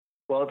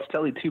Well, it's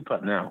Telly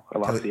Two-Putt now. I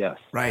lost the S.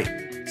 Right.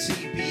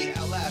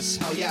 TBLS,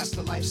 hell yes,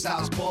 the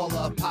lifestyle's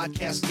baller.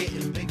 Podcast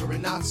getting bigger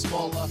and not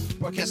smaller.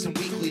 Broadcasting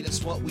weekly,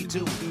 that's what we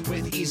do.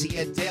 With Easy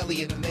Ed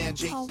Daily and the man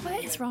Jake. Oh,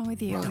 what is wrong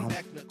with you?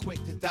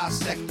 Quick to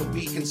dissect the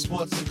week in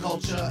sports and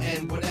culture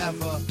and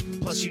whatever.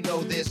 Plus, you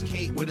know there's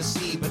Kate with a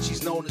C, but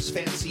she's known as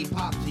Fancy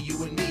Pop to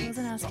you and me. He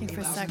wasn't asking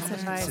for sex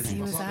advice.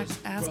 He was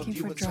asking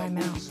for dry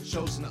mouth.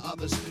 Shows and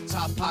others.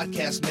 Top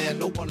podcast, man.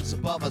 No one is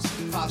above us.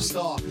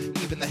 5-star.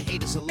 Even the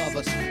haters will love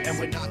us.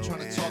 And we're not trying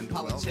to talk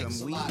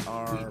politics a lot. We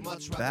are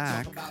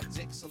back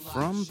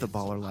from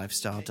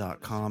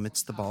theballerlifestyle.com.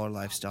 It's the Baller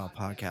Lifestyle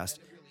Podcast.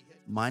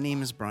 My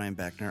name is Brian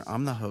Beckner.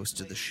 I'm the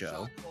host of the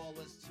show.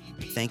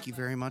 Thank you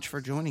very much for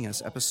joining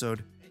us.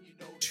 Episode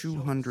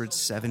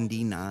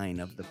 279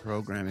 of the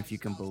program, if you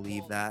can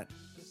believe that.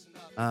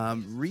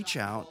 Reach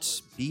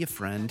out, be a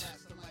friend,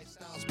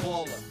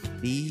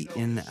 be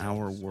in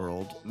our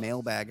world.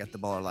 Mailbag at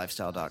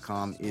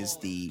theballerlifestyle.com is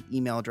the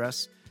email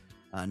address.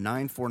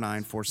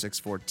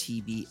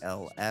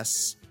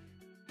 949-464-TBLS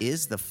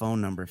is the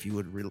phone number if you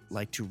would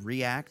like to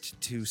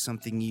react to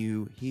something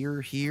you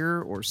hear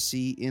here or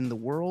see in the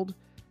world.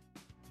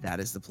 That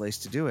is the place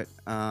to do it.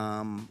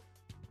 The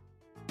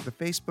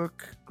Facebook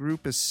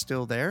group is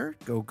still there.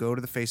 Go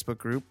to the Facebook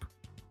group.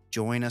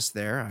 Join us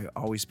there. I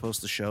always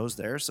post the shows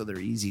there, so they're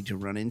easy to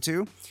run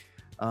into.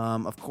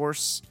 Of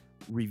course,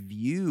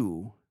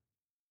 review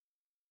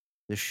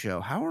the show.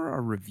 How are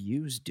our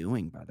reviews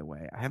doing, by the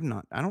way? I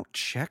don't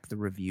check the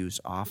reviews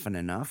often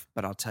enough,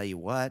 but I'll tell you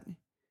what,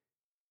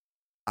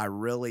 I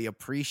really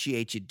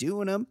appreciate you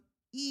doing them.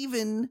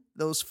 Even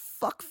those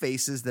fuck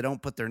faces that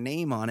don't put their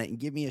name on it and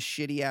give me a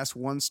shitty ass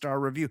 1-star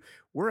review.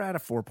 We're at a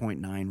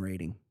 4.9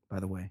 rating, by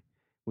the way,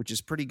 which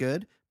is pretty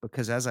good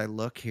because as I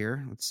look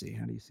here, let's see,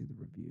 how do you see the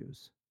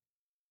reviews?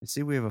 I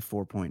see we have a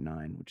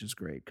 4.9, which is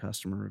great.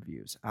 Customer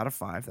reviews out of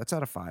 5. That's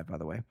out of 5, by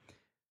the way.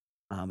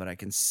 But I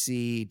can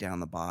see down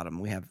the bottom,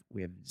 we have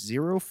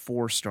 0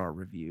 4-star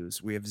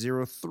reviews. We have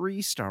 0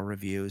 3-star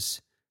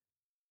reviews.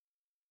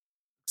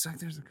 Looks like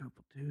there's a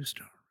couple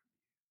 2-star.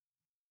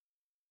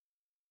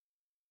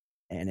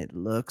 And it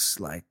looks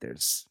like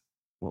there's,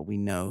 well, we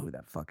know who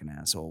that fucking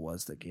asshole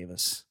was that gave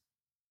us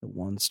the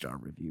 1-star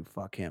review.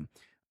 Fuck him.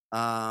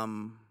 But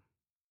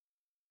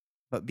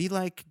be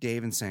like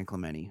Dave in San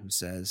Clemente, who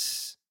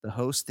says the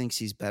host thinks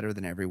he's better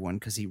than everyone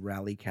because he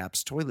rally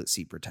caps toilet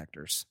seat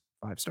protectors.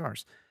 5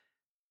 stars.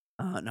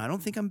 Now, I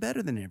don't think I'm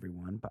better than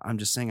everyone, but I'm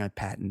just saying I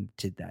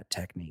patented that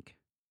technique.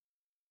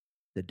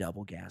 The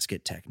double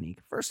gasket technique.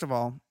 First of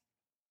all,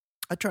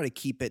 I try to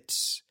keep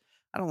it,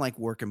 I don't like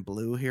working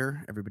blue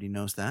here. Everybody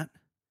knows that.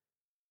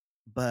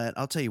 But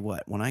I'll tell you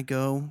what, when I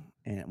go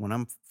and when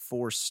I'm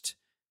forced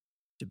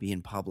to be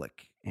in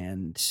public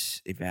and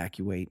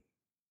evacuate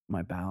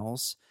my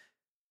bowels,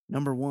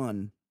 number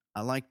one,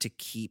 I like to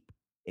keep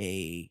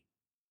a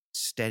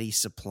steady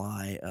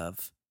supply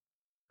of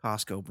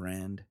Costco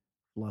brand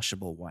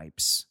flushable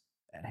wipes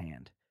at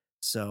hand.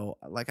 So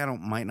like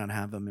might not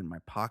have them in my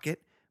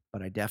pocket,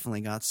 but I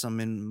definitely got some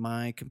in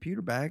my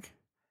computer bag,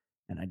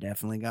 and I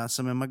definitely got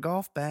some in my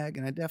golf bag,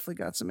 and I definitely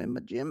got some in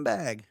my gym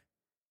bag.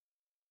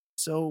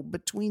 So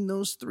between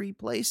those 3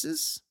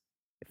 places,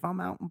 if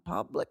I'm out in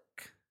public,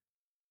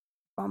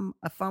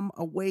 if I'm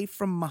away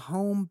from my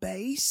home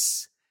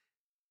base,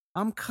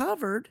 I'm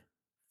covered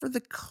for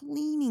the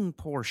cleaning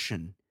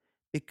portion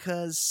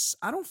because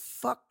I don't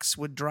fucks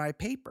with dry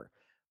paper.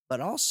 But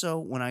also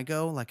when I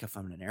go, like if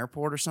I'm in an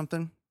airport or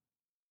something,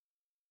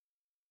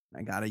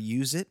 I got to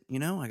use it,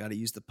 I got to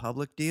use the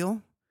public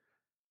deal.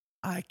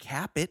 I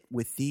cap it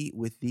with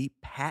the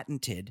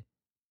patented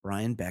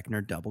Brian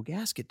Beckner double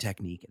gasket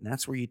technique. And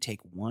that's where you take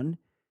one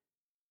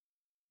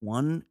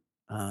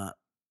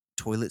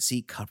toilet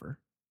seat cover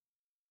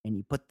and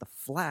you put the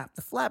flap.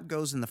 The flap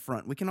goes in the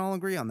front. We can all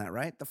agree on that,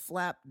 right? The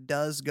flap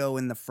does go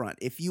in the front.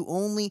 If you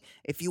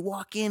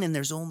walk in and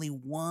there's only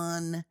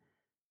one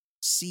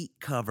seat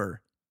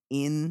cover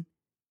in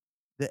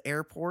the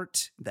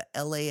airport, the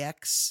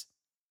LAX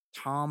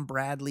Tom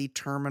Bradley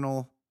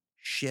terminal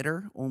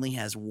shitter only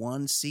has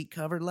one seat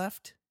cover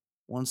left,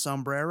 one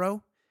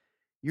sombrero,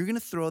 you're going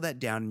to throw that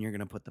down and you're going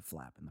to put the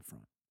flap in the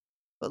front.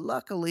 But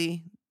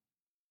luckily,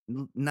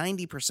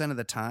 90% of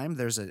the time,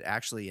 there's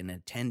actually an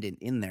attendant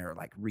in there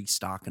like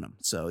restocking them.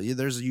 So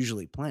there's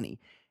usually plenty.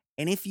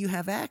 And if you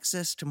have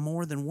access to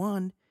more than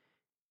one,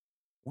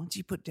 once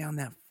you put down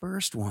that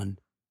first one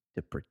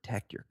to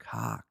protect your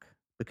cock,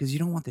 because you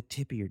don't want the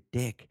tip of your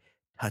dick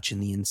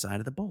touching the inside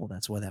of the bowl.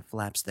 That's why that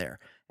flap's there.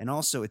 And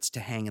also it's to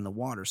hang in the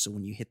water. So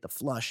when you hit the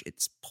flush,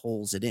 it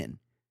pulls it in.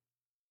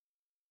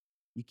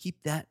 You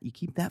keep that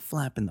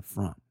flap in the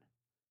front,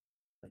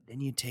 but then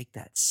you take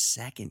that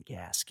second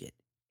gasket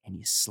and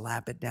you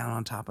slap it down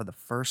on top of the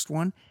first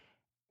one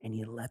and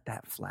you let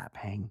that flap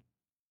hang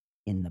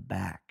in the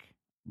back,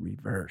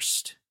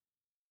 reversed,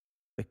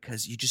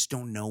 because you just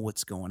don't know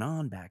what's going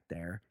on back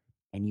there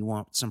and you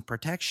want some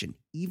protection.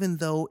 Even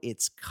though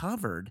it's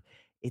covered,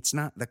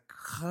 the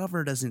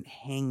cover doesn't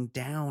hang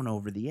down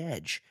over the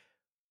edge,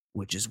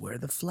 which is where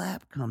the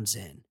flap comes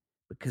in,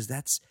 because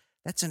that's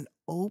an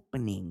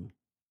opening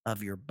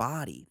of your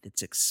body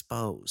that's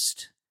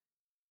exposed,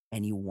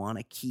 and you want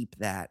to keep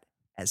that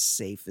as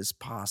safe as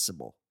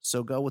possible.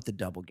 So go with the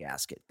double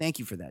gasket. Thank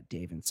you for that,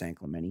 Dave and San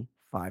Clemente.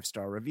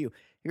 5-star review.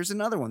 Here's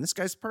another one. This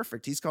guy's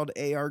perfect. He's called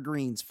AR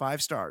Greens,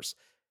 5 stars.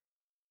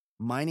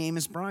 My name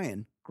is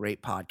Brian.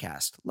 Great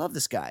podcast. Love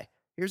this guy.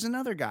 Here's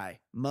another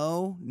guy,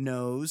 Mo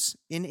Knows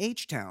in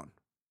H-Town.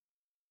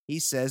 He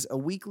says,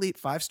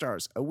 5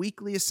 stars, a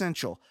weekly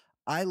essential.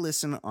 I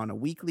listen on a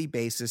weekly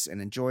basis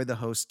and enjoy the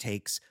host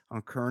takes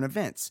on current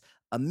events.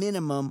 A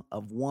minimum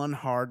of 1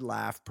 hard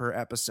laugh per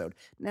episode.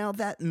 Now,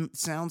 that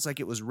sounds like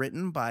it was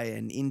written by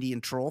an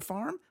Indian troll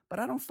farm, but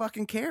I don't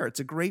fucking care.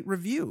 It's a great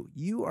review.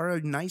 You are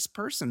a nice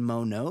person,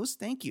 Mo Knows.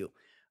 Thank you.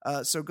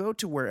 So go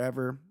to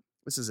wherever.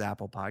 This is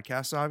Apple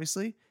Podcasts,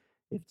 obviously.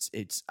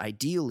 It's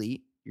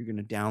ideally, you're going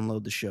to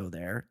download the show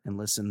there and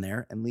listen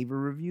there and leave a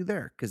review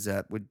there, because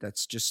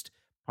that's just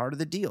part of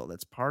the deal.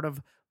 That's part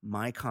of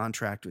my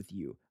contract with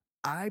you.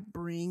 I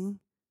bring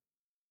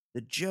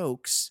the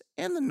jokes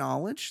and the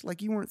knowledge.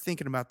 Like, you weren't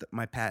thinking about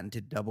my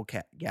patented double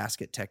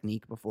gasket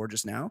technique before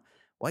just now.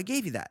 Well, I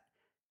gave you that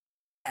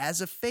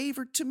as a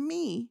favor to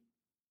me.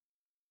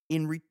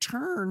 In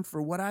return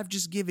for what I've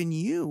just given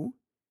you,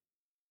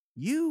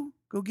 you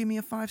go give me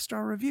a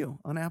 5-star review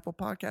on Apple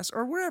Podcasts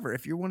or wherever.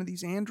 If you're one of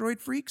these Android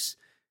freaks,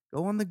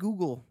 go on the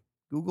Google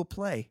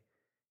Play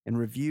and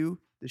review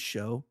the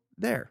show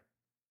there.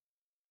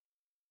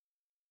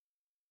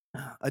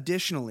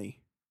 Additionally,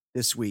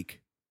 this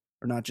week,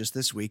 or not just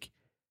this week,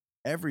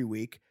 every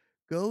week,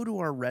 go to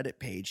our Reddit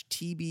page,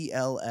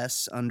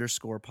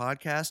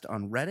 TBLS_podcast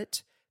on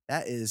Reddit.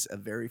 That is a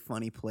very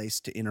funny place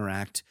to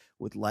interact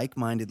with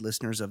like-minded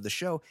listeners of the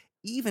show,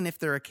 even if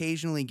they're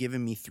occasionally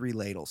giving me 3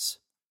 ladles.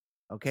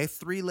 Okay,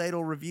 3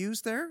 ladle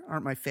reviews there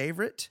aren't my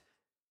favorite.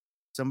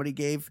 Somebody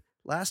gave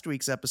last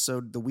week's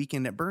episode, the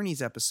Weekend at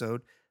Bernie's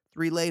episode,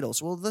 3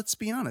 ladles. Well, let's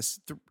be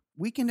honest. The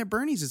Weekend at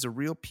Bernie's is a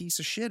real piece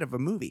of shit of a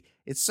movie.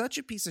 It's such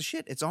a piece of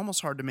shit, it's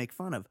almost hard to make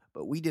fun of,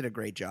 but we did a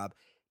great job.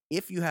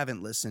 If you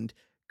haven't listened,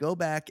 go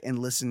back and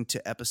listen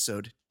to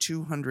episode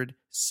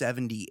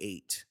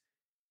 278,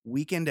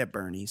 Weekend at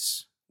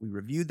Bernie's. We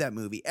reviewed that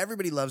movie.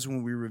 Everybody loves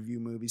when we review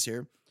movies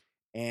here.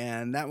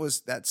 And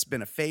that's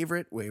been a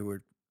favorite. We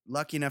were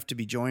lucky enough to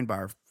be joined by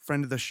our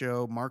friend of the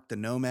show, Mark the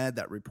Nomad,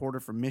 that reporter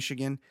from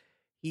Michigan.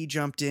 He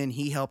jumped in.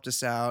 He helped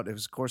us out.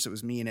 Of course, it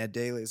was me and Ed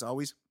Daly, as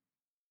always.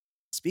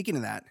 Speaking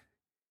of that,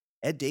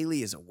 Ed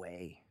Daly is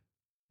away.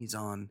 He's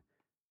on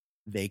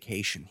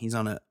vacation. He's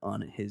on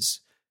his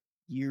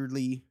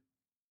yearly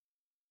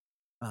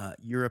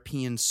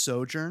European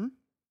sojourn.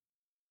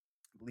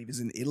 I believe he's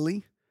in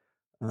Italy.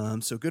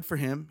 So good for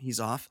him. He's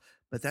off.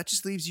 But that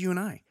just leaves you and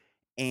I.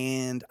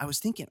 And I was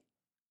thinking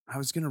I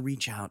was going to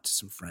reach out to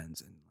some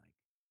friends and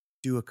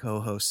do a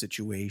co-host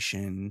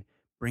situation,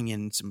 bring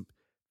in some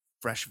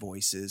fresh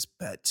voices,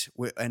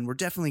 we're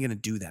definitely going to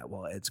do that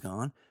while Ed's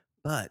gone.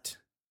 But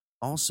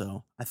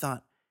also, I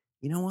thought,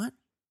 you know what?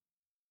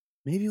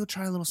 Maybe we'll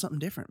try a little something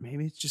different.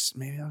 Maybe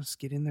I'll just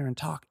get in there and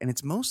talk. And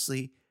it's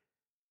mostly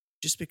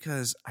just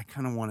because I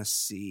kind of want to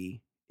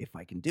see if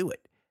I can do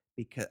it.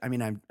 Because I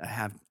mean, I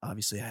have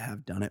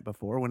done it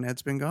before when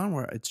Ed's been gone,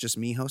 where it's just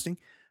me hosting.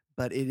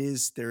 But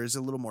there is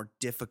a little more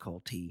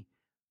difficulty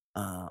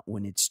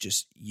when it's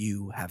just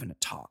you having to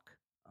talk.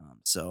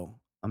 So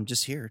I'm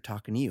just here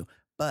talking to you.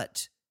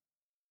 But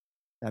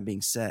that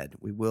being said,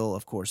 we will,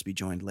 of course, be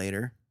joined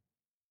later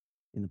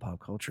in the pop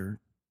culture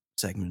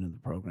segment of the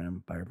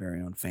program by our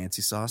very own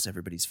Fancy Sauce,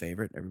 everybody's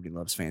favorite. Everybody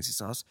loves Fancy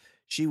Sauce.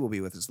 She will be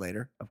with us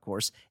later, of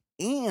course.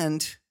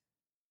 And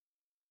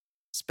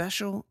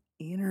special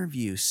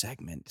interview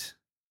segment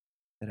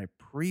that I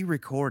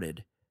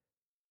pre-recorded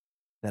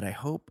that I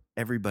hope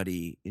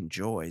everybody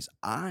enjoys.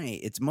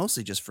 It's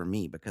mostly just for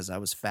me because I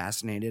was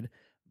fascinated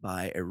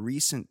by a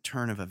recent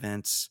turn of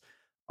events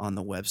on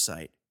the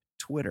website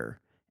Twitter,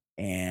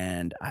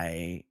 and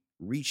I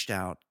reached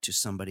out to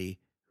somebody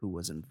who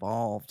was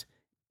involved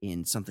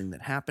in something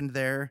that happened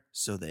there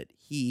so that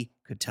he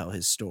could tell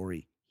his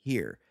story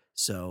here.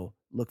 So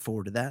look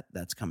forward to that.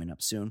 That's coming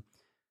up soon.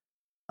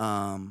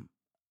 The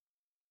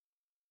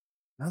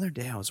other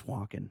day I was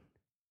walking.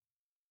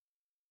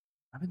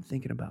 I've been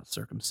thinking about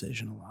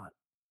circumcision a lot.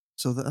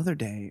 So the other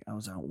day I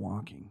was out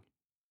walking,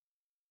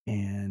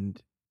 and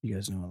you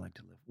guys know I like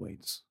to lift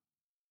weights.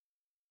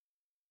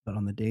 But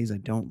on the days I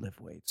don't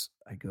lift weights,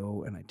 I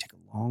go and I take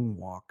a long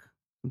walk.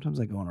 Sometimes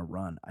I go on a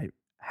run. I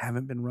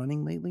haven't been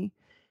running lately,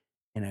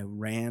 and I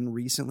ran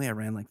recently. I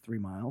ran like 3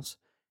 miles,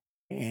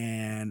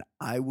 and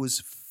I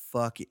was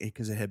fucking,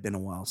 because it had been a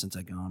while since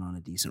I gone on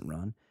a decent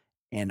run,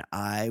 and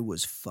I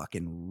was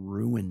fucking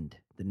ruined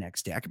the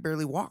next day. I could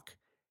barely walk.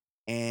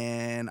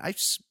 And I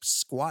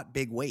squat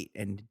big weight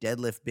and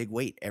deadlift big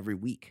weight every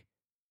week,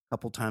 a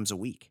couple times a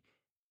week.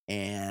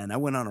 And I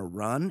went on a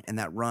run, and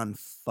that run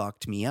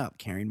fucked me up,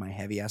 carrying my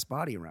heavy ass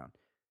body around.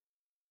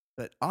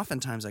 But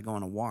oftentimes I go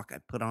on a walk, I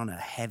put on a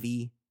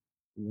heavy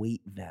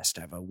weight vest.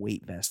 I have a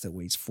weight vest that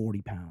weighs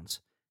 40 pounds.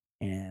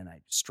 And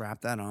I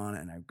strap that on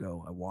and I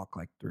walk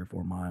like 3 or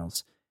 4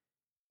 miles.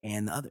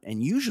 And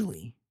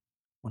usually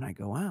when I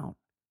go out,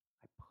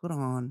 I put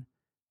on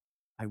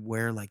I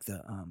wear like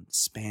the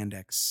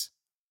spandex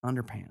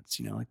underpants,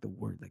 like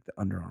the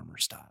Under Armour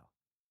style,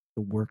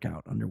 the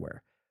workout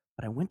underwear.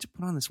 But I went to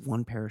put on this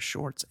one pair of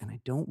shorts, and I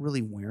don't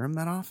really wear them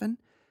that often.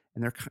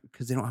 And they're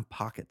because they don't have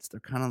pockets.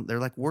 They're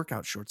like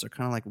workout shorts. They're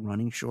kind of like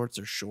running shorts.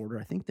 They're shorter.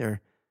 I think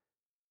they're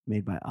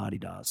made by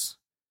Adidas.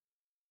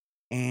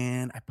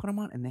 And I put them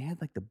on, and they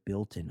had like the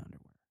built-in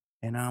underwear.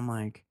 And I'm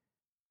like,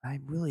 I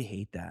really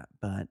hate that,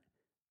 but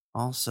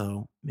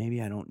also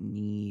maybe I don't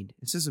need.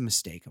 This is a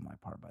mistake on my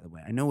part, by the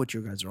way. I know what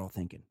you guys are all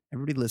thinking.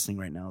 Everybody listening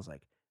right now is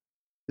like,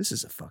 this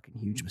is a fucking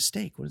huge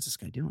mistake. What is this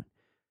guy doing?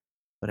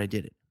 But I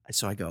did it.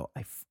 So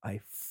I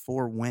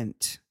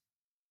forewent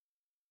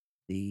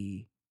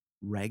the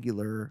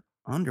regular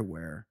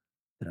underwear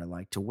that I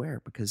like to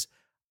wear because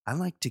I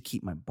like to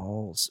keep my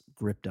balls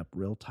gripped up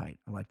real tight.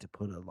 I like to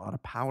put a lot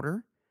of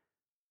powder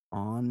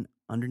on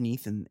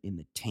underneath in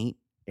the taint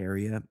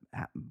area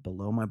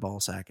below my ball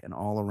sack and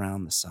all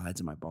around the sides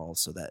of my balls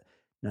so that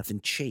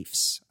nothing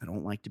chafes. I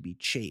don't like to be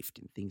chafed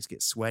and things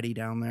get sweaty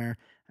down there,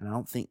 and I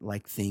don't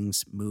like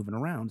things moving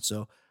around.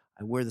 So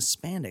I wear the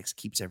spandex,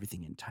 keeps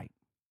everything in tight.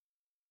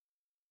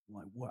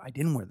 Well, I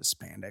didn't wear the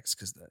spandex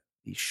because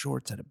these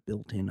shorts had a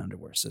built-in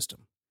underwear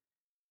system.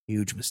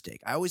 Huge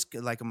mistake. I always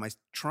like my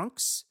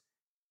trunks.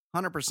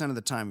 100% of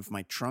the time, if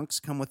my trunks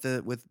come with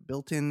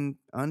built-in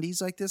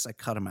undies like this, I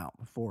cut them out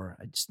before.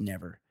 I just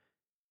never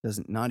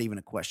not even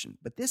a question.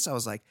 But this, I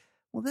was like,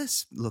 well,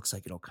 this looks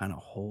like it'll kind of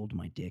hold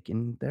my dick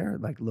in there.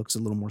 Like looks a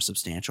little more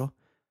substantial.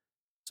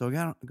 So I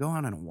got to go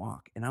on a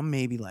walk, and I'm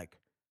maybe like,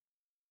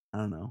 I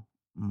don't know,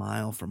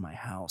 mile from my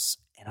house,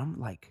 and I'm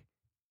like,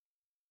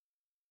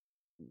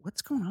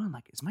 what's going on?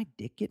 Like, is my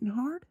dick getting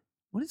hard?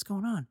 What is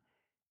going on?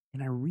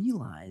 And I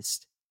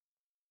realized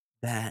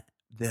that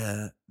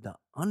the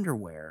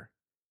underwear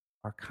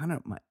are kind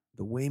of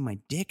the way my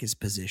dick is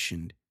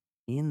positioned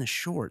in the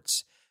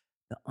shorts.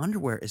 The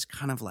underwear is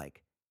kind of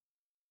like,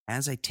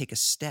 as I take a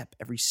step,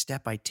 every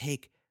step I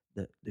take,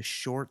 the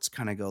shorts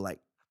kind of go like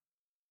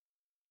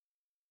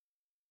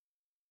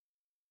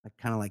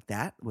kind of like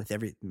that with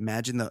every,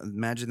 imagine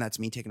that's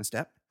me taking a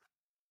step.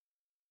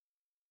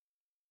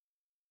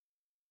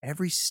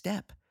 Every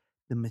step,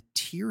 the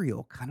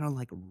material kind of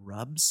like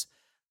rubs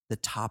the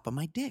top of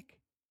my dick.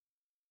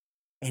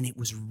 And it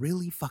was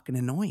really fucking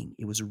annoying.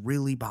 It was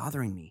really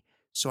bothering me.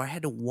 So I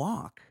had to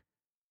walk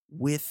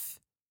with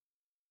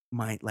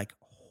my, like,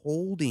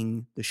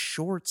 holding the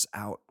shorts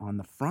out on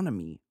the front of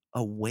me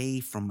away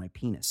from my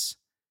penis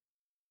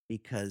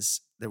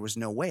because there was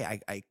no way.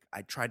 I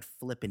tried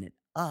flipping it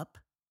up,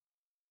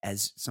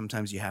 as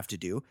sometimes you have to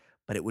do,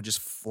 but it would just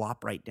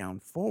flop right down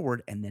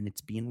forward and then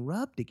it's being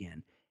rubbed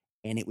again.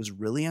 And it was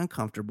really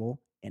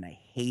uncomfortable and I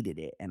hated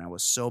it and I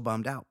was so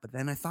bummed out. But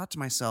then I thought to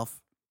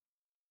myself,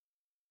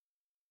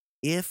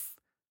 if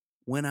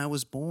when I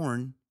was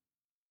born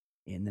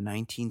in the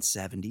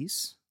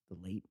 1970s, the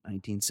late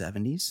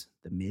 1970s,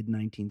 the mid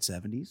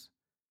 1970s,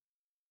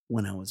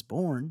 when I was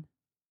born,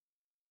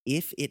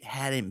 if it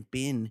hadn't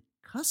been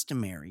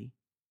customary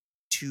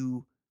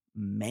to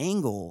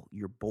mangle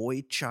your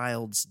boy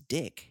child's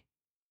dick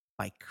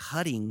by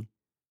cutting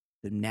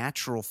the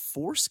natural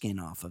foreskin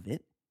off of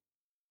it,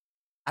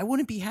 I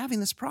wouldn't be having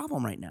this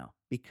problem right now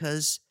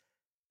because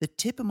the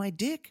tip of my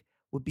dick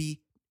would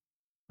be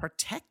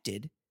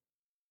protected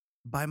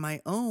by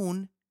my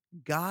own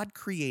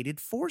God-created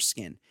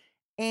foreskin.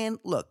 And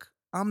look,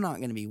 I'm not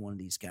going to be one of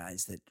these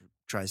guys that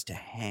tries to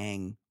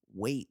hang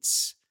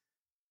weights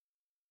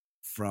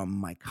from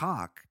my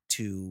cock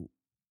to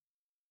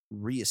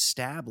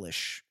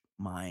reestablish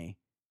my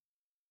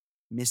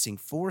missing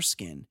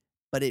foreskin,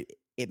 but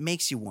it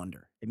makes you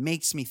wonder. It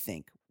makes me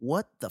think,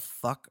 what the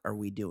fuck are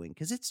we doing?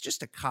 Because it's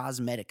just a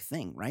cosmetic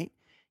thing, right?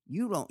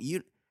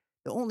 The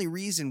only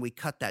reason we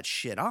cut that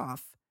shit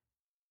off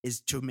is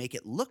to make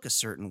it look a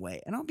certain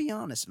way. And I'll be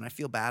honest, and I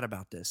feel bad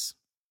about this.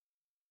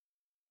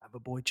 I have a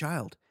boy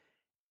child,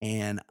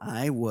 and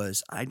I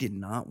did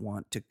not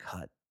want to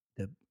cut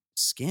the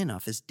skin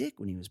off his dick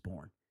when he was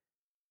born,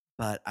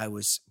 but I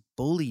was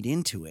bullied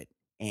into it.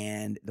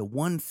 And the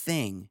one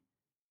thing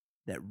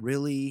that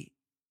really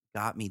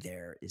got me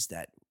there is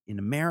that in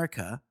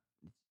America,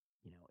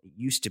 it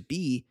used to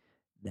be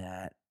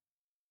that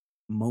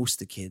most of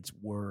the kids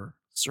were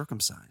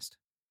circumcised.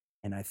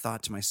 And I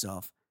thought to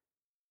myself,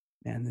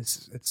 man,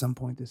 at some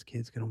point, this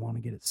kid's going to want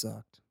to get it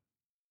sucked.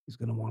 He's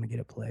going to want to get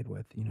it played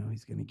with.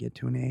 He's going to get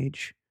to an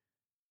age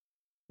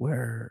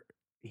where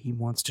he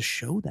wants to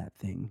show that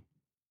thing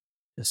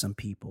to some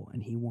people.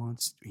 And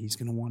he's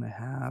going to want to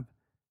have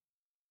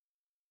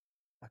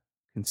a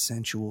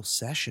consensual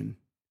session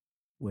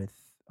with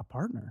a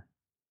partner.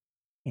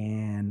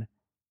 And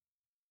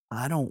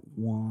I don't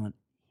want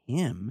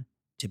him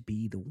to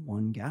be the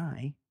one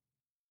guy,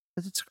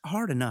 because it's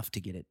hard enough to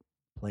get it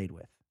played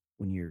with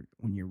when you're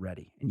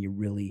ready and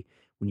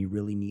when you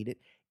really need it.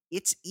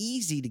 It's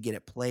easy to get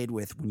it played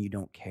with when you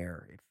don't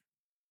care if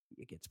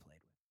it gets played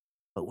with.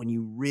 But when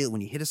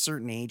you hit a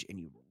certain age and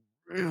you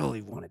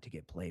really want it to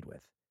get played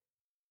with,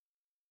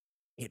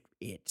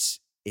 it's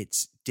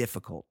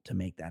difficult to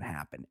make that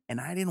happen. And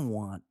I didn't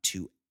want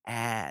to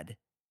add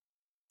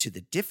to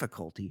the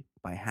difficulty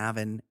by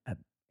him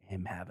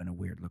having a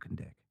weird looking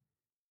dick.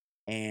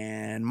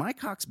 And my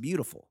cock's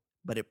beautiful,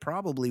 but it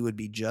probably would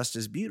be just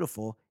as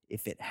beautiful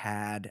if it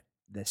had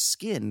the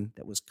skin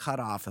that was cut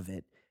off of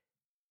it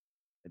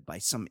by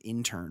some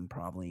intern,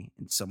 probably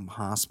in some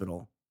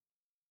hospital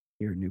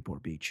here in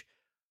Newport Beach.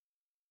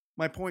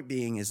 My point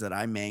being is that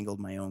I mangled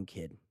my own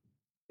kid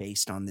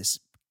based on this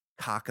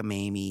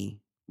cockamamie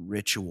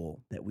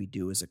ritual that we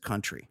do as a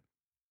country.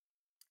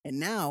 And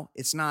now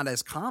it's not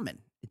as common.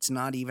 It's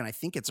not even, I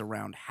think it's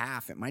around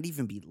half. It might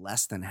even be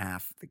less than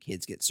half the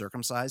kids get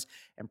circumcised.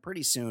 And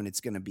pretty soon it's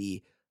going to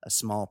be a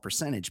small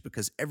percentage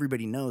because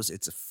everybody knows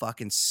it's a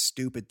fucking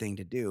stupid thing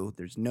to do.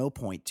 There's no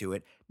point to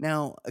it.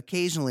 Now,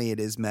 occasionally it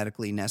is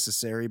medically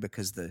necessary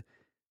because the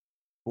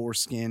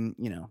foreskin,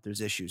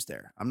 there's issues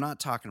there. I'm not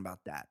talking about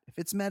that. If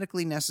it's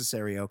medically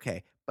necessary,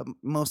 okay. But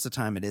most of the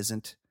time it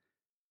isn't.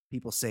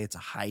 People say it's a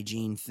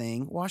hygiene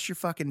thing. Wash your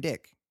fucking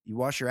dick. You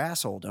wash your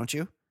asshole, don't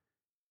you?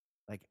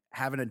 Like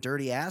having a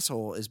dirty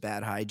asshole is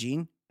bad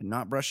hygiene, and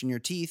not brushing your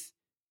teeth,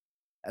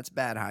 that's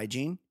bad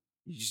hygiene.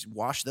 You just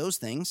wash those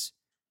things.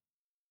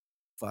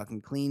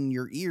 Fucking clean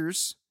your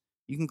ears.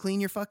 You can clean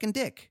your fucking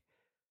dick.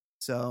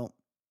 So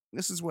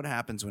this is what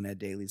happens when Ed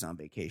Daly's on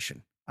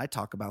vacation. I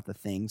talk about the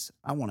things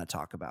I want to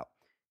talk about.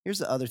 Here's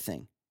the other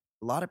thing.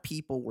 A lot of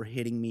people were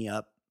hitting me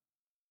up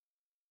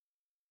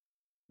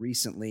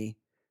recently.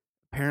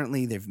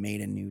 Apparently, they've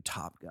made a new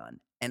Top Gun.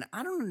 And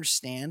I don't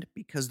understand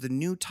because the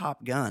new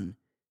Top Gun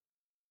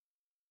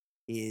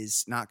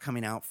is not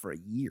coming out for a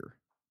year.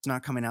 It's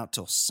not coming out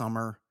till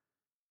summer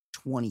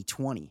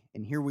 2020.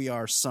 And here we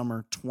are,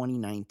 summer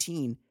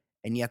 2019,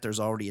 and yet there's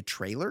already a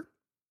trailer.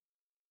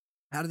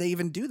 How do they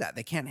even do that?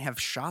 They can't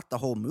have shot the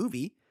whole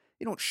movie.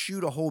 They don't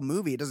shoot a whole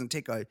movie. It doesn't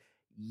take a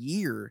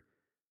year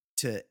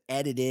to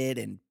edit it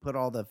and put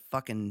all the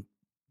fucking,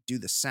 do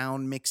the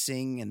sound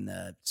mixing and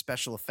the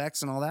special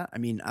effects and all that. I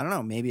mean, I don't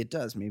know. Maybe it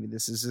does. Maybe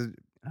this is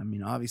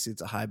obviously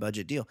it's a high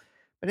budget deal.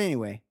 But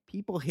anyway,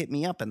 people hit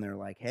me up and they're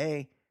like,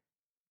 hey,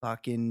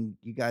 fucking,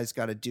 you guys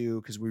got to do,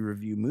 because we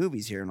review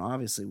movies here, and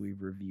obviously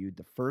we've reviewed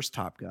the first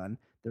Top Gun.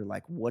 They're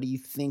like, what do you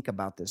think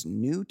about this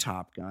new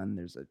Top Gun?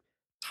 There's a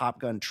Top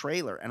Gun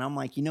trailer. And I'm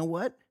like, you know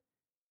what?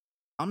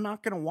 I'm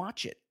not going to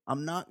watch it.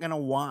 I'm not going to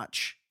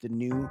watch the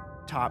new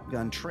Top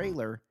Gun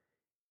trailer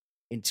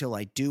until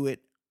I do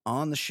it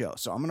on the show.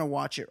 So I'm going to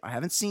watch it. I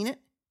haven't seen it.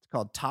 It's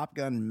called Top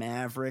Gun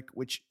Maverick,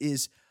 which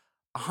is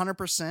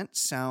 100%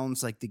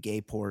 sounds like the gay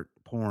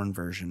porn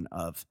version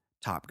of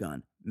Top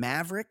Gun.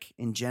 Maverick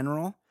in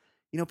general,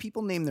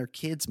 people name their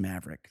kids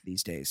Maverick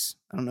these days.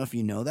 I don't know if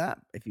you know that,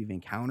 if you've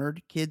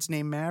encountered kids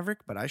named Maverick,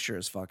 but I sure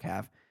as fuck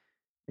have.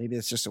 Maybe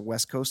it's just a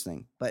West Coast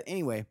thing. But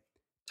anyway,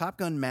 Top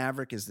Gun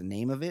Maverick is the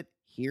name of it.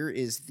 Here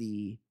is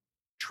the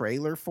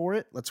trailer for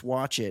it. Let's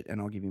watch it, and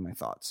I'll give you my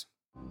thoughts.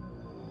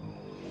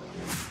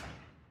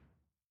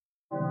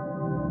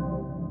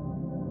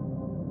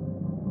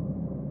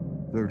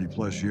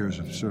 30+ years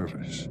of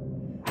service.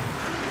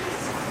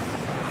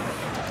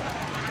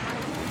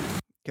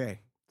 Okay,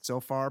 so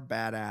far,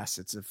 badass.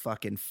 It's a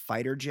fucking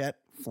fighter jet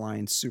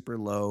flying super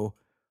low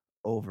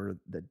over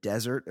the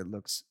desert. It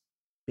looks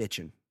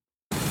bitchin'.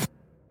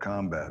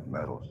 Combat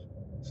medals,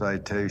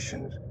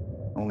 citations.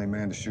 Only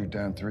man to shoot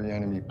down 3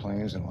 enemy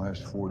planes in the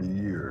last 40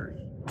 years.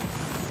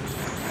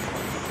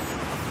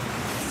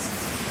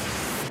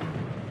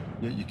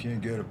 Yet you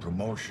can't get a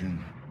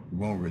promotion, you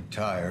won't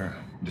retire.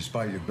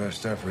 Despite your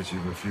best efforts, you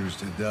refuse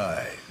to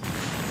die.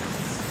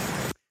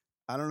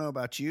 I don't know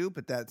about you,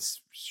 but that's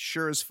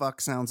sure as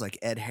fuck sounds like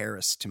Ed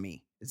Harris to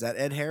me. Is that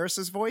Ed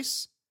Harris's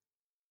voice?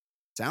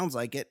 Sounds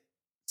like it.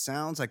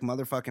 Sounds like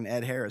motherfucking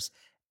Ed Harris.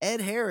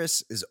 Ed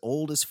Harris is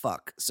old as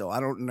fuck, so I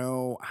don't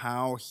know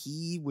how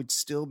he would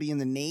still be in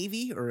the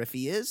Navy, or if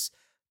he is.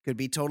 Could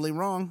be totally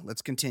wrong.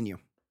 Let's continue.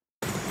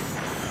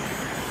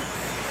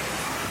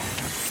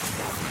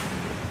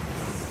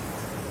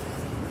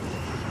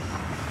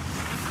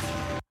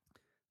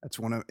 That's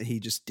he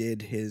just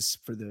did his,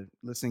 for the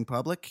listening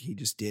public, he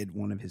just did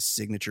one of his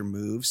signature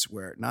moves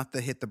where, not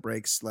the hit the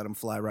brakes, let him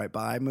fly right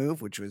by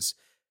move, which was,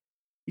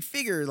 you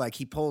figure like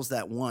he pulls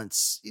that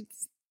once.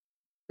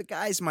 The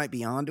guys might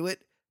be onto it,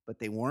 but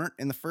they weren't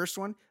in the first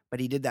one. But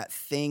he did that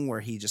thing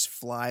where he just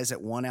flies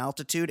at one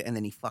altitude and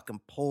then he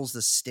fucking pulls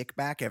the stick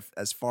back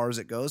as far as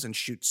it goes and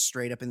shoots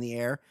straight up in the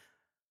air.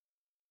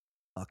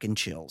 Fucking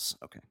chills.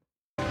 Okay.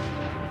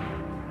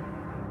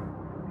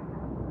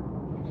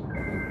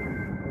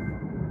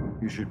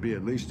 You should be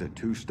at least a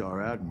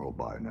 2-star admiral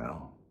by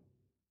now.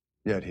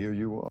 Yet here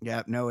you are.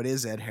 Yeah, no, it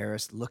is Ed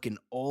Harris, looking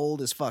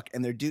old as fuck.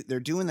 And they're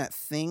doing that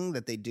thing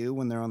that they do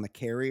when they're on the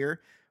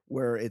carrier,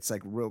 where it's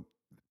like real.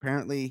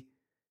 Apparently,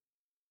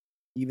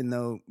 even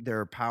though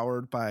they're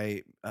powered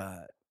by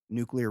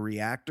nuclear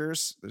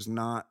reactors, there's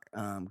not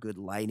good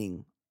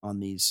lighting on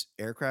these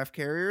aircraft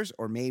carriers.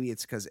 Or maybe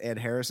it's because Ed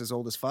Harris is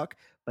old as fuck,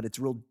 but it's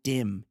real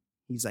dim.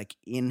 He's like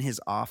in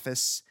his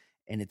office,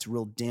 and it's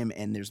real dim,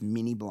 and there's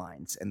mini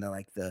blinds, and they're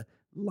like the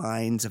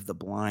lines of the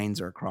blinds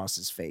are across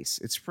his face.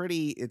 It's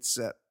pretty,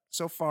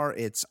 so far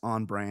it's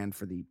on brand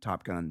for the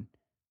Top Gun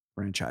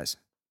franchise.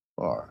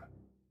 Are.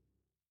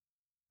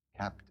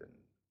 captain.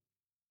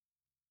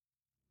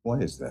 Why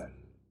is that?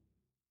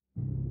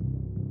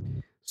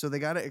 So they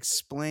got to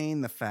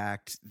explain the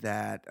fact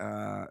that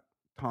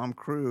Tom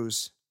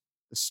Cruise,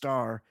 the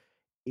star,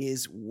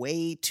 is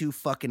way too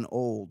fucking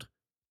old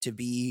to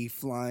be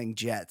flying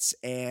jets.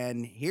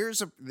 And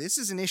this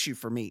is an issue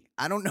for me.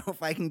 I don't know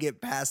if I can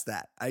get past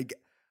that.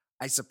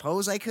 I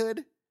suppose I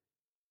could,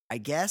 I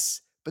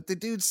guess, but the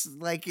dude's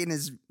like in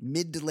his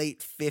mid to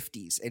late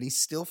 50s and he's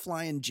still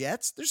flying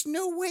jets. There's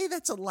no way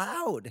that's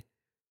allowed.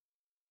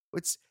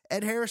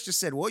 Ed Harris just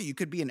said, well, you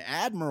could be an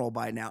admiral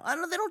by now. I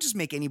don't know. They don't just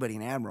make anybody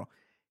an admiral.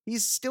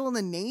 He's still in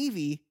the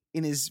Navy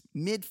in his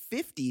mid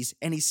 50s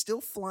and he's still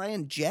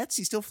flying jets.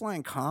 He's still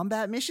flying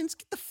combat missions.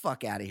 Get the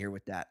fuck out of here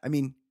with that. I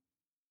mean,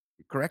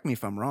 correct me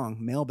if I'm wrong.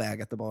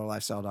 Mailbag at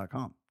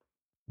theballerlifestyle.com.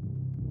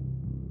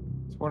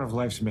 It's one of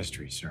life's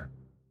mysteries, sir.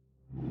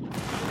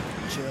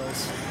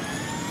 Chills.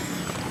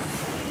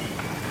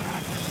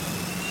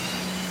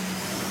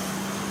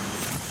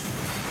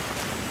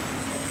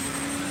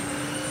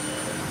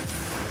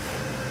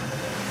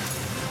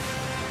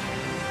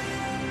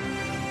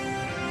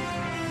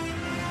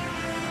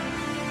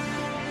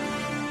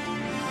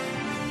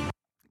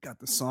 Got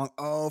the song.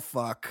 Oh,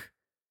 fuck.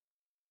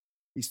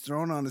 He's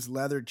thrown on his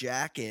leather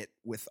jacket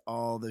with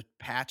all the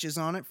patches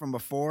on it from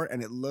before,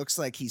 and it looks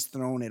like he's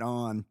thrown it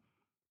on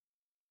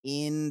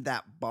in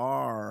that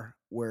bar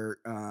where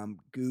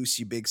Goose,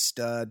 you big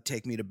stud,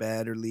 take me to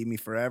bed or leave me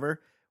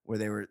forever, where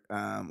they were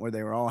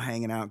all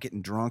hanging out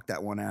getting drunk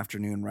that one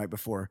afternoon right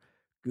before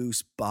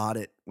Goose bought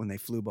it when they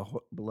flew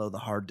below the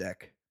hard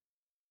deck.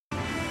 Oh,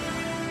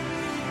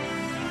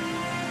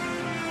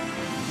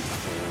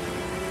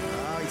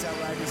 he's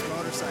out riding his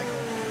motorcycle.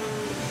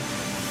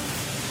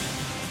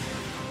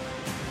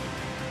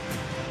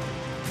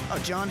 Oh,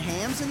 John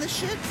Hamm's in this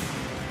shit?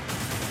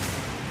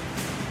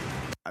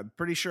 I'm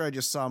pretty sure I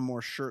just saw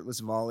more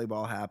shirtless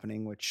volleyball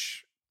happening,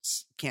 which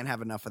can't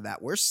have enough of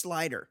that. Where's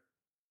Slider?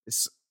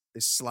 Is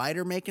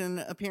Slider making an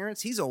appearance?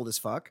 He's old as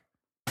fuck.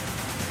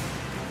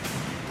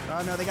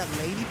 Oh, no, they got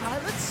lady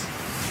pilots?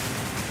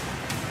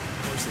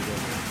 Of course they did.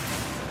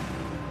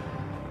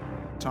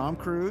 Tom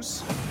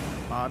Cruise,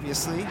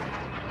 obviously.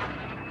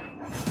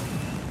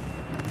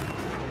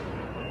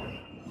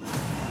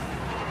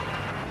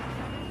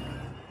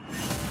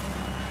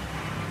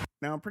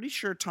 Now, I'm pretty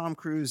sure Tom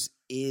Cruise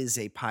is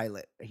a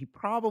pilot. He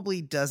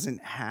probably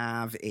doesn't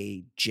have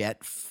a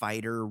jet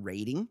fighter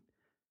rating.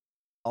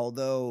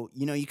 Although,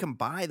 you can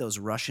buy those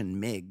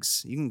Russian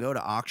MiGs. You can go to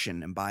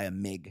auction and buy a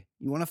MiG.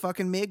 You want a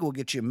fucking MiG? We'll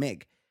get you a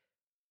MiG.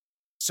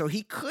 So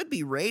he could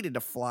be rated to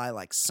fly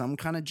like some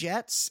kind of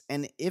jets.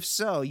 And if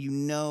so,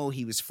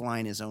 he was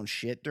flying his own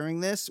shit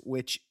during this,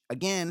 which,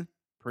 again,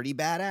 pretty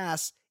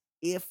badass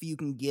if you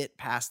can get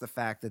past the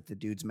fact that the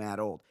dude's mad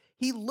old.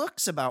 He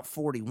looks about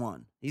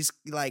 41. He's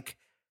like,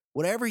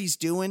 whatever he's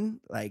doing,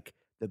 like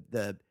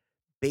the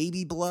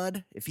baby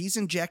blood, if he's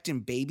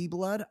injecting baby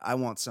blood, I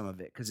want some of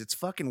it because it's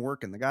fucking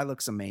working. The guy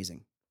looks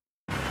amazing.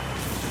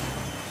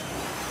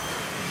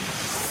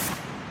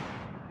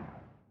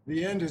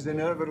 The end is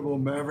inevitable,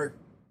 Maverick.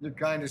 Your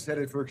kind is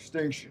headed for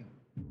extinction.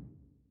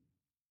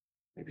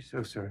 Maybe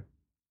so, sir.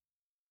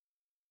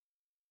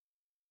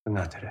 But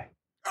not today.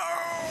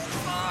 Oh,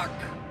 fuck!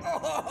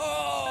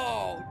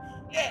 Oh,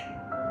 shit!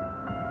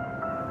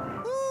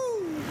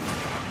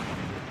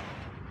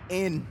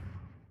 In.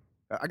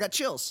 I got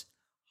chills.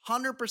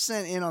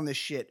 100% in on this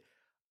shit.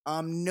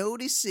 I'm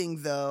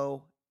noticing,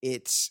 though,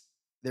 there's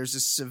a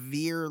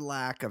severe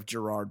lack of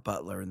Gerard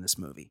Butler in this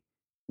movie,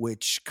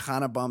 which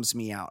kind of bums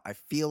me out. I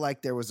feel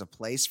like there was a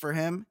place for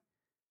him.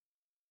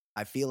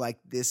 I feel like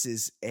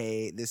this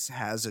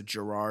has a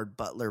Gerard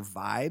Butler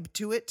vibe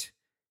to it.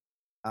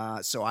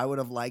 So I would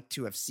have liked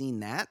to have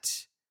seen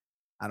that.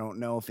 I don't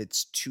know if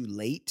it's too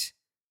late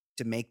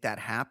to make that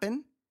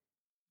happen,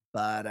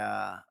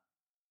 but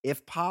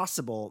if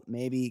possible,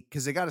 maybe,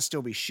 because they got to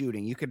still be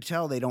shooting. You could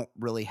tell they don't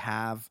really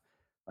have,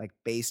 like,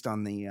 based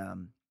on the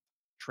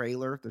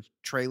trailer. The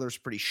trailer's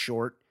pretty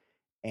short,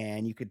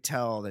 and you could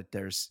tell that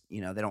there's, they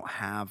don't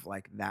have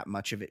like that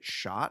much of it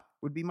shot,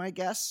 would be my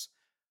guess.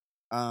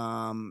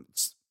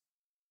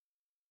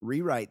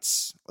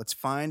 Rewrites. Let's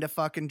find a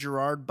fucking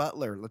Gerard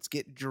Butler. Let's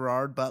get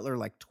Gerard Butler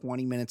like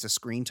 20 minutes of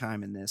screen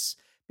time in this,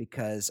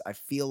 because I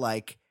feel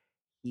like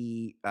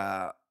he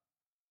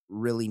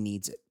really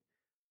needs it.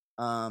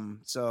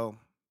 So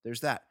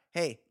there's that.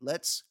 Hey,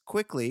 let's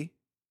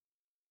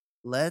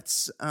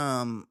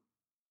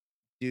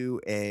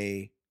do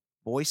a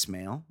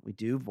voicemail. We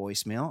do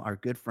voicemail. Our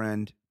good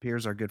friend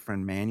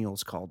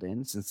Manuel's called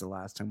in since the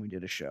last time we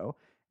did a show.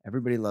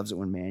 Everybody loves it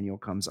when Manuel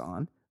comes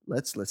on.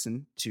 Let's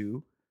listen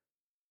to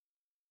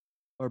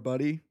our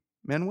buddy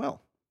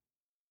Manuel.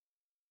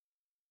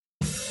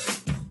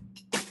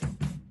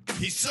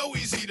 He's so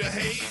easy to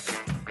hate.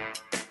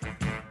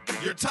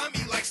 Your time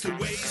he likes to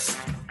waste.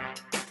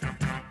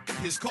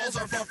 His calls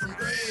are far from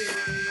great.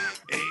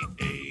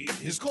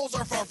 His calls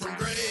are far from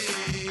great.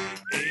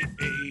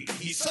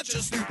 He's such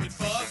a stupid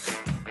fuck.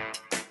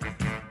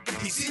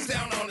 He seems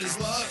down on his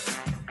luck.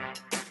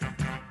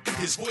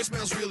 His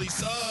voicemails really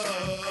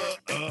suck.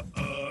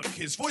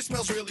 His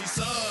voicemails really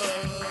suck.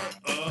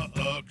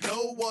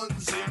 No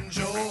one's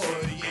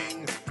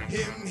enjoying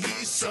him.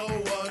 He's so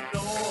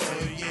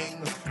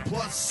annoying.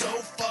 Plus so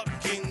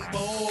fucking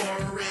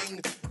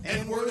boring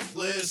and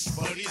worthless.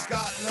 But he's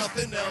got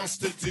nothing else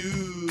to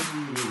do.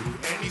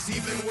 And he's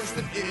even worse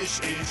than ish.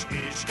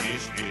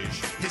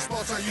 His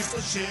thoughts are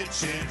useless shit.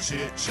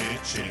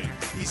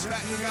 He's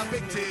fat and got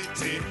big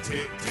tits.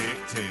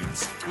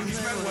 He's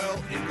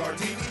Manuel in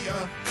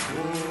Gardenia.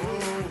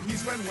 Oh,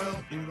 he's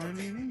Manuel in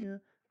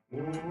Gardenia.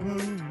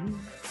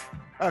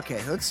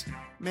 Okay, let's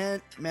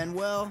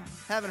Manuel,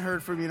 haven't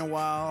heard from you in a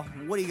while.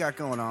 What do you got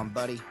going on,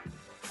 buddy?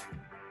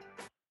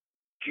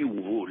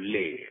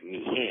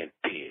 Mi gente.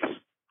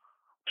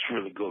 It's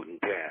really going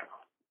down.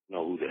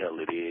 Know who the hell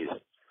it is.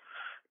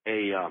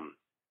 Hey,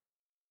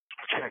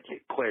 check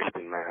it.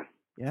 Question, man.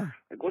 Yeah.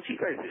 Like, what's you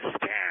guys'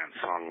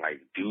 stance on,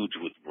 like, dudes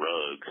with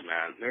rugs,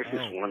 man? There's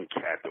this one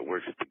cat that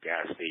works at the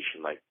gas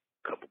station, like,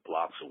 a couple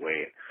blocks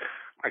away.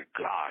 My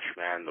gosh,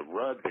 man, the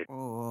rug that...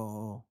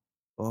 Oh.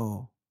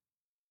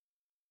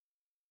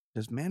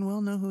 Does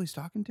Manuel know who he's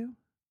talking to?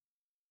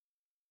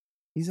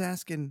 He's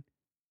asking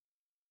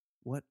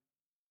what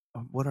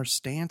our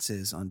stance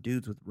is on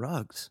dudes with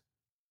rugs,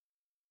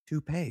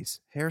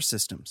 toupees, hair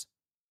systems.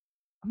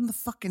 I'm the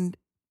fucking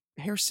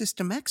hair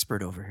system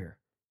expert over here.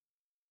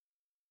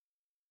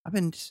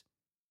 You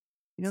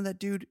know that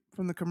dude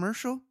from the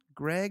commercial?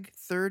 Greg,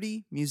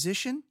 30,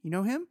 musician? You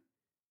know him?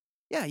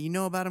 Yeah, you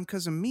know about him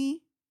because of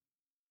me.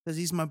 Because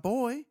he's my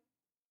boy.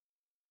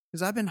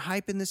 Because I've been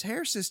hyping this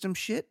hair system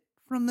shit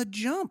from the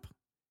jump.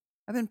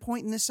 I've been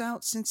pointing this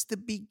out since the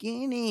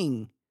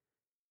beginning.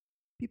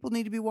 People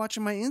need to be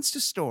watching my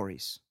Insta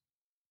stories.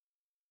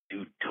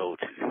 Dude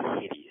totes is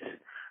hideous.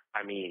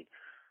 I mean,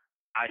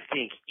 I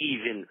think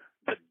even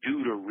the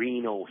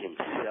Deuterino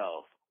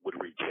himself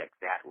would reject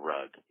that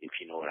rug, if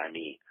you know what I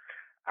mean.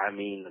 I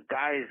mean, the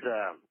guy's,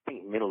 I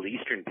think, Middle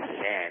Eastern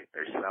descent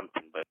or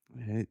something, but...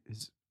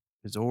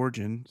 His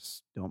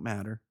origins don't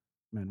matter,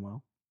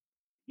 Manuel.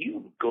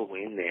 You go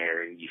in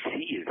there and you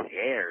see his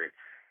hair.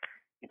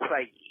 It's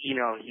like, you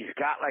know, he's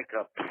got like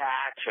a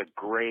patch of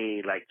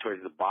gray, like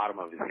towards the bottom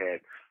of his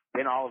head.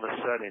 Then all of a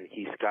sudden,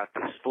 he's got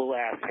this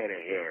full-ass head of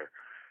hair.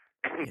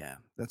 Yeah,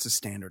 that's a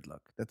standard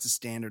look.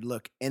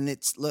 And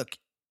look,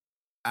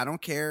 I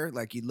don't care.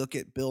 Like, you look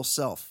at Bill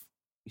Self.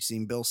 You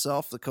seen Bill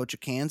Self, the coach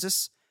of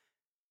Kansas?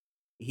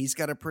 He's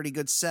got a pretty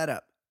good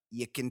setup.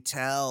 You can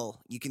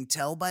tell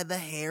by the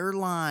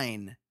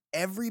hairline.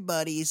 Every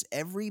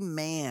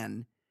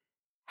man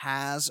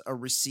has a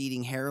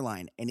receding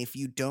hairline. And if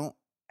you don't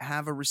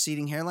have a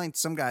receding hairline,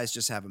 some guys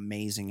just have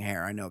amazing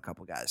hair. I know a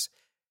couple guys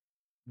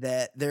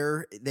that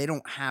they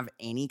don't have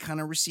any kind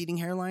of receding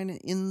hairline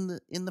in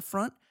the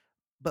front.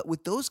 But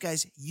with those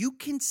guys, you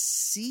can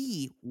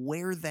see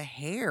where the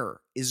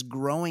hair is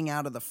growing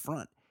out of the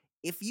front.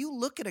 If you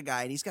look at a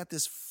guy and he's got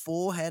this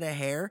full head of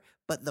hair,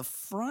 but the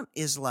front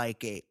is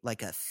like a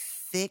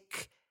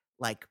thick,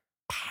 like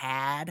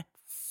pad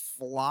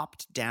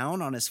flopped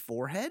down on his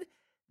forehead,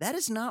 that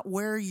is not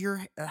where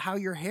how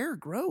your hair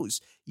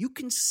grows. You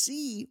can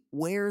see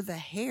where the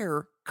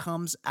hair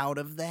comes out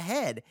of the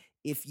head.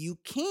 If you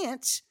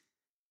can't,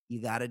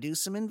 you got to do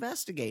some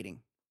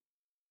investigating.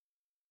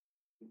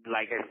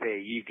 Like I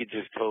say, you could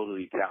just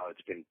totally tell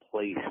it's been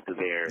placed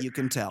there. You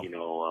can tell. You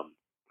know,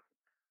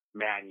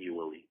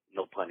 manually.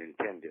 No pun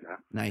intended, huh?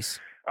 Nice.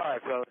 All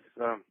right, so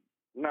it's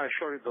not as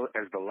short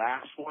as the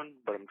last one,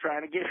 but I'm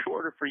trying to get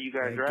shorter for you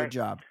guys, right? Good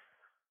job.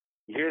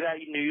 You hear that,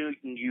 you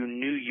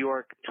New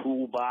York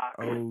toolbox?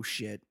 Oh,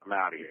 shit. I'm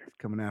out of here.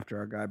 Coming after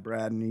our guy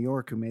Brad in New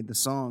York who made the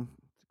song.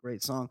 It's a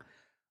great song.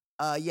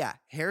 Yeah,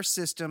 hair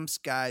systems,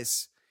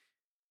 guys,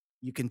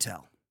 you can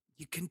tell.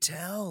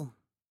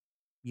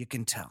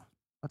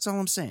 That's all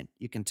I'm saying.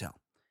 You can tell.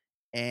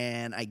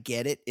 And I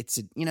get it. It's,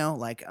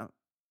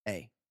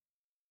 hey,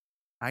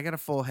 I got a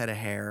full head of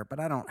hair, but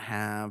I don't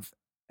have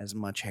as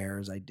much hair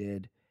as I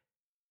did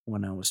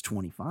when I was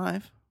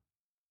 25.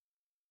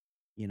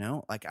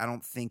 I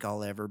don't think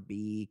I'll ever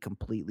be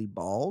completely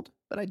bald,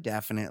 but I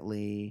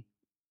definitely,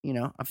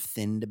 I've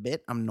thinned a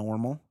bit. I'm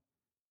normal.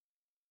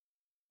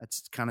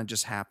 That's kind of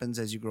just happens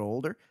as you grow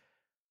older.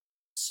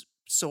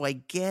 So I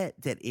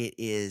get that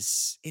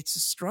it's a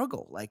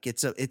struggle. Like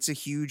it's a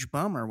huge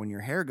bummer when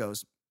your hair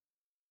goes.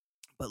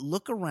 But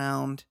look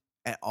around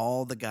at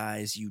all the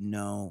guys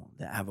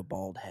that have a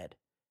bald head.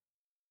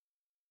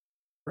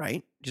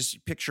 Right?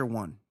 Just picture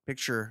one.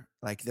 Picture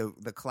like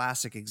the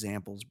classic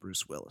example is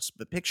Bruce Willis.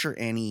 But picture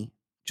any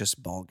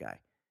just bald guy.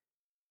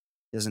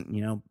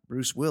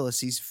 Bruce Willis,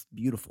 he's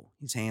beautiful.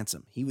 He's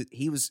handsome.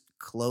 He was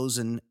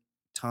closing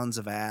tons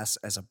of ass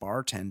as a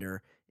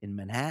bartender in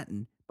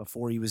Manhattan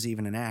before he was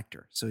even an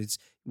actor. So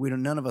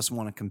none of us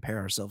want to compare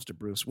ourselves to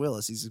Bruce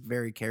Willis. He's a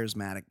very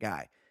charismatic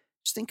guy.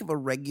 Just think of a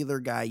regular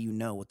guy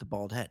with the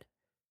bald head.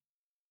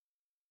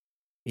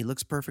 He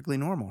looks perfectly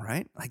normal,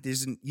 right? Like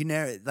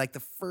like the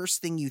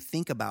first thing you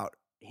think about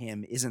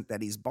him isn't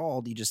that he's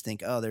bald. You just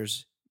think, oh,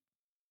 there's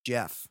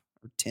Jeff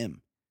or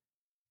Tim,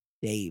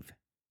 Dave.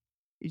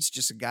 He's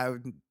just a guy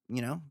who,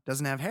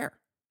 doesn't have hair.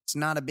 It's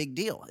not a big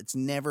deal. It's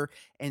never.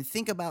 And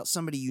think about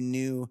somebody you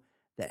knew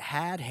that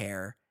had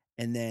hair,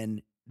 and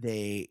then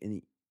they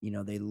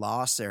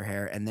lost their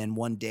hair, and then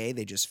one day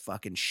they just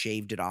fucking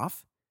shaved it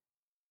off.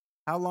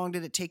 How long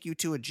did it take you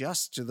to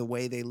adjust to the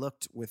way they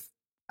looked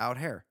without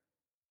hair?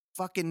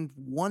 Fucking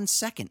 1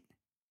 second.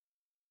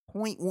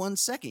 0.1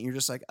 second. You're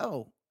just like,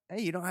 oh,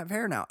 hey, you don't have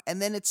hair now.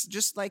 And then it's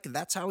just like,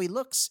 that's how he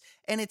looks.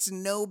 And it's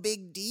no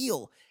big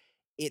deal.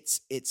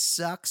 It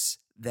sucks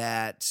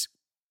that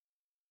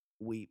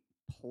we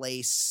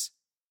place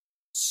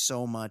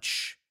so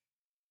much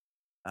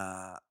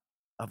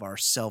of our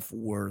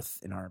self-worth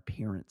in our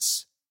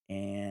appearance.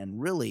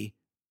 And really,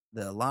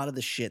 a lot of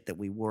the shit that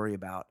we worry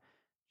about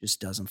just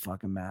doesn't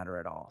fucking matter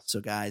at all.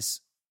 So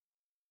guys,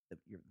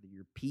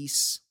 your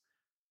piece,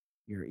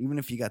 even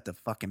if you got the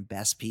fucking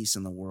best piece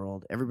in the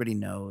world, everybody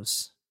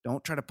knows.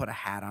 Don't try to put a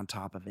hat on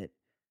top of it.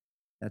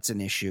 That's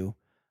an issue.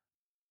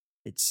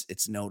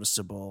 It's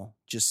noticeable.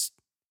 Just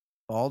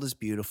bald is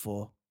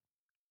beautiful.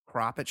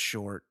 Crop it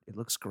short. It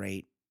looks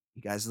great.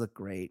 You guys look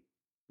great.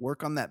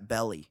 Work on that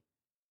belly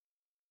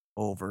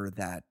over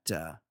the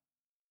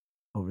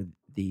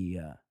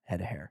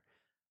head of hair.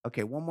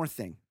 Okay, one more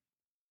thing.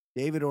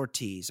 David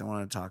Ortiz. I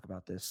want to talk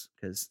about this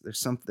because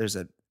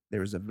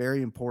there was a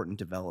very important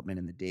development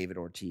in the David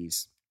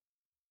Ortiz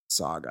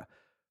saga.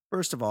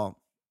 First of all,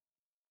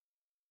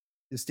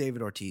 this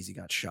David Ortiz, he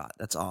got shot.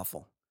 That's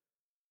awful.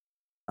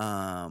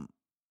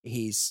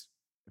 He's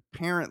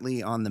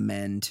apparently on the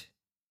mend.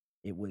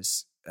 It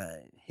was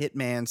a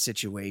hitman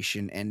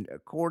situation, and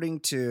according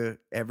to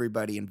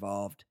everybody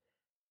involved,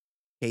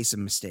 case of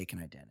mistaken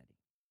identity.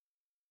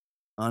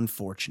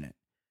 Unfortunate.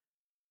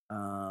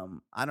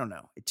 I don't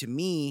know. To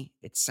me,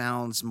 it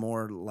sounds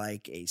more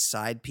like a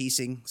side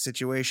piecing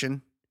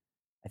situation.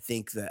 I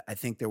think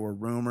there were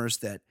rumors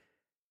that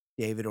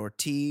David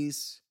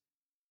Ortiz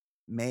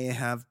may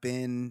have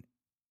been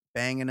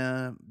banging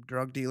a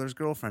drug dealer's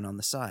girlfriend on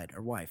the side,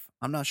 or wife.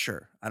 I'm not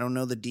sure. I don't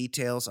know the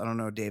details. I don't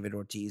know David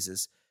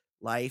Ortiz's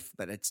life,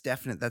 but that's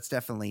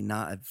definitely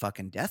not a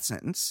fucking death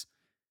sentence.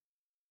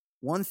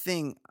 One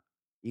thing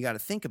you got to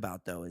think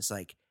about though is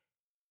like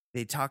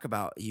they talk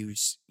about you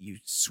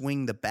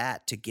swing the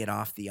bat to get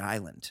off the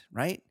island,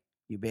 right?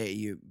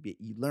 You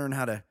learn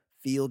how to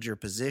field your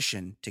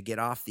position to get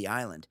off the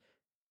island,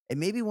 and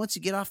maybe once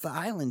you get off the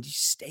island, you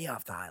stay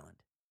off the island.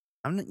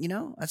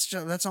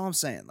 That's all I'm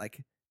saying.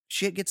 Like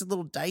shit gets a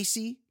little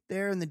dicey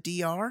there in the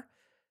DR.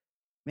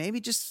 Maybe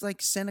just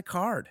like send a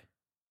card,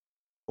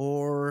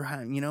 or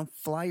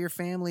fly your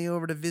family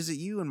over to visit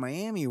you in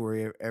Miami,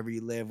 wherever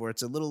you live, where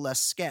it's a little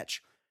less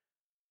sketch.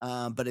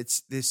 But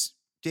it's this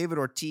David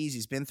Ortiz.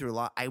 He's been through a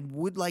lot. I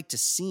would like to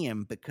see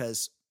him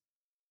because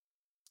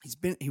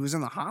he was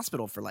in the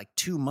hospital for like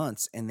 2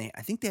 months, and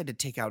I think they had to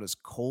take out his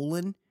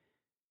colon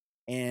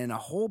and a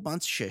whole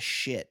bunch of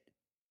shit.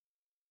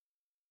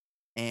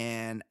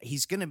 And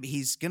he's gonna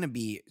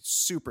be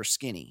super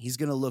skinny. He's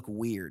gonna look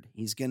weird.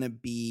 He's gonna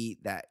be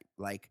that,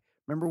 like,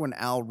 remember when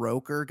Al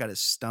Roker got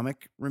his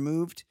stomach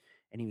removed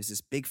and he was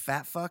this big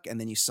fat fuck, and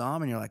then you saw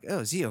him and you're like, oh,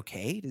 is he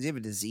okay? Does he have a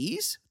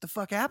disease? What the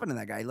fuck happened to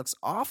that guy? He looks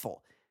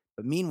awful.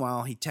 But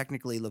meanwhile, he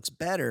technically looks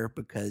better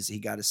because he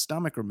got his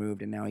stomach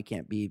removed and now he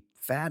can't be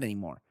fat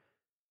anymore.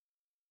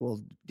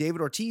 Well, David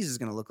Ortiz is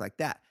gonna look like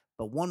that.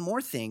 But one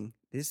more thing,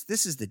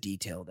 this is the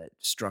detail that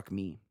struck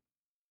me.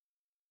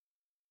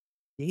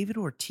 David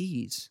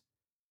Ortiz,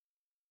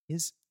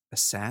 his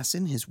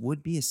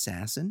would-be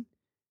assassin.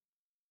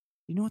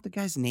 You know what the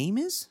guy's name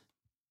is?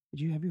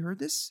 Have you heard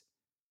this?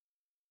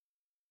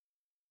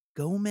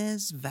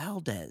 Gomez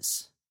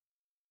Valdez.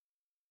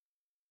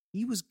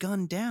 He was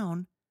gunned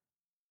down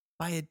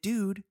by a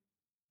dude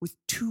with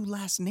 2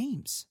 last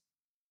names.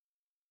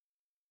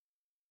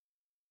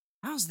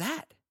 How's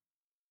that?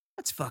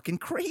 That's fucking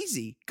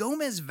crazy.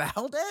 Gomez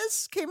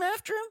Valdez came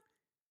after him?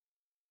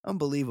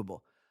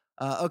 Unbelievable.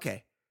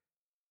 Okay.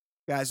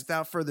 Guys,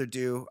 without further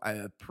ado, I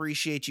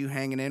appreciate you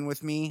hanging in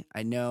with me.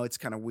 I know it's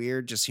kind of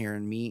weird just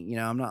hearing me.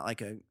 I'm not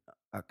like a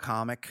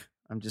comic.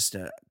 I'm just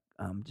a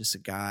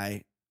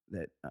guy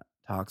that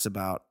talks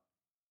about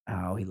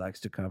how he likes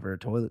to cover a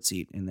toilet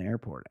seat in the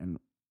airport and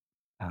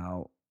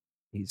how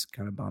he's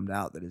kind of bummed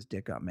out that his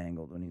dick got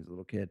mangled when he was a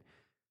little kid.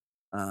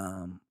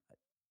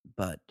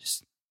 But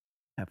just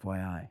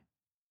FYI,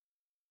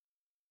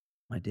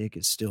 my dick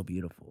is still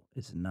beautiful.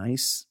 It's a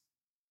nice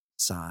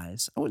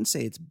size. I wouldn't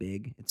say it's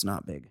big. It's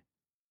not big.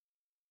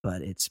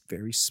 But it's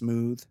very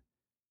smooth.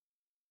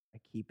 I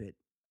keep it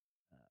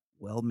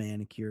well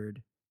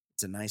manicured.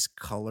 It's a nice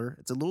color.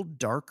 It's a little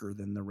darker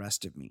than the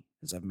rest of me,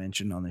 as I've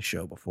mentioned on the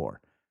show before.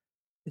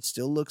 It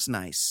still looks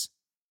nice.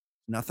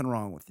 Nothing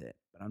wrong with it.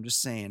 But I'm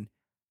just saying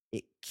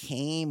it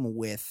came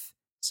with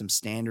some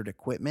standard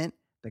equipment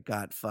that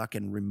got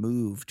fucking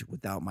removed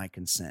without my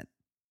consent,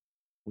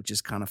 which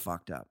is kind of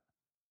fucked up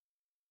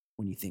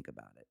when you think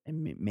about it.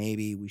 And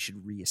maybe we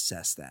should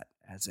reassess that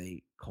as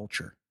a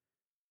culture.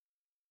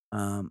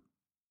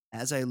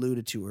 As I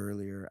alluded to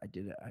earlier,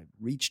 I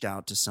reached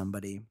out to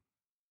somebody,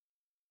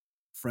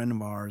 friend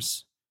of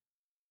ours,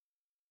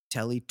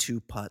 Telly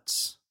Two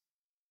Putts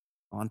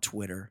on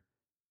Twitter.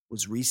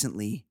 was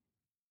recently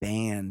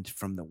banned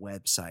from the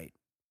website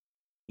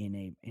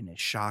in a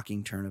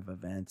shocking turn of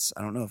events.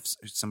 I don't know if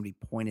somebody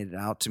pointed it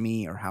out to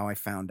me or how I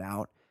found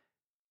out,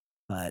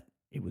 but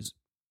it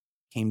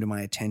came to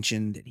my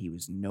attention that he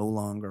was no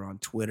longer on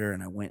Twitter,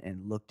 and I went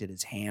and looked at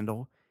his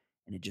handle,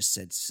 and it just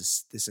said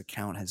this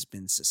account has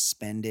been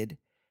suspended.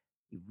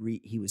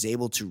 He was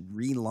able to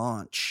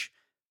relaunch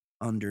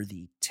under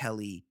the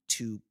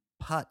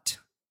Telly2Putt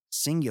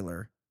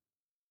singular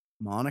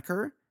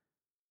moniker,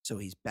 so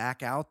he's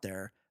back out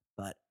there.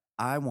 But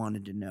I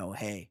wanted to know,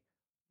 hey,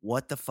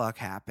 what the fuck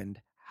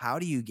happened? How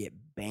do you get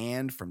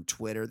banned from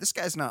Twitter? This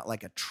guy's not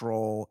like a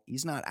troll.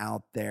 He's not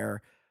out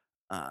there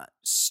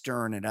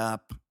stirring it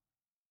up.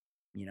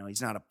 You know,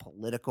 he's not a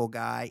political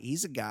guy.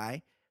 He's a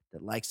guy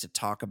that likes to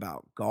talk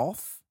about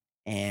golf,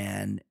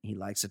 and he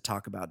likes to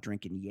talk about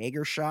drinking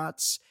Jaeger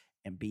shots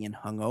and being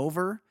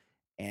hungover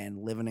and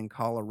living in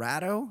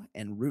Colorado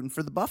and rooting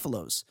for the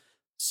Buffaloes.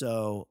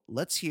 So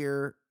let's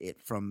hear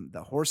it from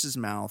the horse's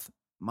mouth.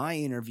 My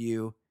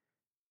interview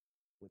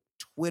with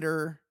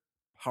Twitter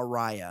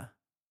pariah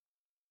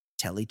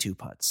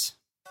Telly2Putts.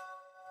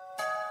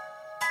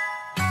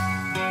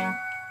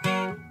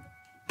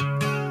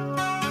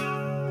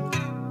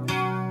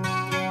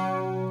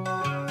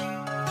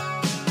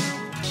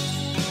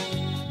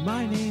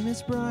 My name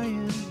is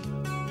Brian.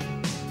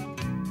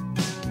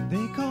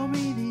 They call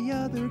me the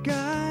other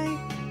guy.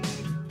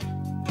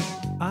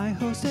 I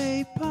host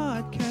a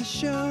podcast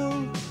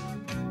show.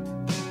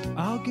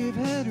 I'll give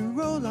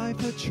hetero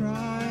life a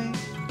try.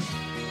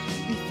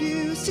 If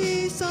you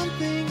see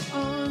something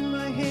on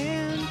my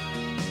hand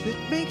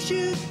that makes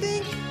you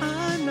think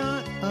I'm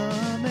not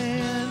a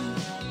man,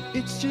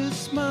 it's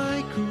just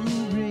my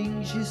cool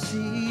rings, you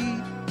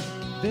see.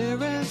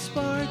 They're as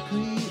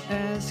sparkly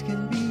as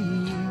can be.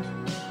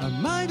 I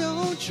might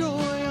own Troy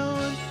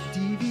on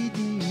DVD.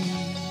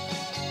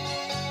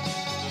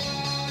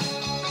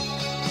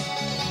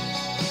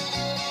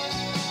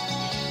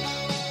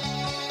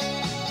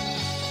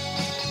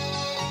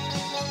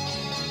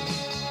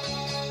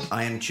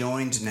 I am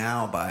joined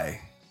now by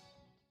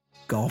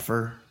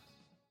golfer,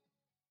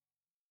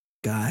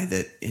 guy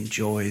that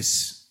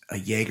enjoys a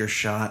Jaeger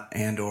shot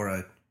and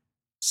or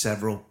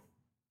several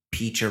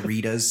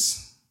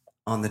peacharitas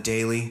on the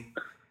daily.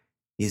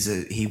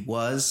 He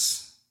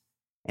was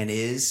and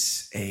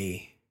is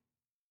a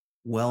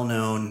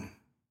well-known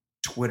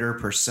Twitter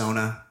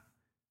persona.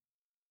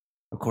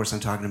 Of course, I'm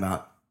talking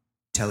about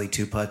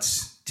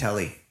Telly2Putts.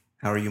 Telly,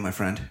 how are you, my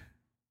friend?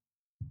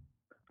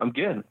 I'm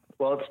good.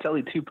 Well, it's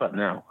Telly2Putt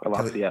now. I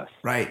lost the S.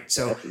 Right.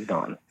 So S is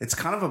gone. It's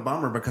kind of a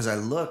bummer because I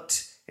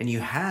looked and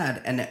you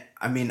had, and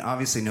I mean,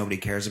 obviously nobody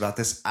cares about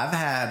this. I've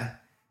had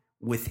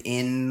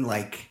within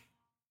like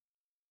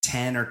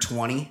 10 or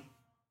 20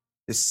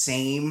 the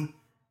same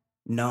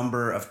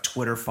number of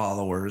Twitter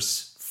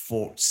followers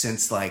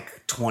since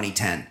like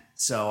 2010.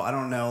 So I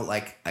don't know,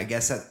 like, I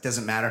guess that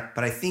doesn't matter,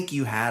 but I think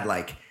you had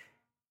like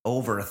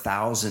over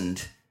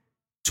 1,000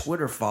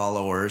 Twitter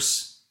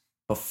followers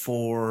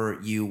before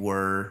you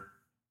were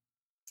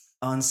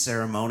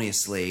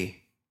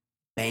unceremoniously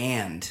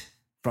banned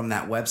from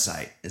that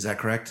website. Is that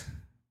correct?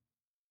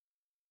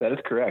 That is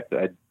correct.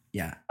 I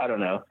don't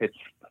know. It's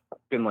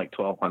been like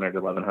 1,200,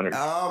 1,100.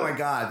 Oh my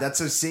God.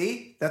 That's a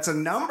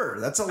number.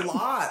 That's a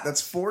lot.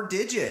 That's 4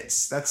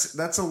 digits.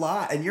 That's a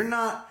lot. And you're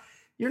not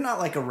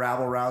like a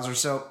rabble rouser.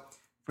 So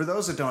for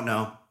those that don't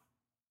know,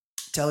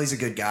 Telly's a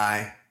good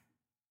guy.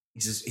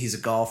 He's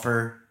a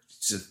golfer.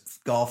 He's a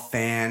golf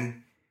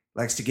fan.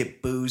 Likes to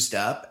get boozed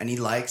up, and he's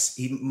got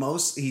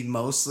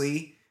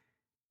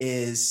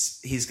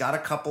a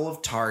couple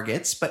of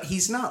targets, but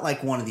he's not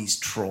like one of these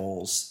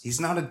trolls.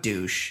 He's not a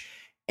douche.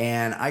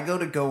 And I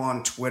go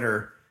on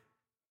Twitter,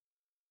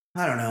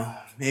 I don't know,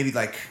 maybe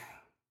like,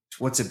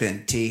 what's it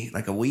been, T?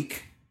 Like a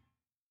week?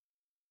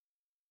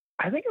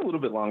 I think a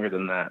little bit longer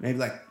than that. Maybe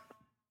like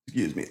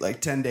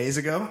 10 days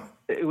ago?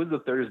 It was a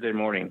Thursday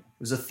morning. It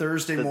was a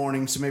Thursday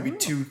morning, so maybe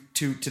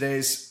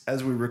today's,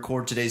 as we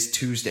record, today's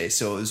Tuesday,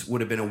 so it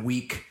would have been a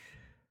week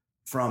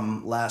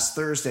from last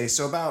Thursday,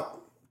 so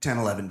about 10,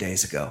 11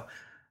 days ago.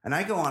 And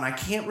I go on, I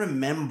can't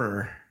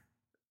remember,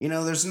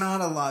 there's not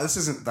a lot, this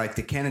isn't like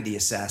the Kennedy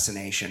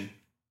assassination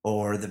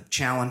or the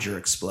Challenger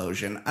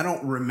explosion. I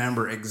don't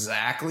remember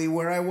exactly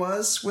where I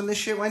was when this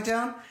shit went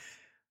down,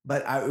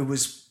 but it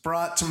was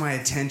brought to my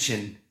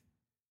attention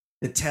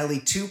that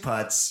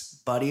Telly2Putts,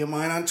 buddy of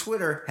mine on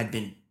Twitter, had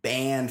been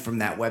banned from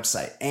that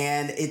website.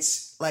 And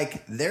it's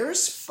like,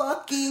 there's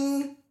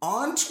fucking,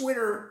 on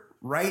Twitter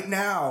right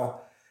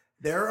now,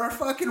 there are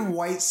fucking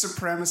white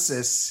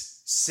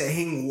supremacists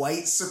saying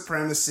white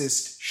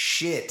supremacist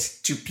shit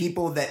to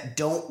people that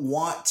don't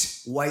want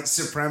white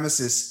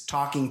supremacists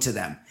talking to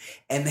them.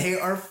 And they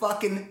are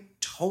fucking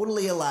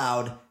totally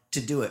allowed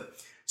to do it.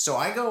 So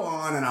I go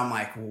on and I'm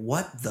like,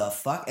 what the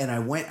fuck? And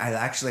I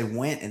actually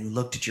went and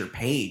looked at your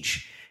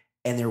page.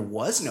 And there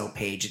was no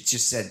page. It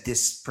just said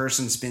this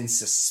person's been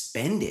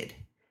suspended,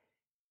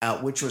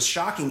 which was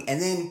shocking.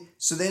 And then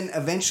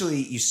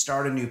eventually you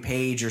start a new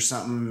page or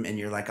something and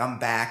you're like, I'm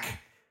back.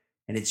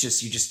 and it's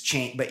just, you just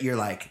change, but you're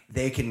like,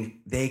 they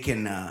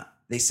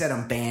said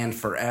I'm banned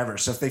forever.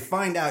 So if they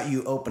find out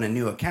you open a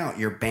new account,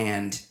 you're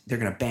banned. They're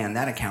going to ban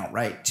that account,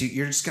 right?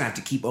 You're just going to have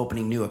to keep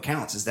opening new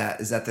accounts. Is that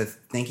the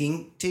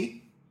thinking,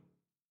 T?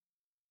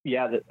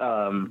 Yeah.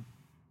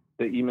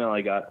 The email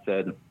I got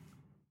said,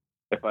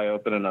 if I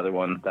open another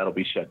one, that'll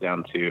be shut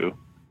down too.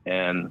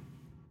 And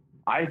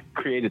I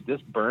created this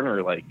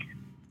burner like,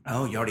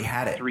 oh, you already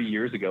had it 3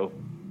 years ago.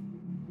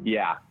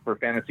 Yeah. For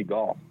fantasy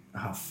golf.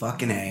 Oh,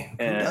 fucking A.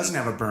 Who doesn't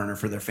have a burner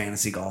for their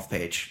fantasy golf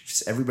page?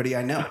 Just everybody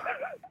I know.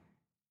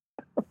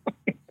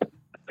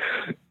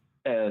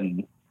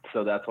 And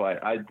so that's why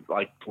I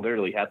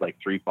literally had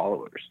 3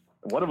 followers.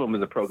 One of them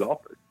is a pro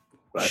golfer.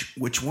 But,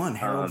 which one?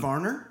 Harold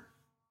Varner?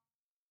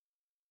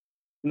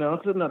 No,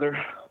 it's another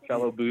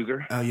fellow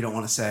boozer. Oh, you don't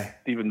want to say?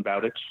 Stephen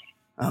Bowditch.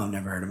 Oh,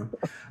 never heard of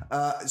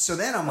him. So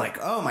then I'm like,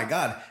 oh my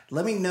God,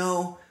 let me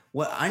know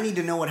I need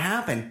to know what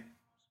happened,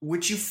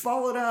 which you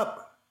followed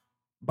up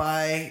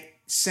by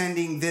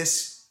sending the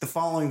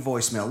following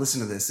voicemail. Listen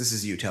to this. This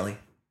is you, Telly.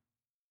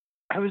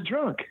 I was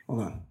drunk.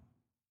 Hold on.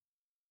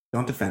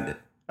 Don't defend it.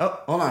 Oh,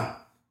 hold on.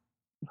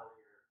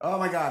 Oh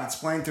my God, it's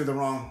playing through the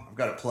wrong. I've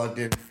got it plugged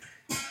in.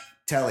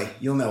 Telly,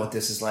 you'll know what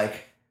this is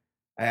like.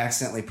 I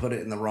accidentally put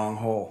it in the wrong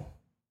hole.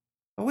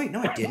 Oh wait,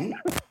 no, I didn't.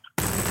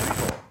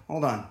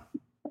 Hold on.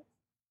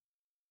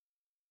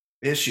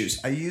 Issues.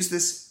 I use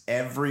this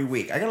every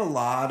week. I got a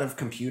lot of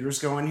computers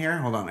going here.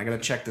 Hold on, I got to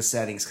check the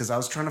settings because I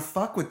was trying to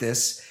fuck with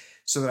this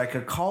so that I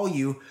could call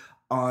you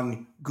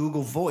on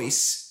Google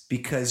Voice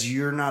because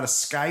you're not a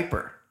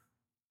Skyper.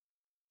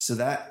 So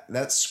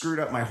that screwed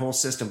up my whole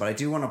system, but I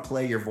do want to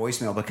play your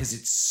voicemail because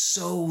it's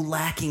so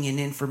lacking in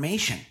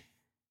information.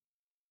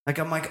 Like,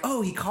 I'm like,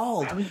 oh, he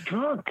called. I was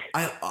drunk.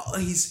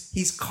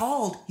 He's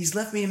called. He's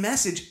left me a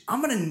message.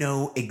 I'm going to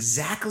know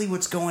exactly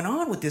what's going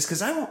on with this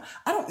because I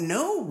don't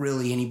know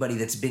really anybody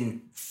that's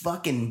been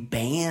fucking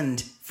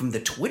banned from the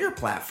Twitter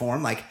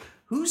platform. Like,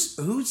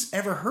 who's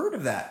ever heard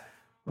of that?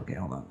 Okay,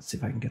 hold on. Let's see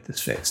if I can get this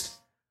fixed.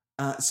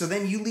 So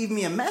then you leave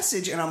me a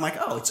message and I'm like,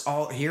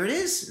 oh, here it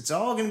is. It's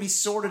all going to be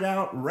sorted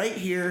out right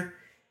here.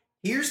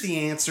 Here's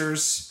the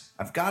answers.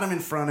 I've got them in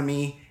front of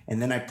me. And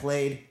then I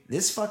played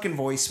this fucking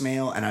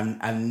voicemail and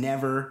I've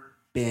never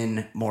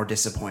been more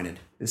disappointed.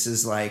 This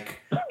is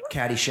like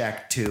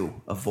Caddyshack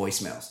 2 of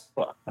voicemails.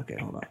 Okay,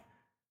 hold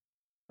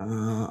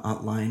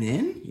on. Line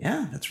in.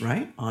 Yeah, that's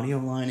right. Audio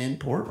line in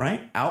port,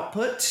 right?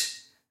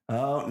 Output.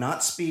 Oh,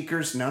 not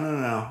speakers.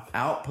 No.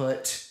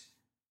 Output.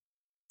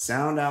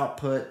 Sound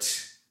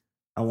output.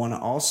 I want to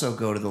also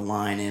go to the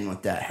line in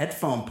with that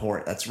headphone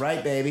port. That's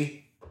right,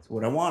 baby. That's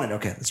what I wanted.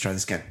 Okay, let's try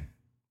this again.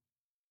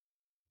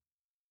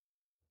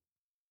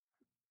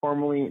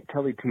 Formerly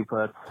Telly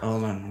Teapots.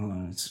 Hold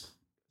on. Let's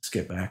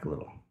get back a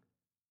little.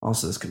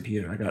 Also, this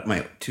computer. I got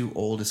my 2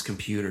 oldest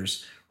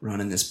computers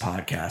running this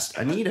podcast.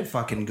 I need a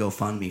fucking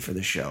GoFundMe for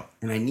the show.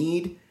 And I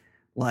need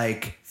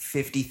like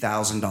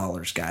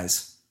 $50,000,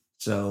 guys.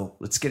 So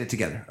let's get it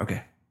together.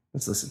 Okay,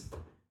 let's listen.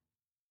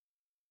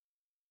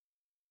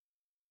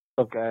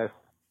 What's up, guys?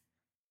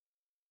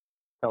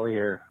 Telly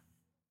here.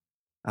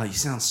 Oh, you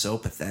sound so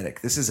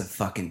pathetic. This is a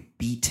fucking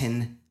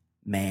beaten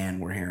man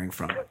we're hearing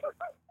from.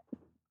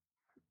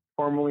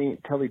 Formerly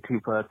Telly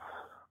Teapots,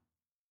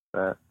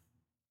 but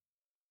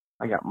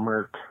I got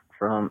murked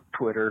from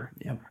Twitter.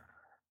 Yep.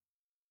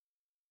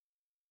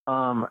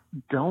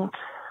 Don't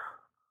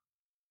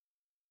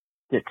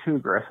get too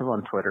aggressive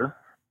on Twitter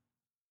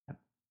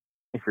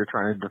if you're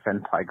trying to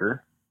defend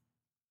Tiger,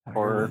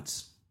 or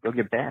you'll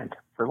get banned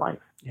for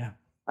life. Yeah.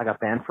 I got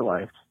banned for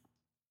life.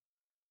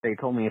 They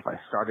told me if I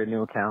start a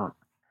new account,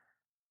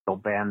 they'll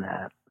ban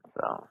that.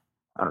 So,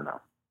 I don't know.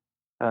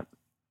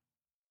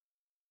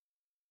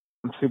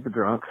 I'm super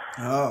drunk.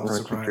 Oh, I'm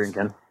going to keep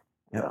drinking.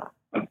 Yeah.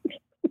 So.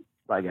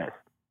 Bye, guys.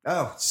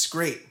 Oh, it's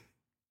great.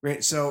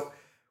 Great. So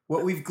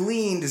what we've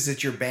gleaned is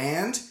that you're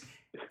banned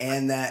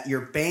and that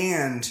you're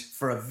banned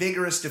for a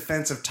vigorous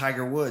defense of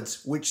Tiger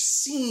Woods, which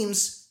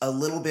seems a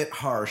little bit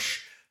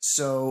harsh.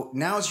 So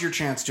now's your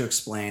chance to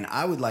explain.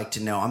 I would like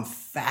to know. I'm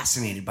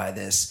fascinated by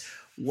this.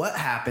 What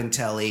happened,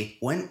 Telly?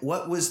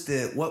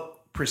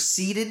 What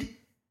preceded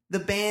the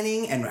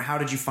banning and how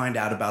did you find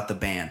out about the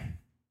ban?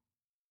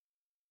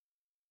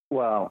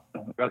 Well,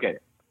 okay.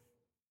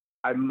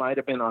 I might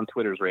have been on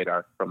Twitter's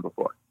radar from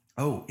before.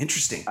 Oh,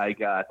 interesting. I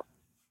got,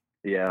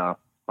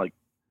 like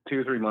 2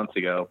 or 3 months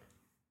ago,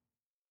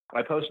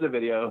 I posted a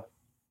video,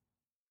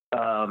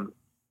 was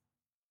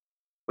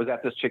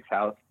at this chick's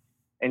house,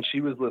 and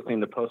she was listening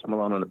to Post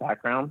Malone in the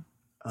background.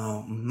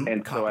 Oh, mm-hmm.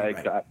 And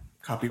Copyright. So I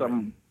got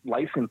some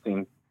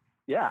licensing.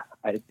 Yeah.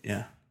 I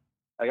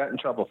got in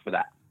trouble for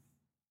that.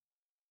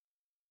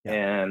 Yeah.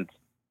 And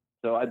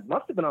so I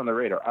must have been on the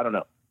radar. I don't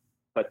know.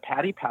 But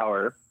Paddy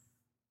Power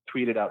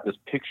tweeted out this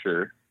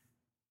picture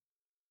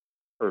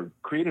or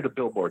created a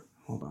billboard.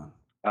 Hold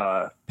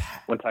on.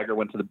 When Tiger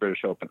went to the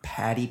British Open.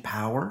 Paddy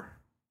Power?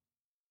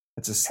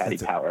 Paddy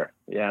Power.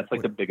 Yeah, it's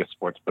like the biggest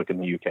sports book in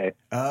the UK.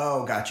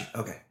 Oh, got you.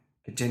 Okay.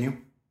 Continue.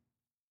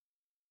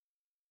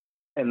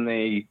 And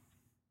it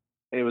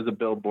was a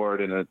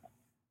billboard and it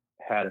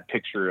had a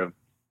picture of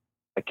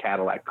a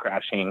Cadillac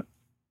crashing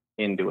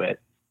into it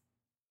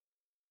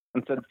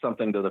and said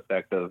something to the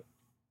effect of,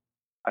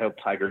 "I hope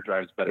Tiger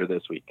drives better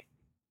this week."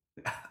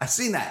 I've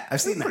seen that.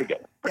 Pretty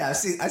good. Yeah, I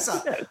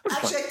saw. Yeah,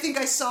 actually, I think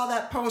I saw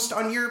that post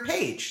on your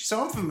page,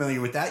 so I'm familiar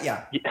with that.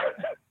 Yeah.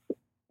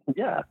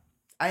 Yeah.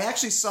 I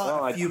actually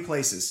saw it a few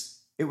places.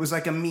 It was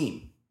like a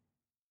meme.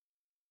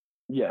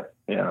 Yeah.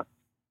 Yeah.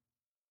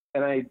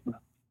 And I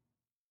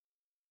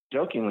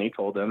jokingly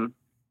told him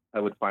I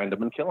would find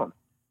him and kill him.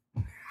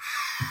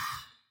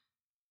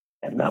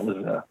 And that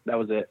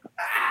was it.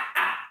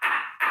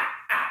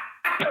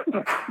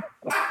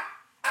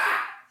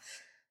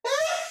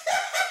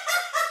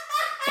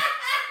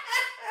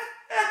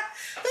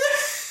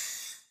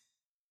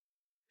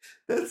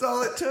 That's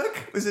all it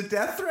took? Was a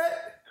death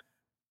threat?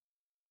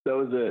 That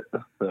was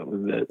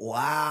it.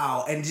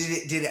 Wow. And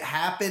did it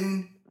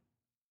happen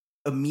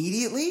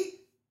immediately?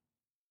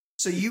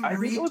 So I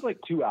think it was like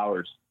 2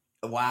 hours.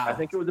 Wow. I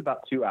think it was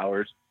about 2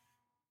 hours.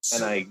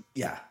 So, and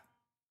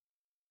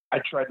I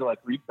tried to like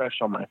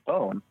refresh on my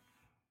phone,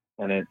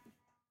 and it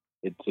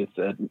just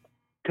said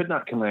could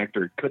not connect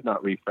or could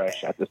not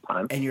refresh at this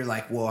time. And you're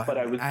like, well, but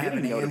I have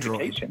an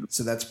Android,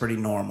 so that's pretty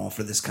normal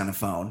for this kind of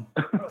phone.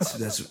 So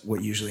that's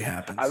what usually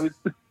happens.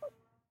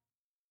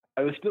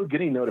 I was still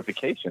getting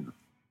notifications.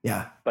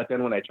 Yeah. But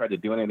then when I tried to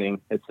do anything,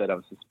 it said I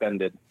was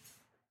suspended.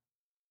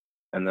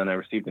 And then I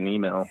received an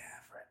email. Yeah,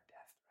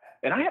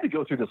 and I had to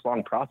go through this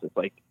long process,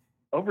 like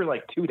over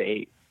like 2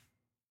 days,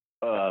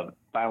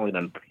 filing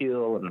an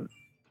appeal and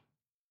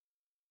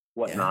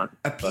whatnot.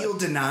 Yeah. Appeal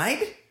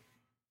denied?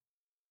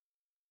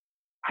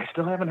 I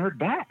still haven't heard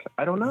back.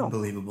 I don't know.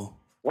 Unbelievable.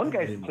 One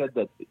guy said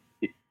that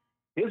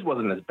his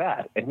wasn't as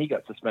bad, and he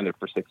got suspended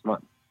for 6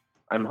 months.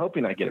 I'm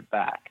hoping I get it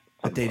back.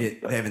 But they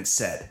haven't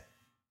said.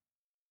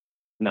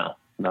 No,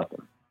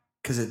 nothing.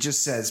 Because it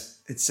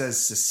says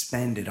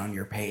suspended on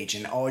your page,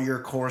 and all your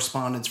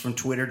correspondence from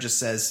Twitter just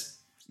says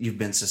you've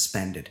been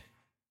suspended.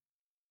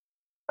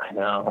 I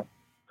know.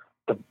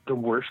 The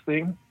worst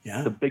thing,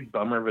 the big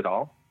bummer of it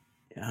all.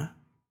 Yeah.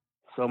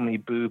 So many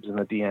boobs in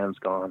the DMs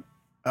gone.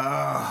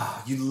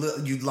 Oh,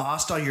 you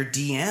lost all your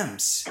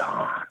DMs.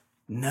 Gone.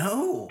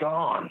 No.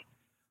 Gone.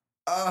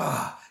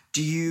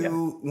 Do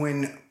you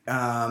when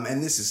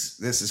and this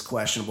is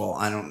questionable.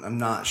 I'm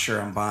not sure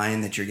I'm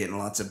buying that you're getting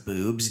lots of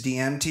boobs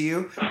DM'd to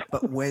you,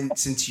 but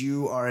since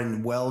you are a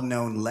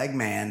well-known leg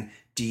man,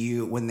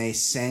 when they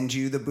send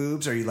you the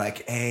boobs, are you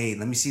like, "Hey,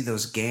 let me see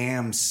those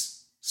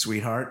gams,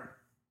 sweetheart"?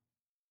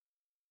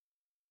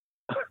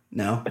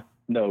 No.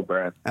 No,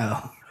 Brad.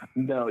 Oh.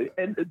 No,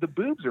 and the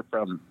boobs are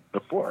from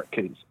before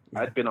because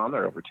I've been on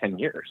there over 10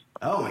 years.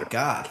 Oh my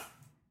God.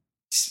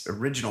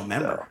 Original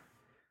member.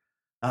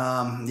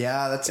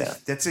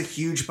 That's a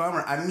huge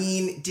bummer. I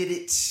mean, did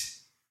it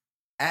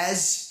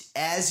as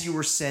you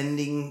were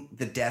sending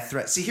the death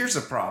threat? See, here's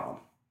the problem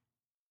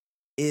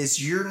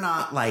is you're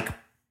not like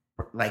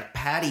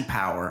Patty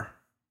Power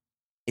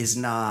is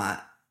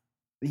not,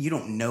 you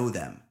don't know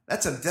them.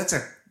 That's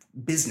a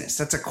business.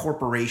 That's a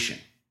corporation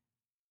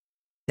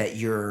that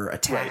you're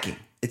attacking.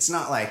 Right. It's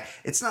not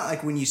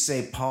like when you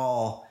say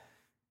Paul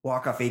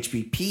Walk Off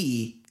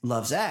HPP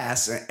loves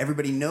ass.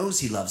 Everybody knows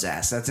he loves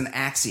ass. That's an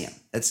axiom.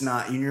 That's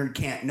not, he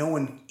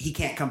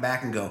can't come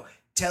back and go,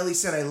 Telly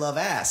said I love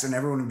ass. And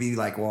everyone would be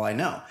like, well, I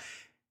know.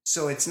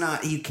 So it's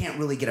not, you can't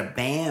really get a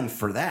ban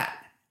for that.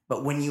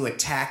 But when you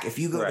attack, if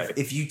you go, right.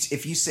 if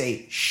you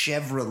say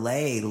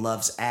Chevrolet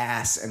loves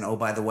ass and oh,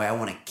 by the way, I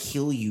want to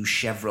kill you,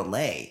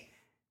 Chevrolet,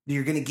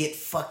 you're going to get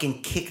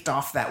fucking kicked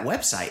off that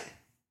website.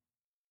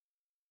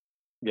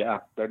 Yeah,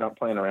 they're not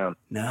playing around.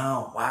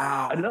 No,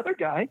 wow. Another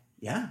guy.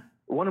 Yeah.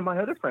 One of my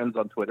other friends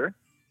on Twitter,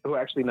 who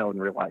I actually know in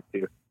real life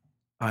too.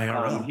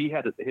 He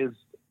had his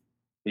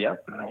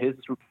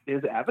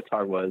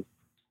avatar was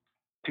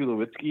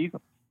Tulowitzki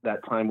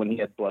that time when he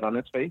had blood on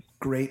his face.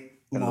 Great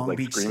Long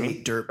Beach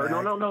State dirtbag. No.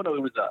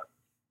 It was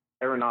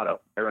Arenado.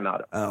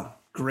 Oh,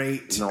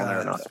 great.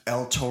 Arenado.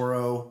 El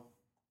Toro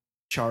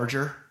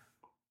Charger.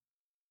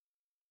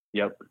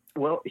 Yep.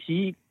 Well,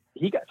 he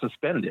got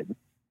suspended.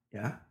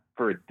 Yeah.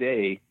 For a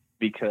day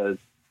because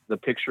the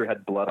picture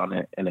had blood on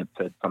it and it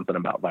said something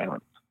about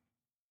violence.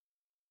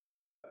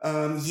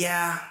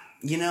 Yeah,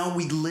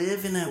 we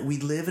live in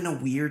a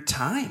weird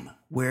time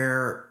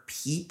where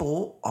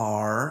people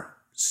are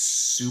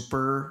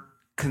super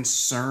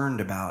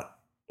concerned about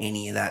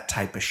any of that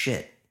type of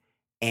shit.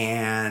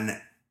 And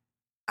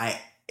I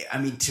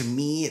mean, to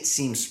me, it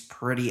seems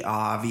pretty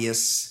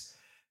obvious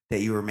that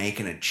you were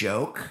making a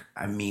joke.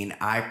 I mean,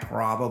 I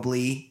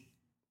probably,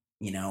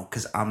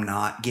 because I'm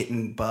not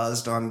getting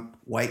buzzed on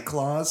White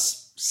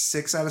Claws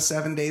 6 out of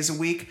 7 days a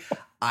week,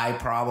 I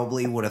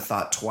probably would have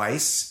thought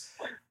twice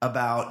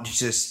about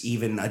just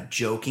even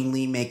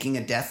jokingly making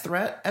a death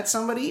threat at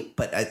somebody.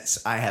 But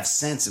I have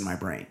sense in my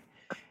brain.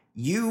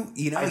 You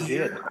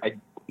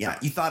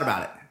thought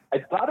about it. I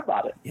thought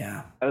about it.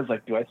 Yeah. I was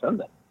like, do I send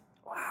that?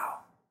 Wow.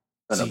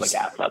 And I was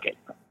like, fuck it.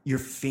 Your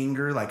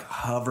finger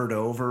hovered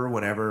over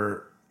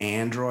whatever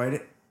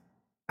Android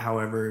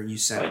however you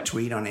send a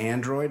tweet on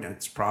Android.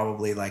 It's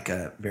probably like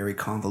a very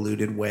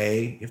convoluted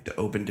way. You have to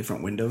open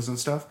different windows and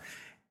stuff.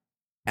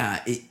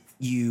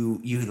 You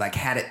like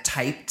had it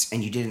typed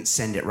and you didn't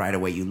send it right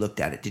away. You looked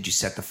at it. Did you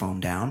set the phone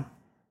down?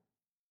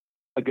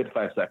 A good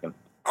 5 seconds.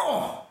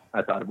 Oh,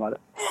 I thought about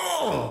it.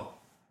 Oh,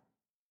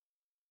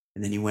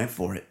 and then you went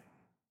for it.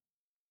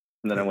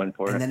 And then I went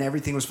for it. And then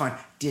everything was fine.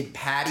 Did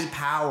Patty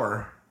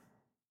Power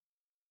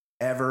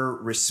ever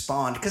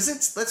respond?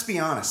 Because let's be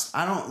honest.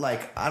 I'm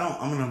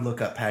going to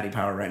look up Patty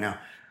Power right now.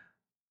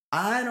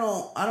 I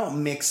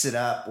don't mix it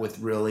up with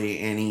really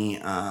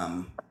any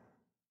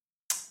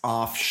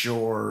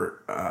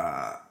offshore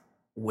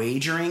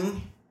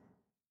wagering.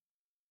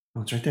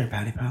 Oh, it's right there,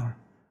 Patty Power.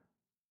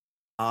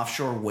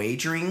 Offshore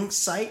wagering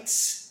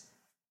sites,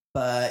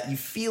 but you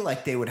feel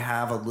like they would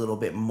have a little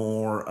bit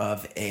more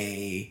of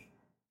a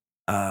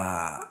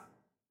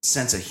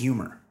sense of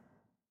humor.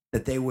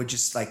 That they would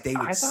just like they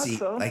would see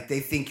so. Like they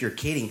think you're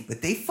kidding,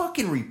 but they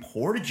fucking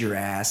reported your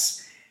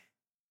ass,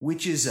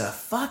 which is a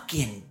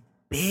fucking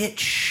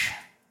bitch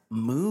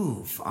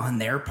move on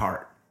their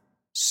part.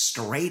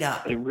 Straight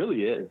up. It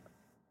really is.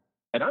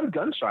 And I'm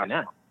gun shy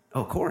now.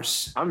 Oh, of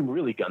course. I'm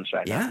really gun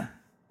shy now. Yeah.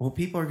 Well,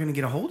 people are going to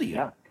get a hold of you.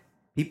 Yeah.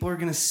 People are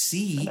going to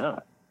see,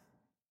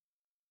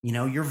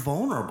 you're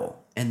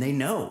vulnerable. And they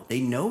know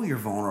you're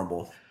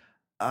vulnerable.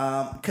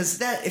 Because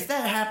if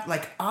that happened,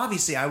 like,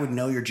 obviously I would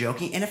know you're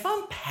joking. And if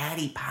I'm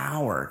Patty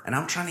Power and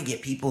I'm trying to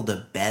get people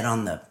to bet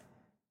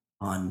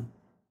on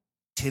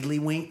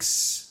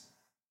Tiddlywinks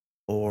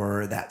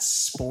or that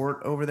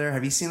sport over there.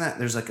 Have you seen that?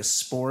 There's like a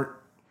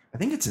sport. I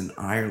think it's in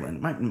Ireland.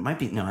 It might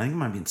be. No, I think it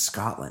might be in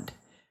Scotland,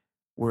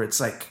 where it's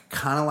like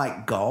kind of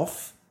like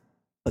golf,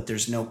 but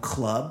there's no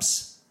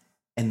clubs,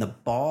 and the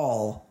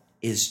ball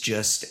is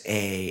just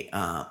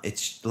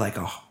it's like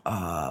a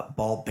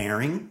ball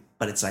bearing,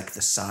 but it's like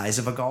the size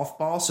of a golf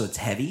ball, so it's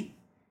heavy,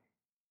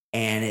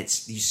 and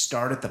you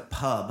start at the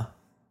pub,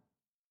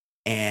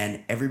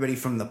 and everybody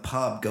from the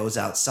pub goes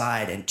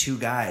outside, and two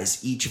guys,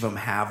 each of them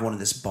have one of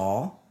these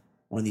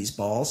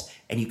balls,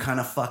 and you kind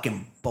of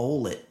fucking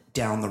bowl it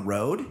down the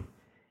road,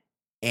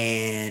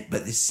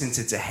 but since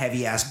it's a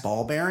heavy ass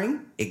ball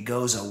bearing, it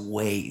goes a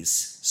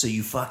ways. So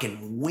you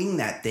fucking wing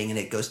that thing, and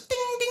it goes ding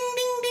ding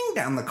ding ding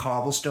down the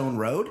cobblestone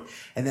road,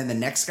 and then the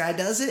next guy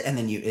does it, and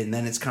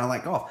then it's kind of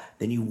like golf.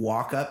 Then you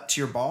walk up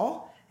to your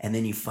ball, and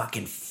then you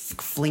fucking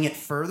fling it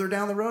further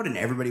down the road, and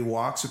everybody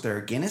walks with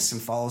their Guinness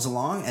and follows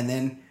along, and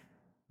then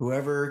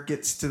whoever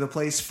gets to the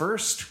place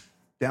first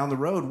down the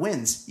road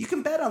wins. You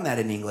can bet on that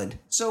in England.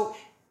 So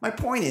my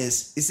point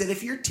is that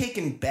if you're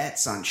taking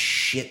bets on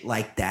shit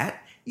like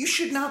that, you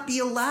should not be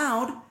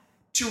allowed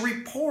to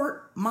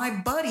report my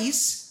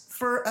buddies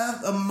for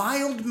a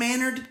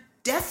mild-mannered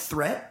death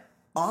threat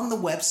on the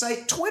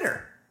website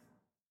Twitter.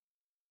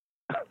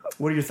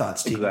 What are your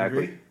thoughts, Steve?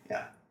 Exactly.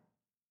 Yeah.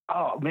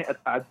 Oh, man,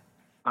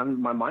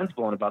 my mind's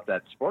blown about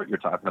that sport you're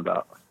talking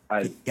about.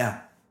 I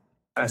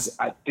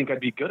think I'd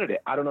be good at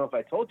it. I don't know if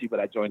I told you, but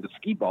I joined the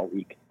skee ball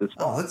league this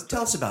fall. Oh,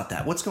 tell us about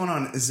that. What's going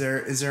on? Is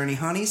there any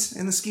honeys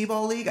in the skee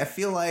ball league? I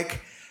feel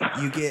like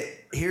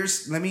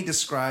let me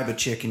describe a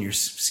chick in your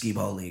skee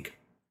ball league.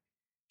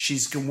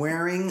 She's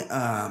wearing,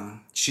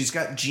 she's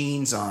got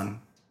jeans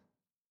on,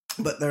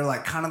 but they're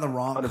like kind of the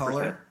wrong 100%.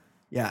 Color.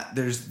 Yeah.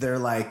 They're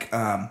like,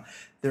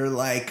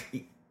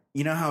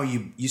 you know how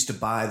you used to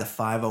buy the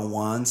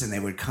 501s and they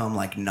would come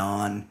like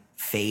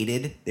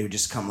non-faded. They would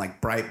just come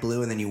like bright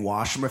blue, and then you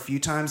wash them a few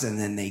times, and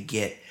then they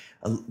get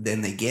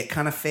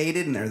kind of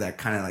faded, and they're that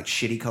kind of like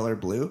shitty color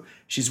blue.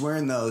 She's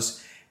wearing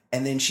those,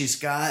 and then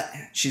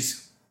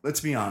let's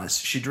be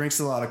honest, she drinks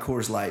a lot of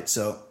Coors Light,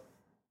 so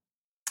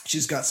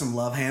she's got some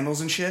love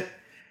handles and shit,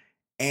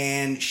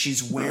 and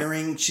she's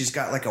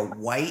got like a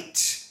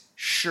white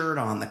shirt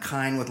on, the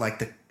kind with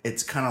like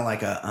it's kind of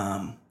like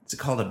it's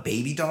called a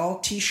baby doll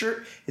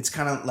t-shirt. It's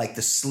kind of like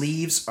the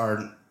sleeves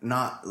are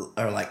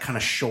like kind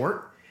of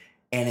short,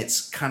 and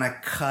it's kind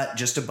of cut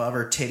just above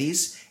her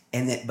titties.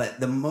 But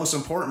the most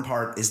important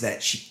part is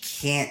that she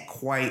can't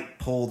quite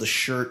pull the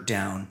shirt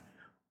down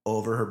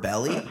over her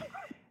belly.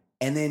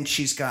 And then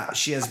she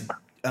has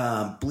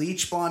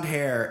bleach blonde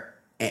hair,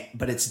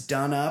 but it's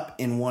done up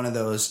in one of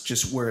those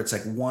just where it's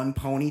like one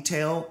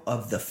ponytail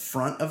of the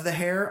front of the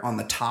hair on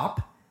the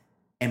top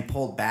and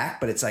pulled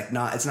back, but it's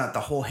not the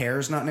whole hair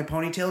is not in a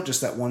ponytail,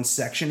 just that one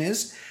section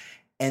is.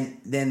 And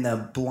then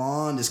the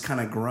blonde is kind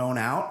of grown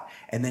out,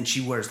 and then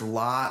she wears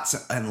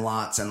lots and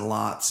lots and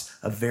lots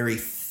of very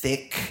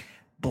thick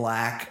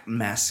black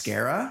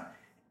mascara,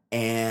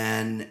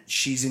 and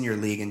she's in your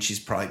league, and she's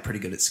probably pretty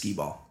good at skee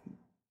ball.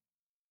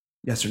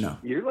 Yes or no?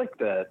 You're like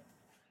the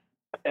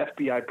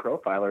FBI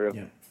profiler of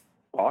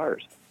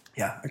bars.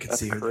 Yeah, I can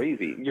see her. That's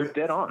crazy. You're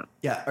dead on.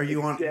 Yeah,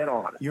 dead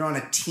on? You're on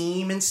a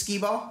team in skee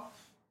ball?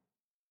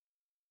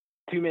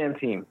 2-man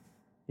team.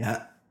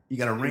 Yeah, you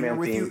got a ringer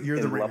with you. You're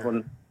the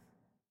ringer.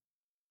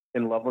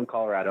 In Loveland,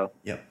 Colorado.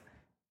 Yep.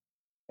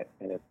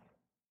 And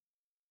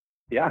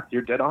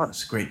you're dead on.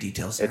 That's great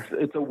details there.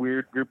 It's a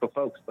weird group of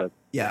folks, but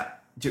yeah,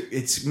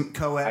 it's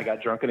co-ed. I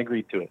got drunk and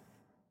agreed to it.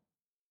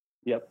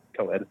 Yep,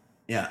 co-ed.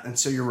 Yeah, and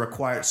so you're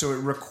required. So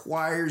it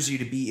requires you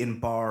to be in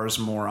bars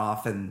more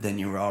often than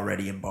you were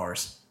already in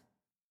bars.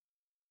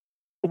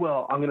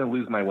 Well, I'm going to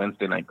lose my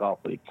Wednesday night golf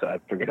league, so I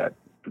figured I'd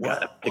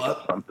gotta pick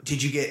up something.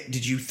 Did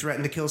you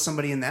threaten to kill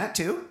somebody in that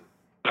too?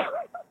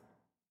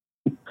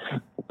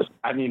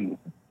 I mean,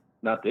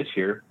 not this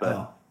year,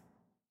 but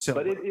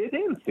but it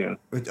ends soon.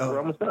 We're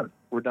almost done.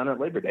 We're done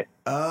at Labor Day.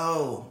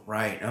 Oh,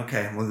 right.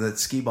 Okay. Well, the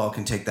skee ball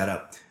can take that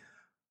up.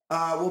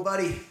 Well,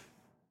 buddy,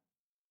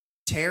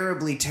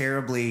 terribly,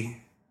 terribly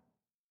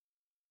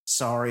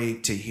sorry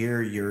to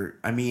hear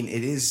I mean,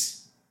 it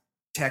is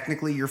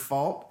technically your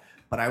fault,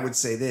 but I would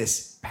say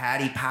this: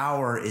 Patty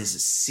Power is a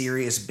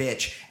serious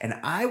bitch, and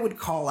I would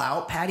call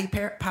out Patty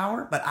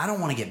Power, but I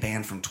don't want to get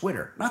banned from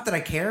Twitter. Not that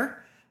I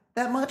care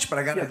that much, but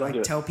I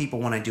gotta tell people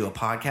when I do a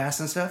podcast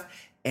and stuff.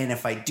 And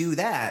if I do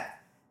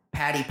that,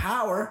 Patty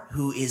Power,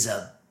 who is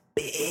a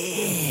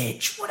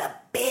bitch, what a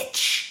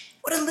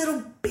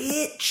little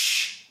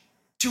bitch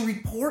to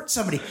report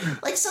somebody.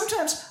 Like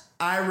sometimes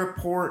I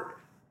report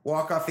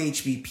Walk Off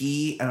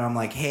HBP and I'm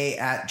like, hey,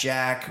 at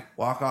Jack,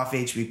 Walk Off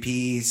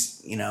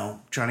HBP's,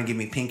 trying to give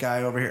me pink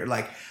eye over here.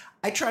 Like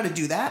I try to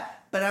do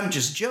that, but I'm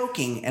just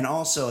joking. And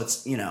also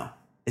it's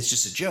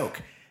just a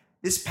joke.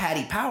 This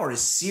Patty Power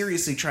is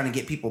seriously trying to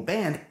get people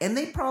banned, and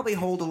they probably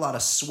hold a lot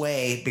of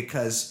sway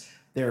because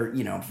they're,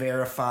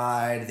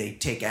 verified. They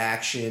take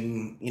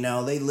action.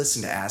 They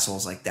listen to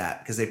assholes like that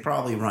because they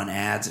probably run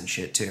ads and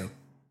shit too.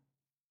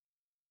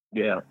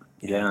 Yeah.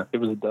 It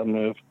was a dumb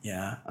move.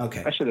 Yeah.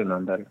 Okay. I should have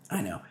known better.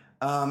 I know.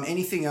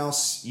 Anything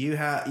else? You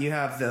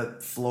have the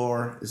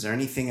floor. Is there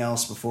anything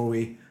else before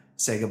we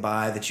say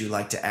goodbye that you'd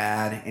like to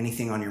add?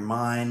 Anything on your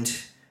mind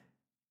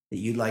that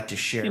you'd like to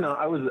share?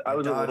 I was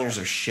Dodgers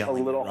are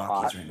shelling the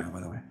Rockies right now, by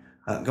the way.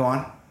 Go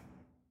on.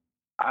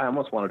 I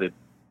almost wanted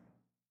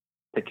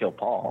to kill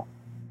Paul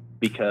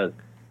because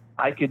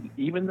I could,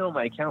 even though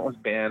my account was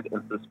banned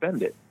and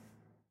suspended,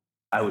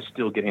 I was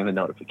still getting the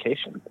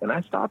notifications, and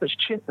I saw this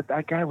shit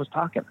that guy was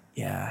talking.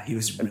 Yeah, he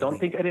was. And don't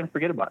think I didn't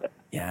forget about it.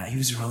 Yeah, he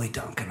was really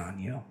dunking on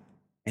you.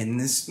 And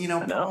this,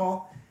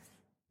 Paul,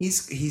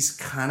 he's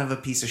kind of a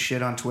piece of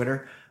shit on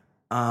Twitter.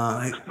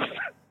 But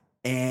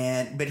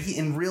he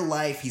in real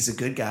life, he's a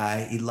good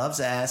guy. He loves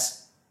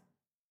ass.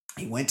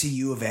 He went to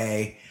U of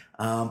A,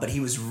 but he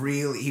was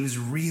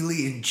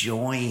really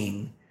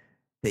enjoying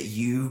that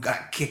you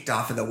got kicked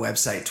off of the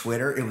website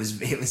Twitter. He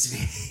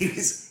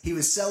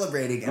was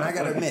celebrating, and I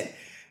got to admit,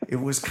 it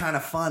was kind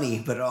of funny,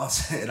 but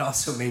it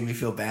also made me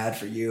feel bad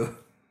for you.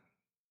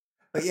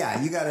 But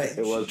yeah,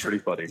 it was pretty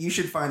funny. You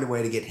should find a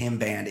way to get him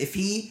banned. If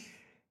we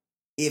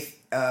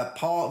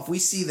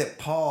see that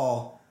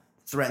Paul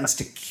threatens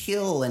to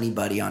kill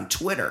anybody on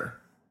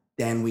Twitter,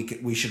 then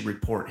we should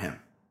report him.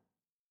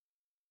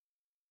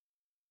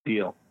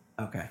 Deal.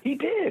 Okay. He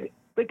did.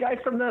 The guy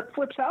from the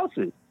Flips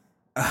Houses.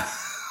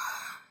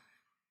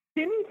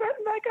 Didn't he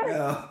threaten that guy?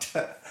 No,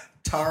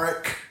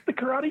 Tariq. The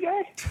karate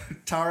guy?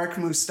 Tariq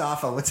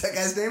Mustafa. What's that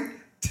guy's name?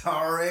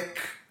 Tariq.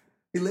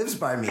 He lives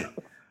by me.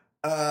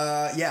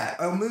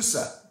 El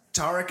Musa.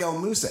 Tariq El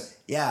Musa.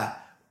 Yeah.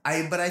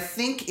 But I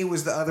think it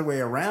was the other way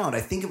around.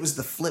 I think it was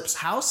the Flips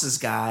Houses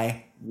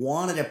guy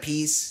wanted a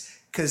piece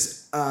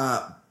because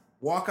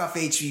Walk Off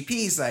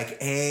HVP's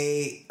like,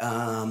 hey,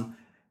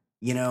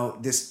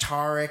 this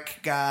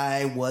Tariq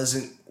guy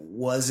wasn't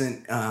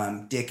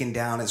dicking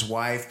down his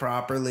wife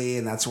properly,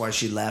 and that's why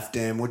she left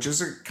him, which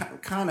is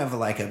kind of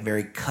like a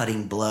very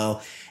cutting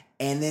blow.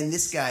 And then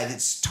this guy,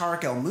 that's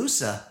Tariq El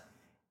Musa,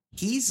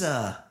 he's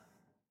a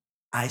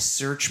I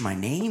search my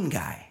name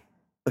guy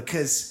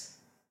because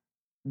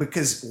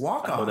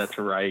Walk Off. Oh, that's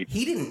right.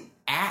 He didn't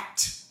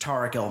act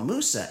Tariq El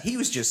Musa. He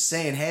was just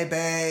saying, hey,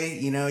 bae,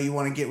 you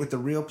want to get with the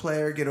real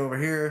player, get over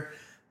here.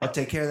 I'll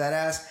take care of that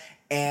ass.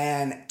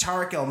 And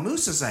Tariq El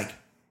Musa's like,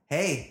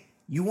 hey,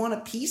 you want a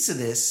piece of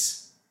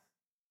this?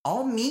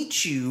 I'll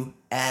meet you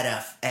at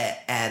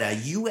a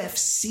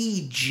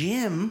UFC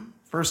gym.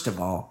 First of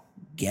all,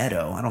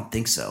 ghetto. I don't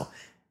think so.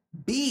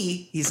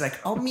 B, he's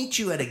like, I'll meet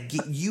you at a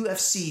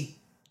UFC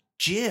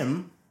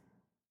gym.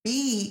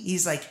 B,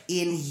 he's like,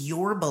 in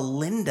Yorba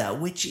Linda,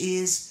 which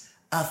is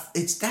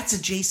that's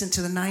adjacent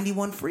to the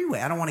 91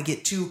 freeway. I don't want to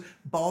get too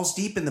balls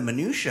deep in the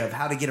minutia of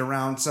how to get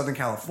around Southern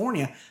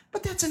California,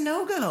 but that's a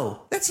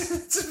no-go. That's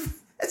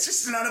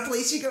just not a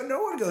place you go.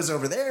 No one goes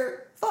over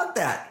there. Fuck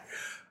that.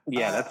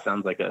 Yeah, that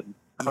sounds like a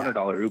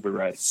 $100 Uber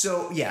ride.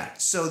 So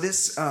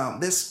this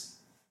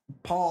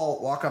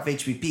Paul Walk Off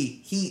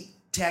HBP, he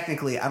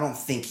technically, I don't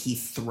think he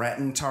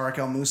threatened Tariq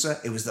El Musa.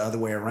 It was the other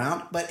way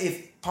around. But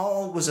if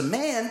Paul was a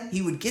man,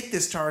 he would get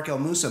this Tariq El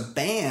Musa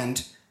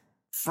banned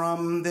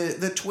from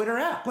the Twitter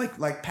app,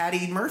 like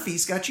Patty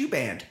Murphy's got you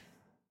banned.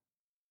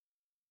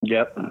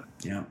 Yep.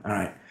 Yeah. All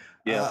right.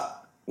 Yeah.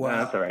 Well,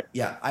 that's all right.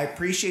 Yeah. I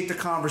appreciate the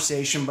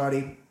conversation,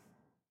 buddy.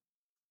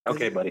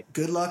 Okay, buddy.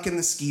 Good luck in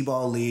the skee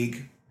ball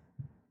league.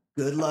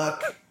 Good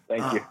luck.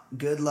 Thank you.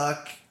 Good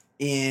luck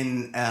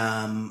in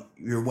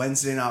your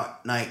Wednesday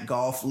night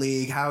golf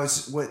league.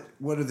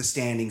 What are the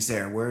standings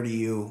there? Where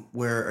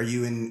are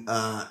you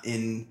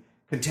in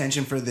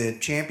contention for the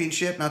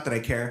championship? Not that I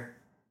care.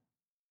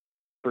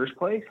 first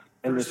place,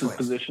 and this is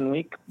position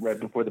week right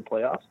before the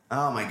playoffs.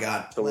 Oh my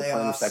God! So we're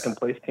playing the second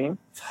place team.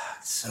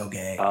 So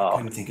gay. I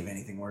couldn't think of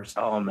anything worse.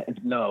 Oh man,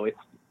 no, it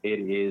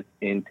is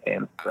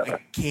intense, brother.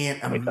 I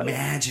can't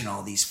imagine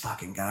all these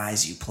fucking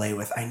guys you play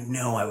with. I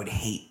know I would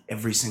hate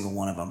every single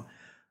one of them.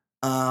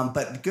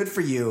 But good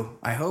for you.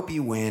 I hope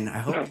you win. I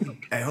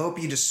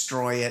hope you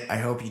destroy it. I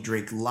hope you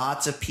drink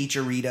lots of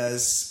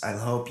peacharitas. I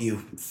hope you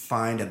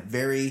find a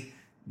very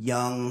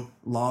young,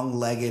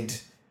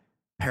 long-legged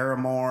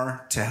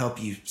paramour to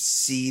help you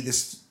see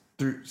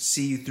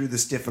you through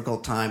this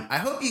difficult time. I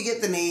hope you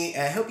get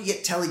I hope you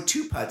get Telly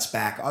Two Putts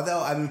back.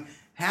 Although I'm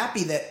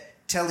happy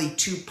that Telly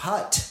Two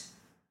Putt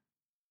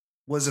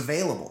was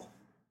available.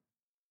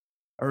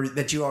 Or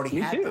that you already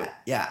had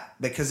that. Yeah,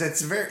 because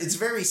it's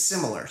very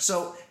similar.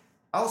 So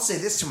I'll say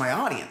this to my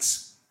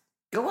audience.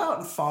 Go out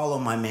and follow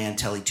my man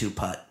Telly Two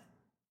Putt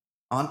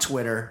on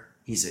Twitter.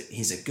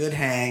 He's a good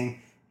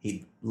hang.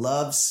 He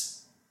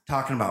loves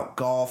talking about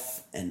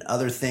golf and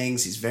other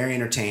things. He's very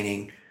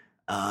entertaining.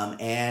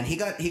 And he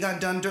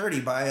got done dirty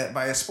by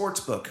a sports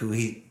book who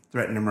he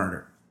threatened to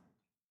murder.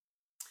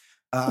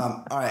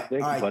 All right,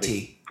 Thanks, all right, buddy.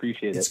 T.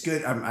 Appreciate it. It's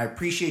good. I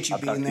appreciate you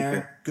being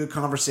there. Good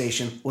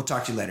conversation. We'll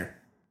talk to you later.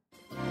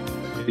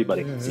 See you,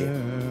 buddy. See you.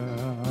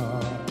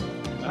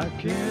 I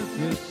can't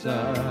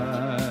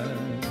decide.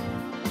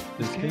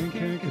 This can't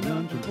get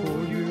done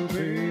for you,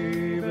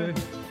 baby.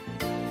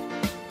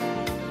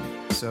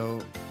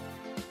 So,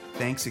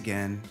 thanks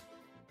again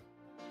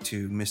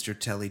to Mr.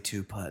 Telly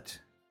Two Putt,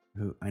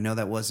 who I know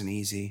that wasn't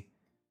easy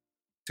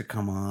to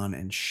come on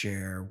and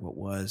share what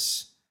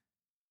was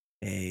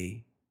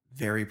a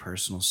very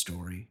personal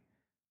story.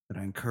 But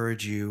I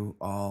encourage you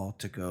all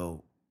to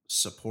go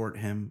support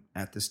him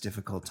at this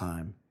difficult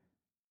time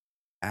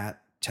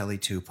at Telly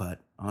Two Putt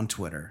on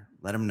Twitter.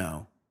 Let him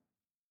know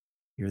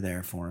you're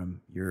there for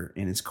him. You're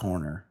in his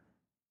corner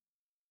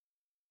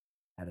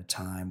at a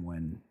time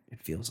when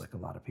it feels like a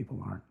lot of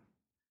people aren't.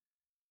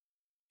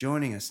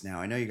 Joining us now,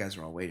 I know you guys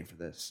are all waiting for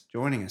this.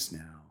 Joining us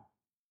now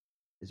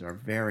is our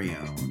very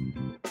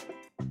own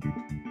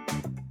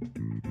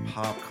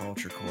pop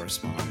culture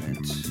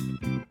correspondent.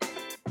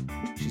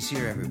 She's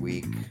here every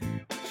week.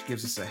 She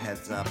gives us a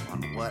heads up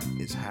on what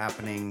is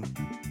happening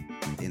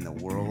in the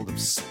world of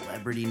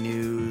celebrity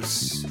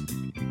news.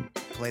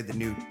 Played the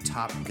new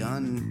Top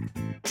Gun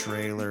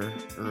trailer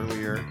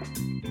earlier.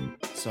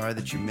 Sorry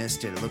that you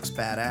missed it. It looks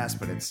badass,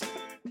 but it's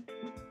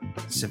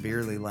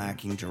severely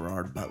lacking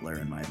Gerard Butler,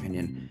 in my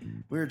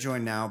opinion. We're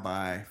joined now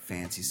by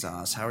Fancy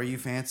Sauce. How are you,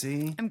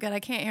 Fancy? I'm good. I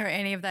can't hear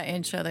any of that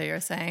intro that you're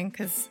saying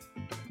because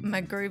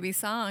my groovy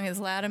song is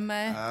loud in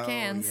my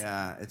cans.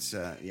 Yeah, it's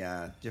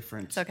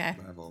different it's okay.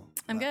 level.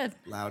 I'm good.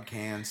 Loud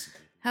cans.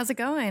 How's it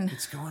going?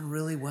 It's going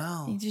really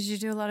well. Did you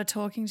do a lot of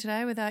talking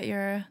today without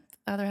your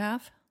other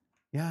half?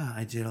 Yeah,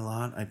 I did a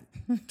lot. I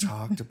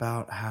talked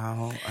about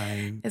how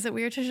I... Is it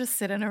weird to just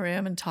sit in a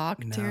room and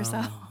talk to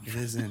yourself? No, it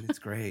isn't. It's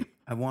great.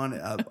 I want,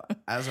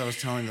 as I was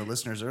telling the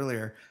listeners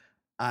earlier,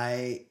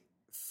 I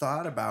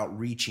thought about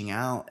reaching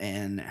out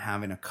and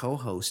having a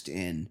co-host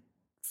in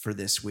for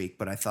this week,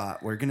 but I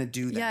thought we're going to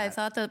do that. Yeah, I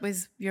thought that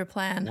was your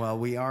plan. Well,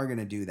 we are going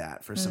to do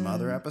that for some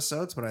other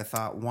episodes, but I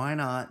thought, why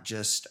not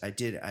just... I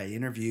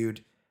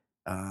interviewed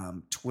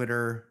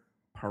Twitter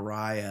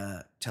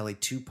pariah Telly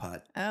Two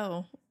Putt.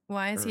 Oh,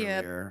 why is he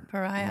a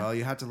pariah? Well,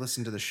 you have to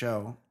listen to the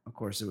show. Of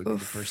course, it would be the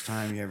first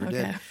time you ever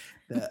did.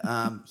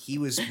 He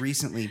was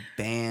recently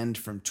banned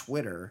from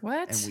Twitter.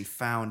 What? And we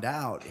found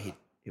out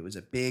it was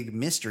a big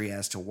mystery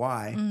as to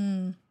why.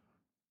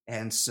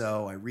 And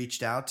so I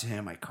reached out to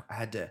him. I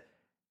had to...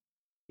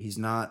 He's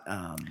not...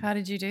 How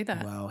did you do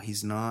that? Well,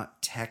 he's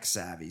not tech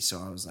savvy. So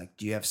I was like,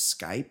 do you have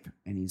Skype?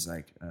 And he's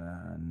like,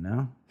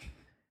 no.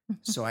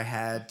 So I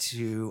had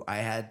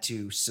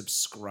to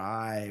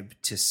subscribe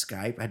to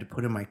Skype. I had to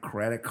put in my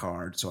credit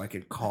card so I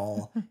could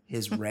call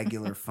his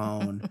regular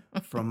phone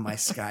from my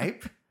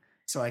Skype,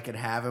 so I could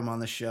have him on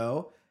the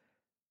show,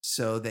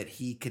 so that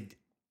he could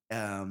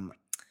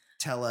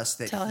tell us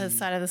that his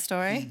side of the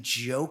story. He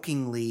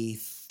jokingly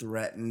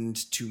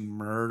threatened to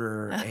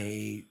murder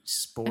a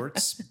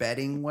sports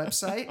betting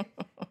website.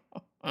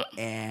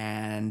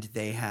 And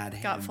they had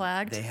him got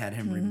flagged. They had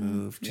him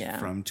removed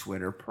from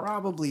Twitter,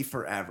 probably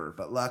forever.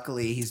 But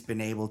luckily, he's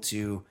been able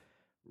to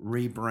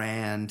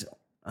rebrand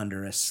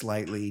under a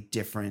slightly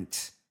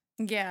different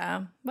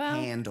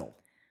handle.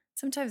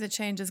 Sometimes a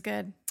change is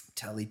good.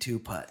 Telly Two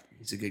Putt.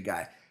 He's a good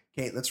guy.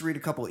 Okay, let's read a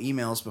couple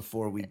emails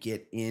before we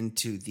get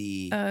into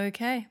the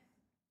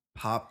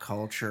pop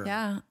culture.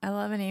 Yeah, I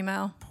love an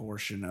email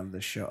portion of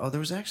the show. Oh, there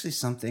was actually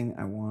something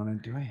I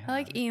wanted. Do I have? I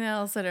like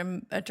emails that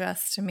are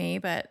addressed to me,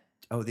 but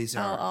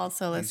I'll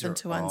also listen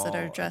to ones that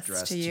are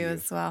addressed to you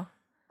as well.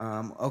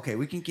 Okay,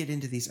 we can get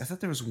into these. I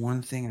thought there was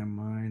one thing I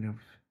might have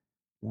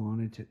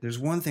wanted to. There's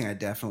one thing I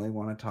definitely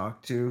want to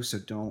talk to, so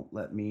don't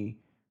let me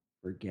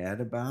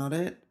forget about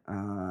it.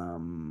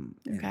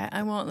 Okay,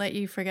 I won't let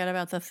you forget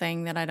about the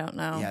thing that I don't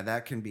know. Yeah,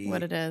 that can be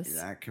what it is.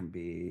 That can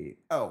be.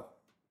 Oh,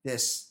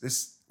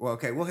 this. Well,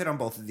 okay, we'll hit on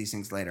both of these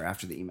things later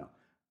after the email.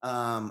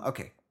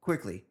 Okay,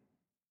 quickly.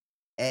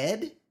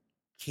 Ed,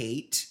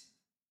 Kate,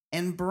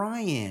 And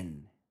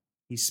Brian.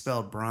 He's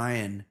spelled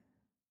Brian.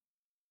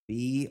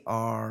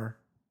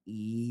 Breyean.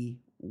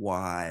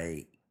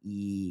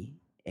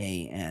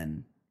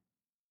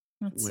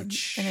 That's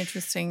which an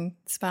interesting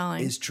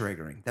spelling. Is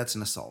triggering. That's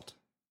an assault.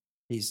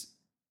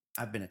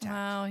 I've been attacked.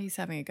 Well, he's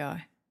having a go.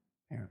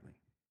 Apparently.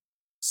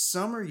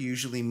 Summer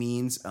usually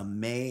means a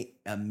mage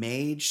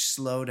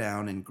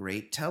slowdown and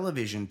great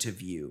television to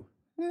view.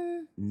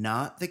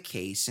 Not the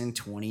case in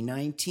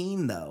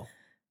 2019, though.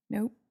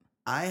 Nope.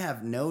 I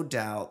have no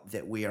doubt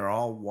that we are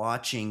all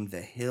watching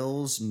The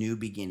Hills' New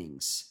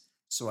Beginnings.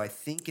 So I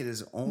think it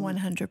is only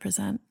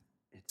 100%.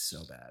 It's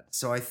so bad.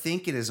 So I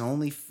think it is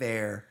only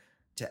fair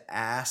to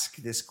ask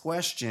this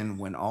question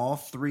when all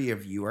three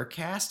of you are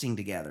casting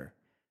together.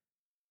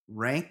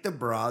 Rank the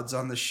broads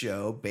on the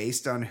show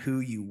based on who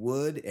you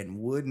would and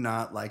would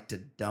not like to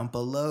dump a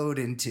load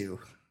into.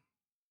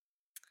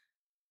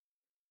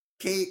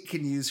 Kate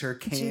can use her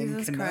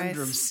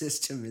conundrum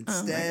system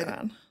instead. Oh my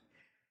God.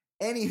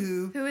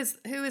 Anywho, who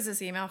is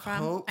this email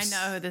from? I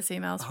know who this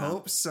email's from.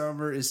 Hope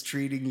summer is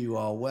treating you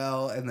all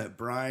well and that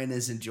Brian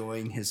is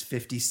enjoying his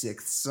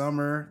 56th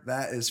summer.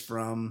 That is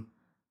from...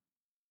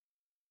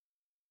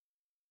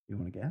 You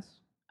want to guess?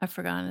 I've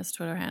forgotten his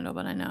Twitter handle,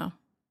 but I know.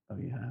 Oh,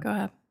 you have? Go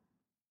ahead.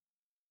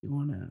 You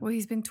want to... Well,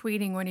 he's been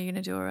tweeting. When are you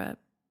going to do a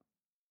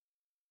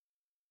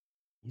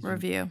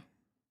review?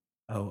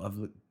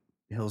 Of The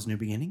Hills' New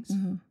Beginnings?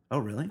 Mm-hmm. Oh,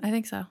 really? I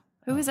think so.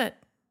 Who is it?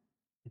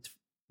 It's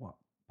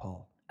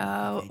Paul.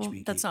 Oh, well,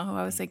 that's not who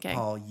I was thinking.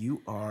 Paul,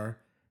 you are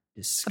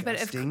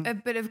disgusting.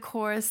 But of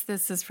course,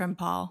 this is from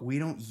Paul. We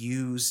don't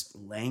use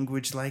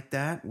language like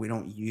that. We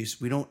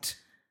don't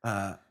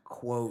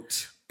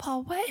quote...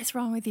 Paul, what is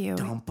wrong with you?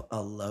 Dump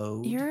a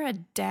load. You're a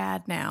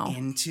dad now.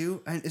 And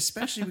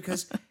especially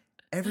because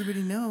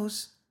everybody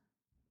knows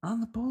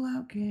I'm the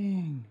pullout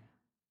king.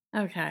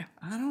 Okay.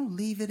 I don't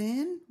leave it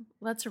in.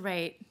 Let's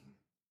rate.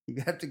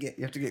 You have to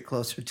get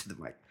closer to the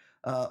mic.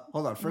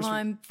 Hold on.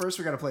 First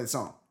we got to play the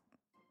song.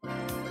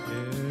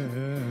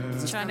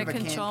 Trying to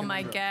control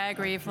my gag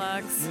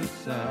reflux.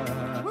 This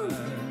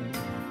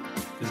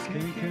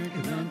can't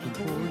get done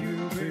for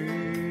you,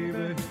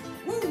 baby.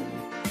 Woo!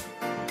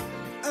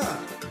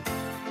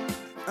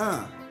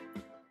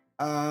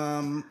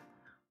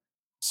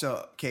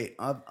 So, Kate,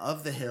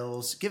 of The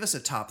Hills, give us a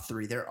top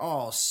three. They're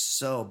all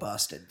so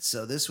busted.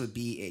 So this would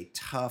be a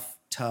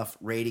tough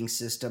rating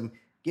system.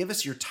 Give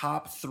us your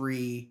top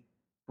three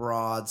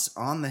broads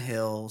on The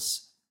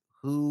Hills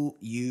who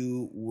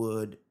you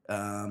would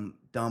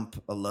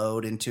dump a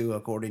load into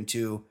according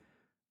to...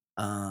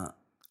 I'm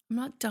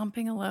not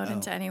dumping a load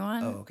into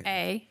anyone. Oh,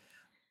 okay.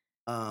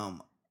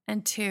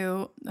 And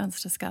two,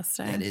 that's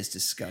disgusting. That is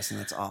disgusting.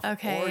 That's awful.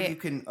 Okay. Or you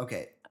can...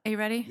 Okay. Are you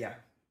ready? Yeah.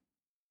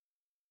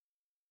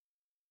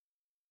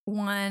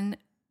 1,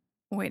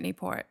 Whitney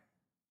Port.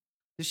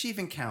 Does she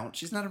even count?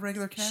 She's not a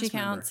regular cast member. She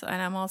counts,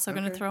 and I'm also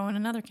going to throw in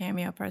another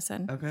cameo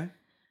person. Okay.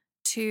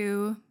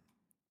 2,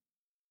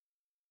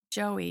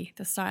 Joey,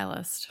 the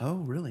stylist. Oh,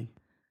 really?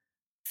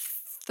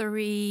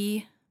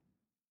 3,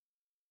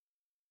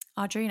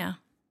 Audrina.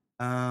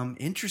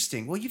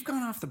 Interesting. Well, you've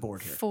gone off the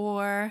board here.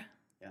 4,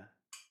 yeah.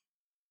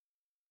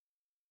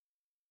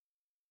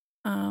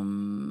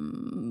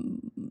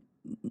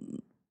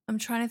 I'm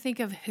trying to think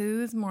of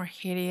who's more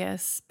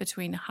hideous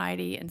between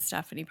Heidi and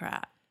Stephanie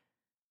Pratt.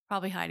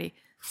 Probably Heidi.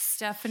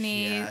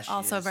 Stephanie, yeah,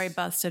 also is. Very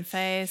busted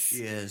face.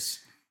 She is.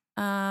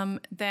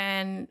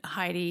 Then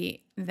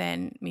Heidi,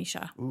 then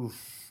Misha.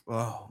 Oof.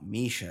 Oh,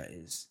 Misha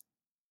is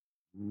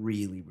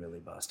really, really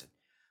busted.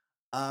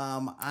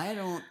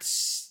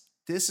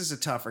 This is a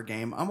tougher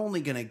game. I'm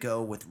only going to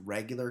go with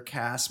regular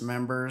cast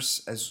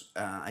members, as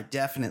I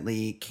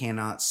definitely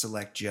cannot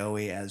select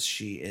Joey, as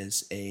she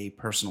is a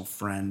personal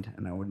friend,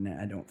 and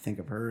I don't think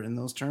of her in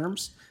those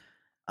terms.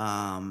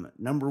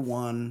 Number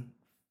one,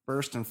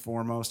 first and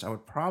foremost, I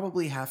would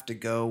probably have to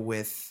go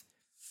with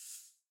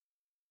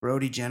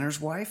Brody Jenner's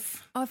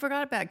wife. Oh, I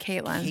forgot about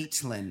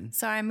Caitlyn.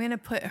 Sorry, I'm going to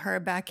put her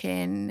back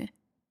in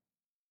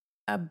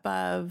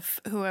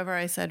above whoever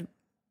I said.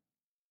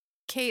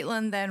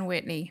 Caitlyn, then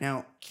Whitney.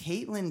 Now,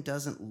 Caitlyn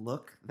doesn't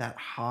look that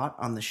hot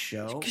on the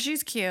show. Because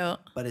she's cute.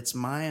 But it's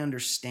my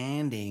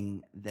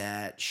understanding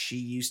that she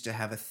used to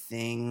have a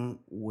thing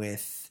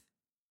with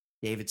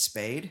David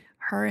Spade.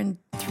 Her and...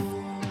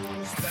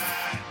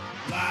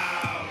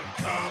 Loud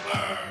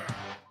comer.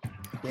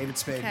 David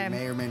Spade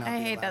may or may not I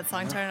be hate that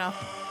song. Turn it off.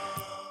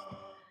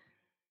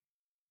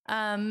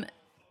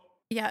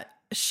 Yeah,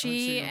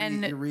 she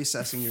and... You're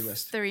reassessing your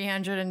list.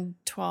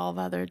 312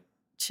 other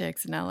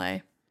chicks in LA.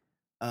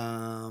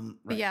 Right.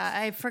 But yeah,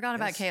 I forgot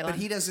about Caitlyn. But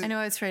he doesn't. I know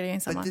I was trading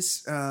someone. But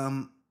this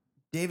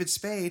David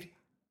Spade,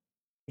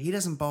 he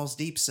doesn't balls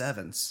deep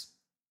sevens.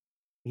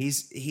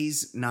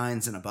 He's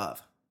nines and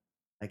above.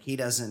 Like he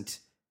doesn't.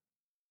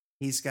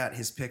 He's got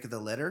his pick of the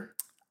litter.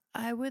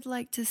 I would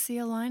like to see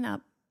a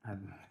lineup.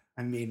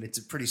 I mean, it's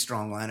a pretty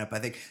strong lineup, I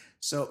think.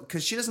 So,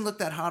 because she doesn't look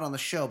that hot on the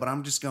show, but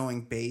I'm just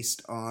going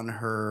based on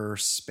her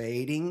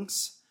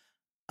spadings.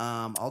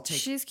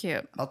 She's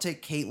cute. I'll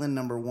take Caitlyn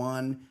number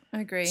one. I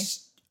agree.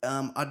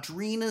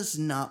 Audrina's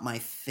not my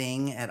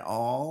thing at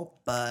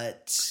all,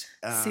 but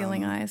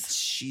Ceiling eyes.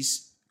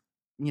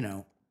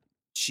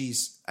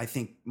 She's, I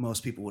think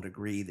most people would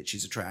agree that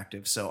she's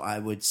attractive. So I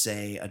would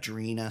say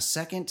Audrina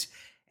second.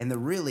 And the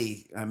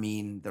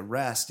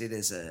rest, it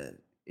is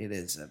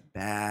a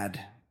bad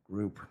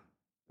group.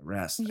 The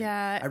rest.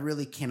 Yeah. I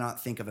really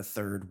cannot think of a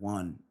third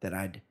one that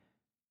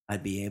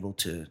I'd be able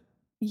to.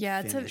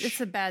 Yeah, finish. it's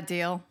a bad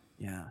deal.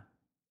 Yeah.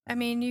 I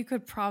mean, you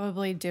could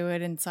probably do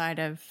it inside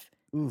of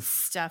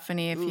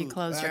Stephanie if you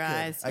closed your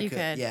eyes. You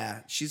could. Yeah,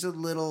 she's a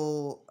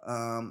little.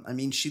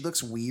 She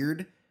looks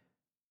weird.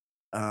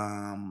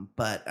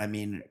 But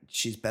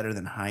she's better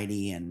than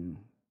Heidi and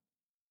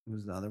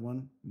who's the other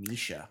one?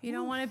 Misha. You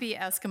don't want to be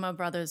Eskimo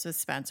Brothers with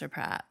Spencer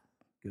Pratt.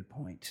 Good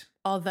point.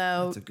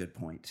 Although that's a good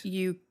point.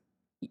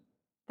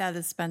 That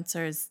is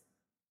Spencer's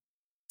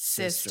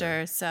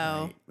sister,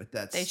 so right.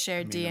 But they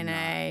share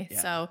DNA.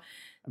 Yeah. So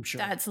I'm sure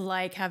that's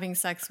like having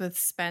sex with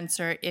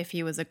Spencer if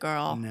he was a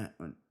girl. No,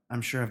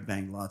 I'm sure I've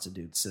banged lots of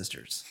dudes'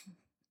 sisters.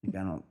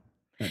 I'm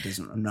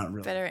not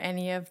really. But are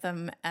any of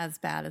them as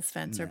bad as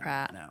Spencer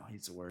Pratt? No,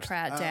 he's the worst.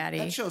 Pratt Daddy.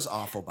 That show's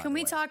awful, by Can the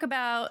we way. talk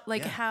about,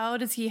 how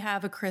does he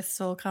have a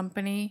crystal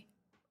company?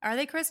 Are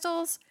they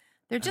crystals?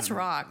 They're just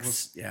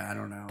rocks. I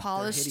don't know.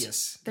 Polished. They're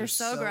hideous. They're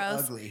so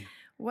gross. Ugly.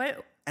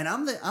 What? And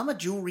I'm a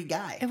jewelry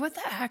guy. And what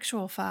the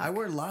actual fuck? I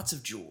wear lots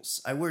of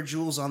jewels. I wear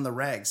jewels on the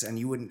regs, and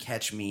you wouldn't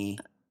catch me.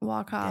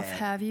 Walk off. dead.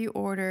 Have you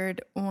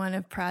ordered one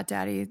of a Pratt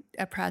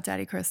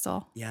Daddy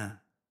crystal? Yeah.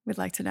 We'd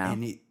like to know.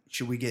 And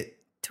should we get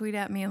Tweet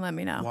at me and let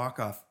me know. walk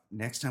off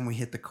next time we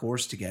hit the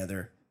course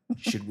together?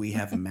 Should we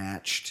have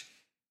matched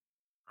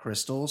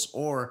crystals?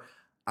 Or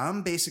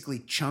I'm basically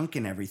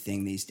chunking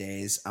everything these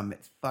days. I'm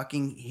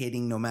fucking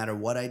hitting no matter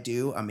what I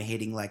do. I'm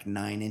hitting like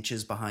 9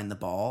 inches behind the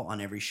ball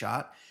on every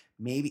shot.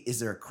 Maybe is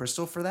there a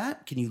crystal for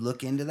that? Can you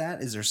look into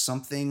that? Is there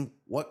something?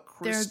 What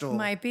crystal? There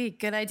might be.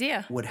 Good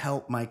idea. Would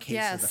help my case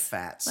Yes. of the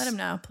fats. Let him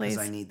know, please.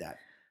 Because I need that.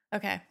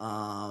 Okay.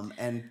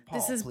 And Paul,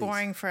 This is please.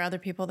 boring for other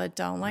people that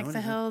don't like it the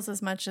isn't. hills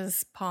as much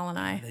as Paul and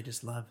I. They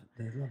love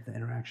the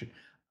interaction.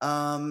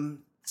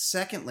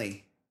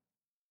 Secondly,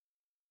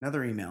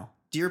 another email.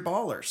 Dear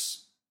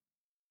Ballers,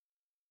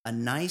 a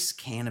nice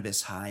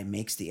cannabis high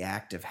makes the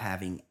act of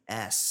having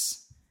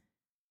S.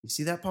 You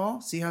see that,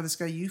 Paul? See how this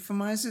guy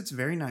euphemized it? It's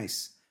very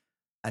nice.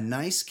 A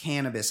nice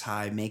cannabis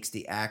high makes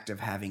the act of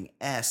having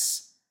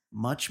S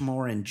much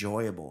more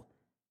enjoyable.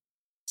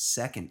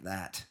 Second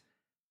that.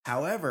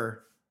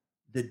 However,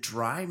 the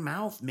dry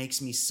mouth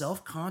makes me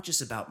self-conscious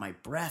about my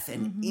breath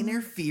and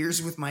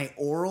interferes with my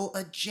oral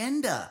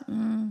agenda.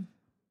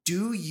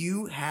 Do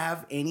you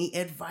have any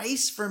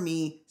advice for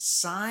me?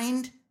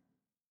 Signed,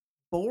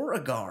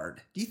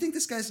 Beauregard. Do you think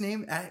this guy's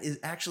name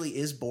actually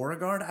is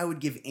Beauregard? I would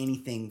give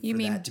anything for You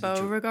mean that to be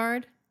true.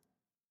 Beauregard?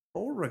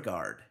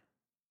 Beauregard.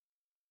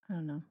 I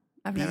don't know.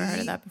 I've never heard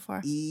of that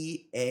before.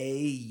 Beauregard.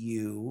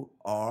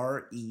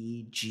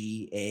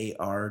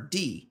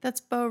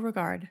 That's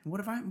Beauregard.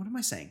 What am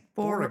I saying?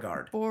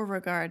 Beauregard.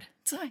 Beauregard.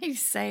 That's how you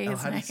say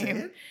his how do name. you say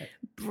it?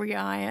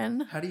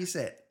 Brian. How do you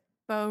say it?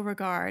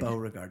 Beauregard.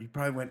 Beauregard. You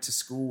probably went to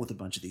school with a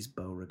bunch of these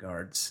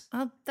Beauregards.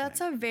 That's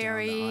a down the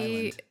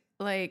very,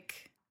 island.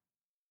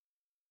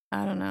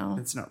 I don't know.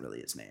 It's not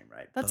really his name,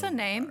 right? That's a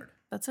name. Beauregard.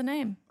 That's a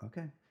name.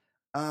 Okay.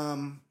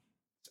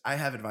 I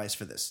have advice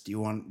for this. Do you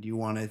want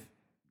to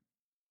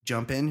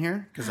jump in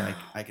here? Because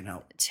I can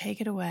help.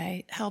 Take it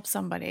away. Help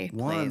somebody,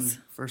 One, please.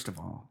 first of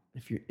all,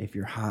 if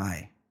you're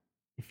high,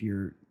 if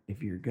you're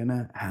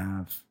gonna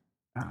have,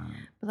 But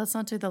let's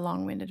not do the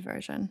long-winded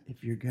version.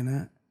 if you're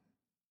gonna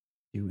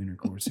do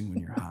intercoursing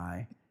when you're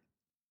high,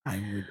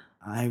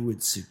 I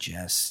would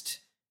suggest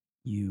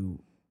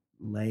you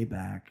lay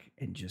back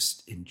and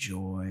just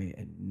enjoy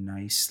a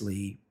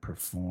nicely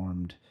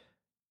performed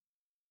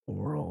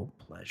oral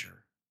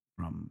pleasure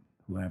from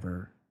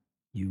whoever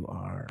you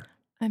are.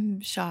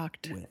 I'm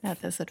shocked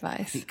at this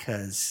advice.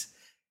 Because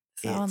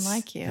So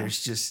unlike you.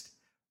 There's just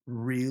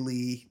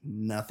really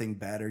nothing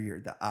better.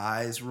 The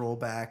eyes roll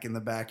back in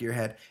the back of your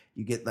head.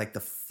 You get like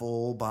the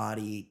full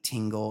body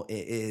tingle.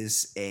 It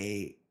is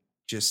a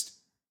just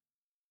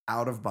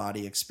out of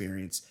body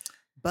experience.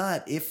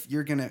 But if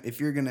you're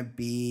gonna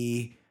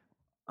be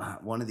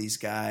one of these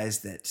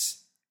guys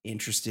that's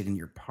interested in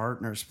your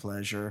partner's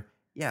pleasure,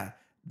 yeah,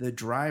 the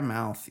dry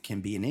mouth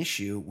can be an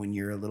issue when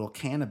you're a little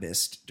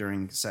cannabised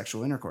during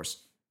sexual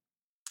intercourse.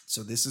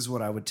 So this is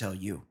what I would tell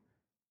you.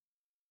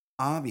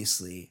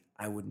 Obviously,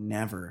 I would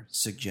never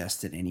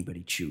suggest that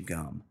anybody chew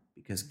gum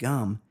because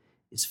gum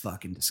is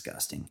fucking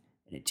disgusting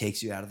and it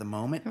takes you out of the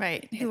moment.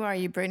 Right. Who are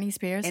you, Britney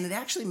Spears? And it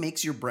actually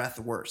makes your breath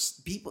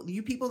worse.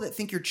 You people that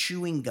think you're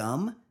chewing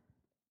gum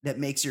that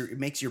makes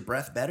your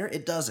breath better,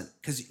 it doesn't.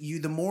 Because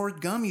the more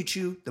gum you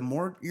chew, the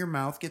more your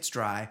mouth gets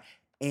dry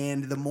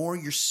and the more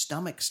your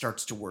stomach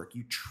starts to work.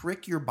 You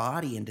trick your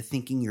body into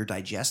thinking you're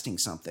digesting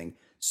something.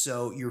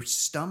 So your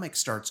stomach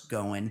starts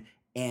going,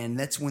 and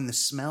that's when the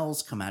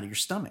smells come out of your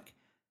stomach.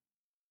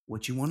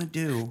 What you want to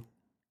do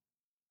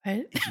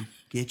is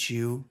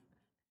you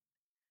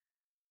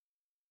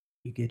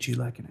get you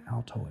like an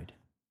Altoid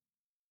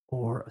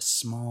or a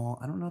small,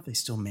 I don't know if they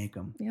still make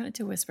them. You don't need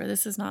to whisper.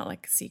 This is not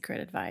like secret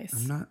advice.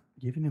 I'm not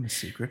giving him a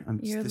secret.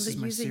 This is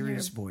my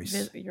serious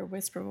voice. Your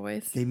whisper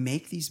voice. They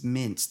make these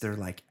mints. They're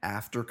like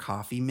after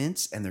coffee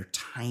mints, and they're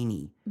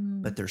tiny,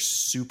 but they're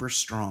super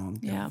strong.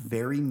 They're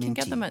very minty. You can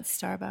get them at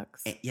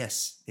Starbucks. And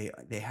yes,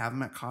 they have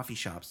them at coffee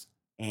shops,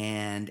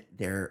 and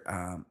they're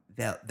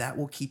that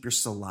will keep your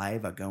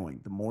saliva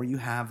going. The more you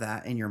have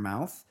that in your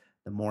mouth,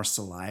 the more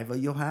saliva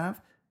you'll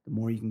have, the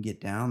more you can get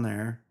down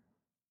there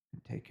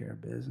and take care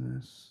of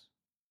business.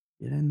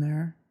 Get in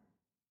there.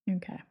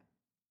 Okay.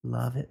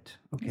 Love it.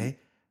 Okay.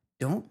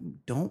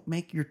 Don't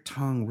make your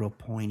tongue real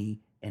pointy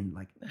and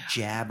like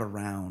jab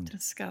around.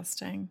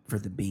 Disgusting. For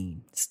the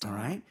bean. Stop. All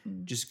right.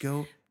 Just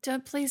go.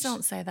 Please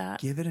don't say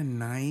that. Give it a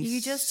nice.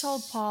 You just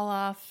told Paul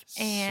off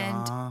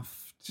and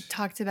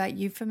talked about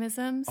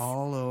euphemisms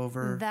all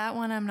over. That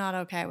one I'm not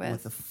okay with.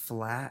 With a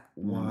flat,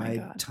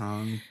 wide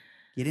tongue.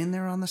 Get in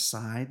there on the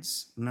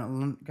sides.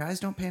 No, guys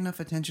don't pay enough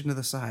attention to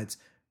the sides.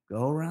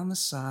 Go around the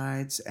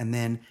sides and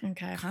then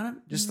kind of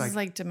just this is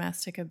like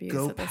domestic abuse.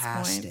 Go at this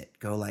past point. it.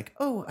 Go like,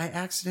 oh, I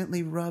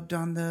accidentally rubbed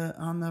on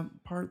the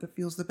part that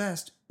feels the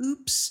best.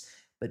 Oops.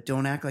 But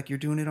don't act like you're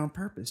doing it on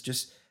purpose.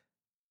 Just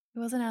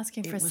he wasn't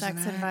asking for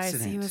sex advice.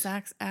 He was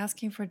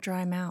asking for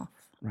dry mouth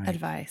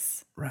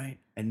advice. Right.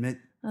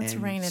 Let's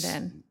rein it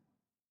in.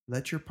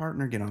 Let your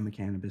partner get on the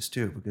cannabis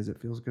too, because it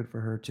feels good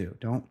for her too.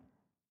 Don't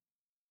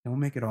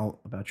make it all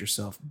about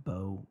yourself,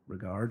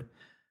 Beauregard.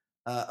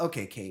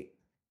 Okay, Kate.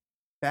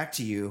 Back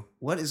to you.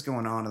 What is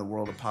going on in the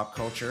world of pop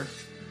culture?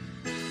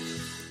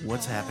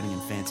 What's happening in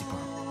fancy pop?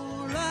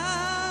 All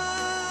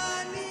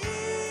I need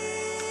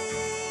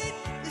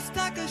is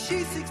like a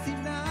She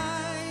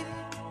 69,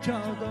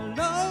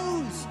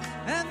 juggalos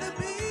and the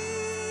beats.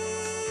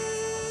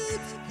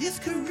 It's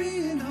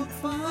Korean or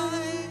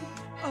fine.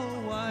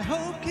 Oh, I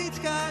hope Kate's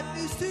got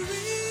news to read,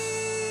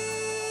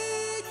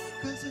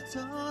 'cause it's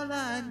all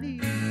I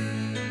need.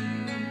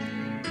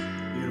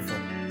 Beautiful.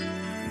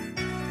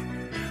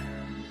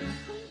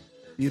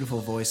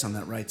 Beautiful voice on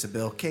that Writes a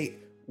Bill. Kate,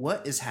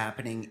 what is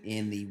happening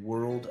in the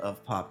world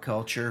of pop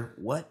culture?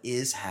 What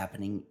is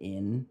happening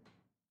in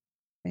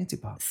fancy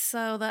pop?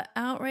 So the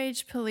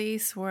outrage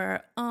police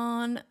were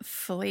on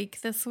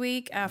fleek this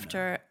week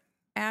after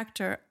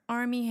actor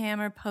Armie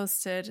Hammer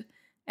posted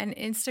an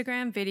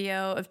Instagram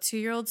video of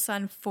 2-year-old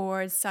son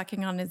Ford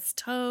sucking on his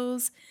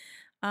toes.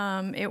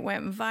 It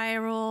went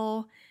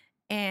viral,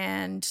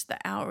 and the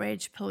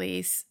outrage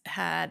police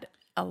had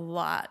a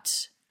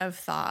lot of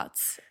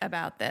thoughts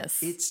about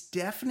this. It's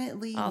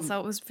definitely also,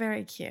 it was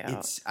very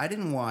cute. I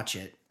didn't watch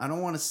it. I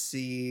don't want to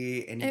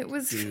see any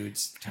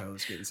dude's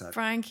toes getting sucked.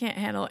 Brian can't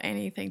handle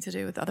anything to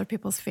do with other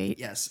people's feet.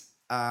 Yes.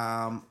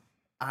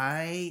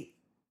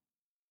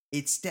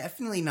 It's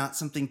definitely not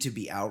something to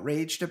be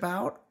outraged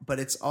about, but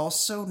it's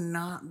also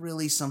not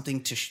really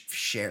something to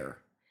share.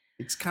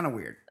 It's kind of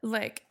weird.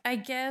 Like, I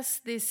guess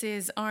this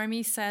is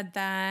Armie said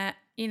that,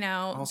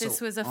 also,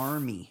 this was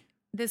Armie.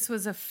 This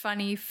was a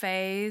funny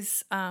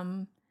phase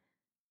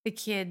the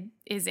kid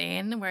is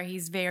in, where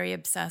he's very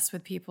obsessed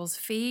with people's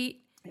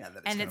feet. Yeah,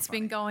 and it's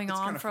been going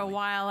on for a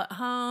while at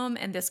home.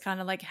 And this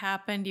kind of like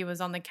happened. He was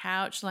on the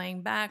couch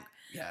laying back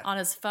on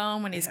his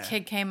phone when his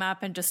kid came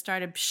up and just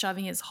started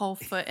shoving his whole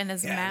foot in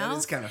his mouth. That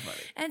is kind of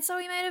funny. And so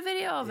he made a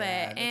video of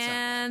it.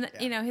 And,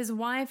 his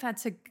wife had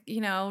to,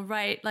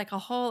 write like a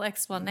whole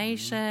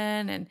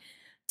explanation and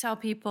tell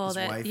people his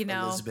wife,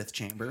 Elizabeth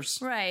Chambers.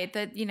 Right.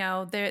 That,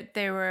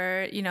 they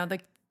were,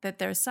 that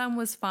their son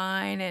was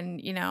fine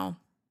and,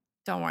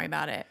 don't worry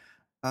about it.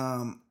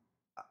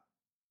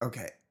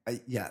 Okay.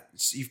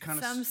 So you've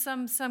kind of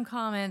some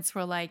comments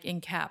were like in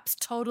caps,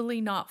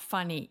 totally not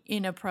funny,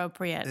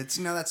 inappropriate. That's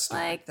stupid.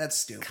 Like, that's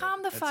stupid.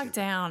 Calm the fuck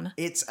down.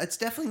 It's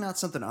definitely not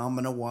something I'm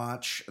gonna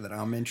watch that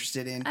I'm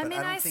interested in. I mean,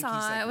 I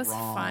saw it. It was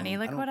wrong. funny.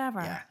 Like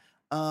whatever.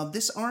 Yeah.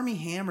 This Armie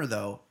Hammer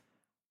though,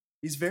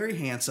 he's very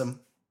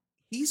handsome.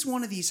 He's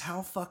one of these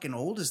how fucking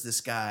old is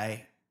this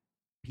guy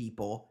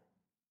people.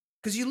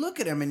 Because you look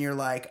at him and you're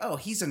like, oh,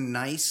 he's a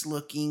nice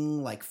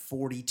looking, like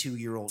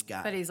 42-year-old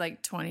guy. But he's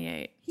like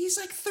 28. He's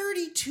like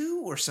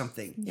 32 or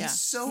something. Yeah. He's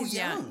so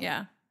young.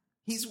 Yeah.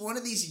 He's one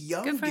of these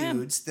young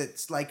dudes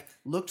that's like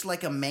looked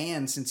like a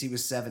man since he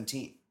was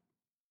 17.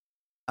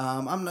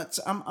 I'm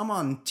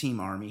on Team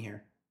Armie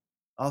here.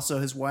 Also,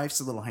 his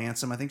wife's a little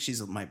handsome. I think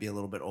might be a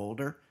little bit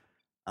older.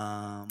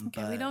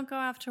 Okay, we don't go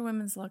after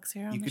women's looks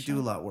here. You could do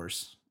a lot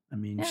worse. I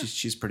mean,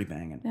 she's pretty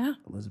banging. Yeah.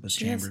 Elizabeth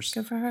Chambers. Is.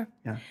 Good for her.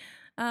 Yeah.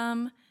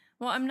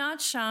 Well, I'm not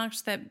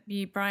shocked that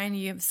Brian,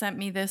 you have sent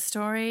me this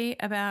story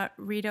about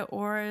Rita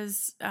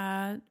Ora's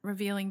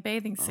revealing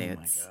bathing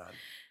suits. Oh my God.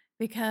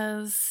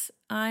 Because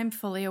I'm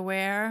fully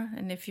aware,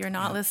 and if you're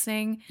not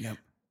listening,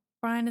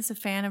 Brian is a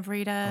fan of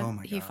Rita. Oh my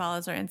God. He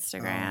follows her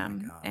Instagram. Oh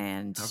my God.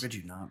 And how could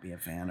you not be a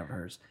fan of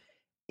hers?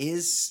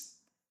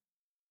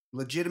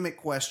 Legitimate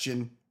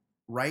question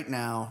right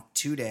now,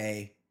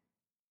 today,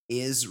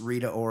 is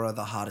Rita Ora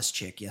the hottest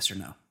chick? Yes or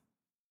no?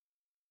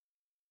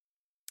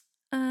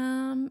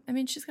 I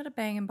mean, she's got a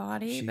banging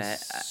body, she's but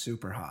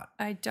super hot.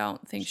 I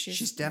don't think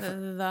she's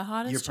definitely the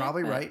hottest. You're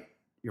probably right.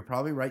 You're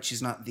probably right.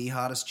 She's not the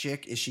hottest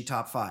chick. Is she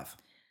top 5?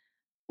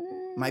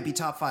 Might be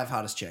top 5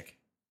 hottest chick.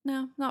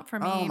 No, not for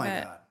me. Oh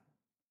my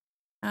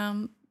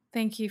God.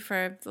 Thank you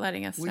for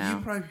letting us know. Well,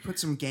 you probably put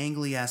some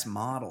gangly ass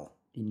model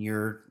in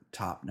your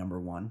top number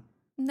 1.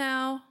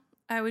 No,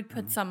 I would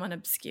put someone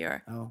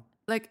obscure. Oh.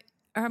 Like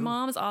her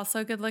mom's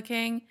also good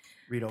looking.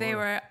 They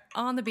were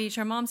on the beach.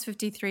 Her mom's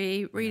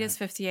 53. Rita's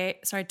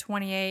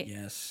 28.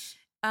 Yes.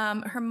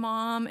 Her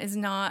mom is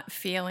not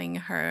feeling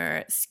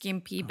her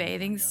skimpy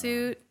bathing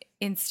suit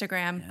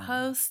Instagram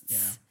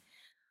posts.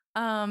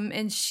 Yeah.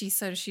 And she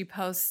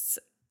posts,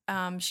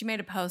 she made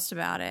a post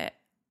about it,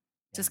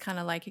 just kind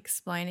of like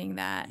explaining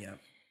that,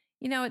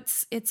 you know,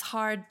 it's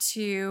hard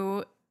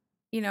to,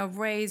 you know,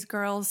 raise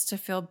girls to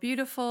feel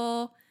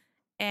beautiful.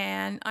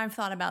 And I've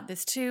thought about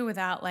this too,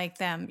 without like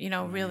them, you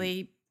know,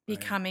 really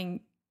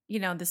becoming, you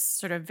know, this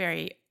sort of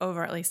very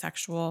overtly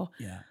sexual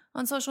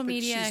on social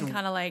media and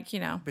kind of like, you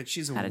know, but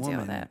she's a how to deal with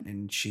woman it.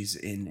 And she's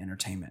in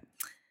entertainment.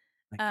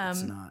 Like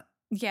it's not.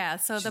 Yeah.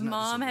 So the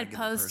mom had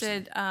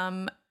posted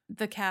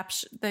the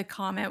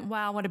comment,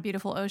 "Wow, what a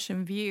beautiful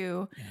ocean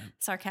view,"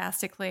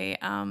 sarcastically,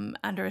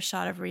 under a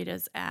shot of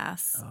Rita's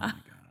ass. Oh my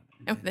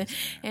God.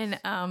 in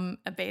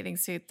a bathing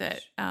suit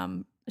that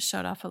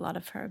showed off a lot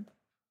of her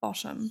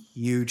bottom.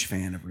 Huge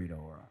fan of Rita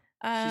Ora.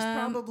 She's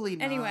probably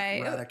not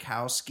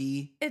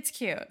Radikowski. It's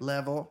cute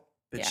level,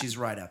 but she's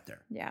right up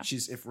there. Yeah.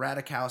 If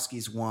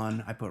Radikowski's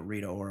 1, I put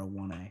Rita Ora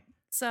 1A.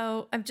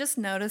 So I've just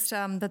noticed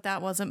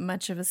that wasn't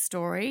much of a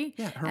story,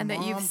 and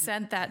that you've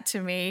sent that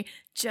to me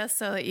just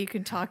so that you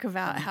can talk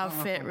about how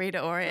fit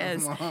Rita Ora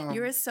is.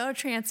 You are so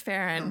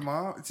transparent.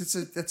 Mom, it's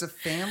a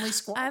family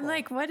squabble. I'm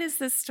like, what is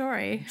this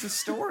story? It's a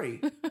story.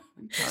 What are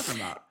you talking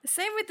about?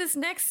 Same with this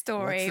next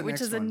story,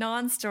 which is a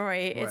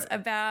non-story. What? It's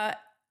about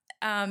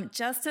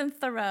Justin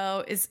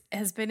Theroux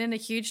has been in a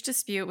huge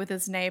dispute with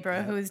his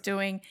neighbor who is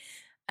doing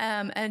a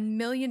 $1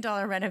 million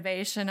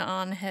renovation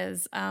on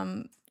his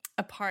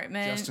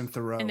apartment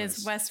in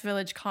his West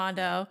Village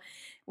condo,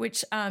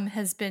 which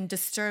has been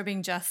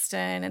disturbing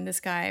Justin. And this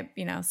guy,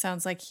 you know,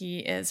 sounds like he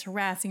is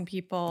harassing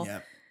people,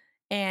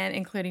 and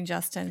including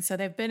Justin. So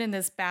they've been in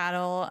this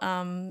battle,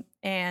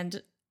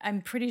 and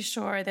I'm pretty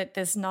sure that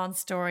this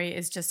non-story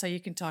is just so you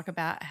can talk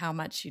about how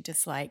much you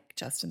dislike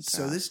Justin Theroux.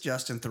 So this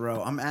Justin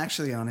Theroux, I'm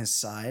actually on his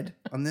side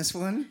on this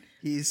one.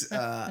 He's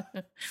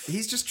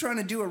just trying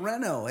to do a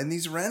reno, and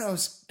these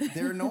renos,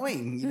 they're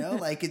annoying, you know,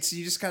 like you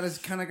just kind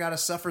of got to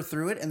suffer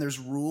through it. And there's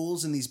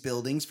rules in these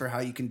buildings for how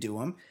you can do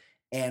them.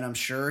 And I'm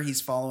sure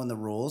he's following the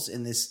rules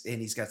in this, and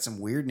he's got some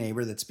weird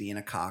neighbor that's being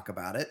a cock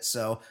about it.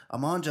 So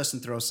I'm on Justin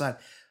Theroux's side.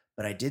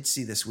 But I did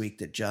see this week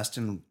that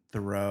Justin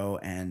Theroux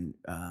and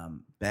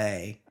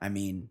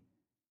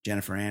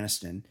Jennifer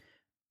Aniston,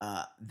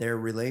 their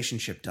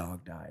relationship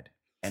dog died,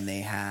 and they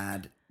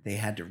had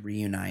to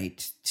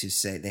reunite to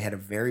say they had a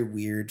very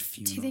weird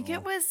funeral. Do you think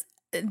it was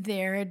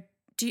their?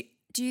 Do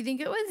you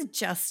think it was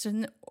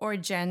Justin or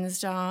Jen's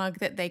dog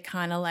that they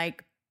kind of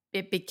like?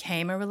 It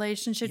became a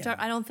relationship dog.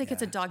 I don't think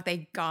it's a dog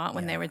they got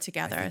when they were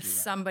together. Right.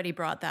 Somebody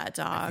brought that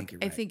dog.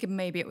 I think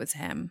maybe it was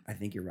him. I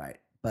think you're right.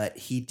 But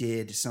he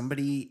did.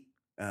 Somebody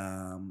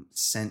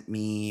sent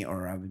me,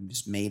 or I was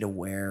just made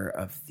aware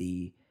of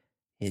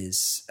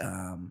his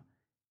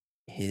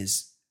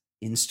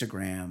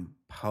Instagram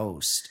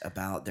post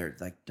about their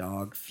like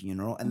dog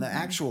funeral, and the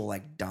actual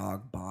like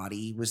dog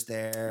body was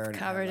there, and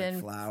covered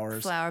in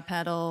flower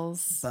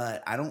petals.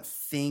 But I don't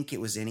think it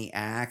was any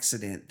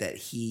accident that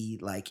he,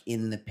 like,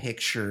 in the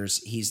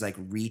pictures, he's like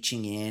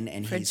reaching in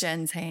and for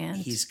Jen's hand.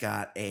 He's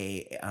got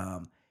a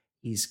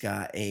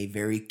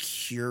very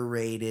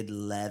curated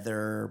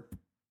leather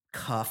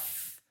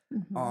cuff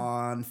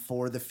on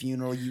for the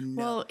funeral. You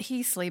know, well,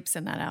 he sleeps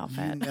in that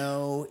outfit. You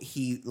know,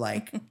 he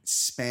like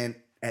spent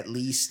at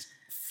least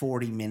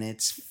 40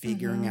 minutes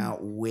figuring out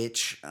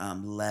which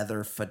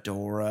leather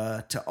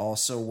fedora to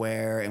also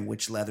wear, and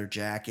which leather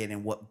jacket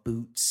and what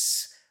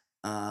boots.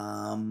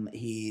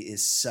 He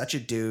is such a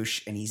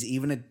douche, and he's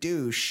even a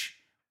douche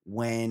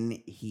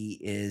when he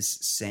is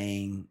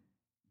saying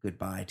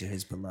goodbye to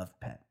his beloved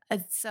pet.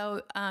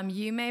 So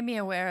you made me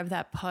aware of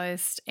that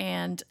post,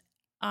 and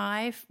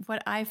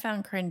what I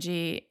found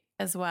cringy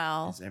as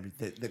well.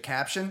 The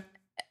caption?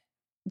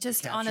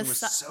 Just was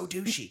so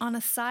douchey. On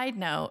a side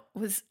note,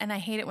 and I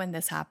hate it when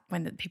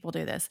when people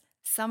do this.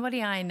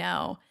 Somebody I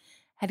know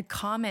had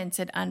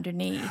commented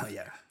underneath. Oh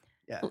yeah.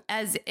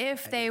 As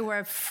if they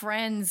were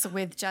friends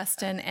with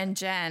Justin and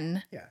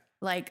Jen. Yeah.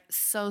 Like,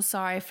 so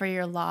sorry for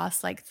your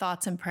loss. Like,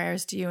 thoughts and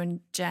prayers to you and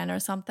Jen or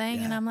something.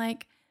 Yeah. And I'm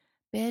like,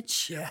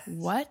 bitch,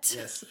 what?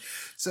 Yes.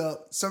 So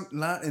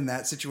not in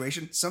that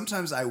situation.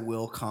 Sometimes I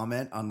will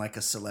comment on like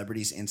a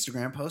celebrity's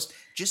Instagram post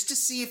just to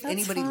see if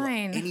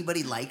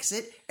anybody likes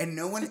it, and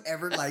no one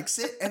ever likes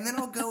it. And then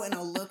I'll go and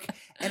I'll look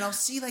and I'll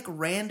see like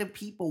random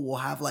people will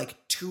have like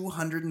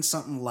 200 and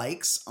something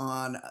likes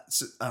on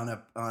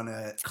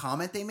a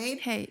comment they made.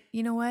 Hey,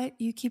 you know what?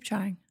 You keep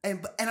trying.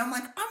 And I'm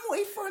like, I'm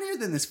way funnier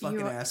than this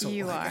fucking asshole.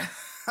 You are.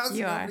 How's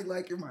nobody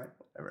like your mind?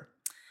 Whatever.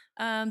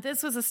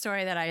 This was a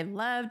story that I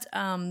loved.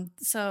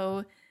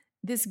 So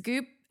this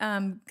Goop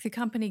the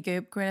company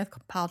Goop, Gwyneth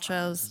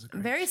Paltrow's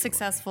very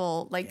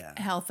successful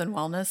health and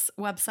wellness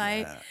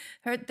website.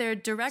 Their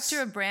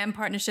director of brand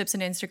partnerships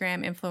and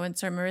Instagram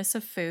influencer,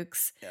 Marissa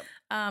Fuchs,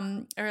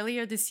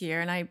 earlier this year,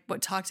 and I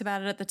talked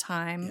about it at the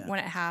time when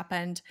it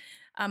happened,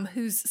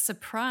 whose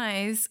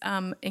surprise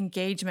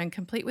engagement,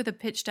 complete with a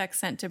pitch deck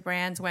sent to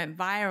brands, went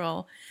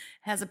viral,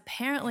 has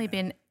apparently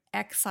been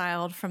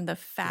exiled from the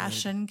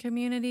fashion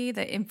community,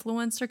 the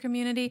influencer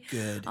community.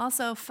 Good.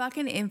 Also,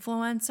 fucking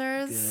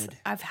influencers. Good.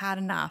 I've had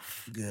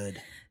enough.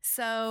 Good.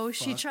 So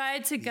she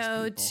tried to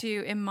go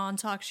to, in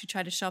Montauk, she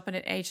tried to show up at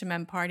an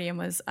H&M party and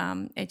was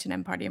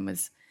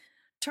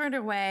turned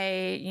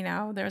away. You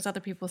know, there's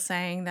other people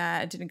saying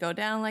that it didn't go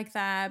down like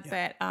that,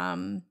 but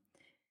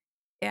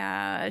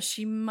yeah,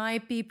 she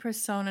might be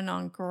persona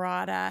non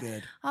grata.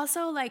 Good.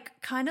 Also,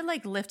 like, kind of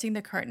like lifting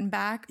the curtain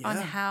back on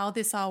how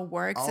this all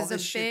works is a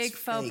big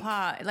faux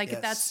pas.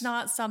 Like, that's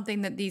not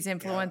something that these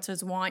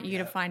influencers want you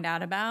to find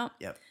out about.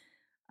 Yep.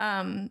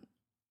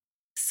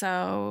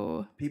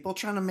 So people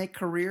trying to make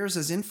careers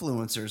as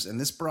influencers, and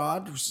this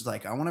broad was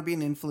like, I want to be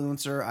an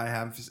influencer.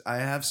 I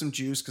have some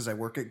juice because I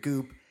work at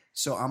Goop.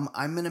 So I'm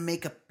gonna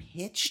make a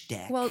pitch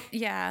deck. Well,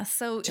 yeah.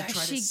 So to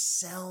try to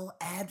sell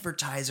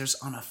advertisers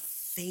on a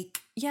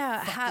fake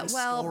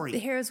story.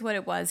 Here's what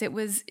it was. It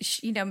was,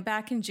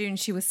 back in June,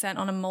 she was sent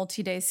on a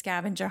multi-day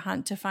scavenger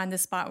hunt to find the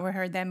spot where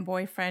her then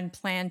boyfriend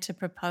planned to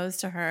propose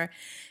to her.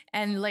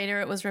 And later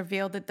it was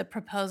revealed that the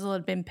proposal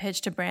had been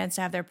pitched to brands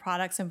to have their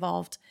products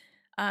involved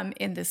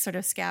in this sort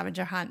of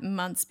scavenger hunt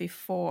months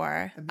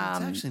before. It's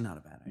actually not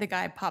a bad idea. The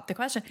guy popped the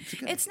question.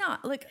 It's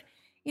not like,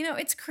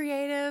 it's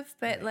creative,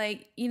 but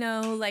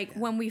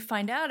when we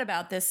find out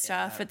about this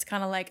stuff, it's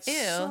kind of like,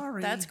 ew,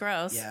 that's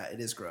gross. Yeah, it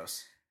is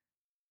gross.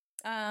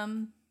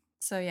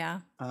 So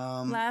yeah.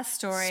 Last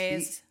story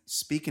is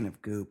speaking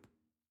of Goop.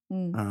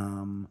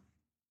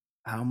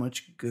 How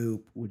much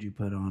Goop would you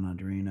put on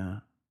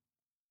Audrina?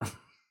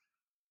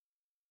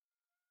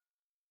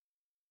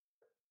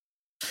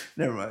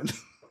 Never mind.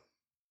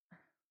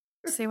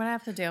 See what I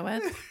have to deal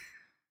with.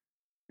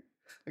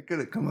 I could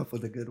have come up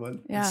with a good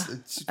one. Yeah,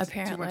 it's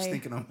apparently. Too much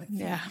thinking on my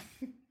feet.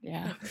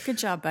 Yeah. Good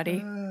job,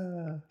 buddy.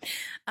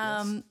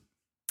 Yes.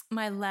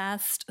 My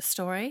last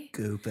story.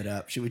 Goop it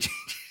up. Should we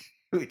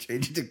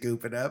change it to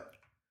Goop it up?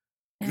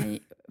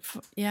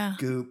 Yeah.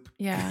 Goop.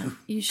 Yeah, Goop.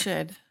 you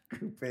should.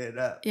 Goop it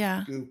up.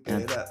 Yeah. Goop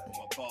it up.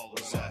 My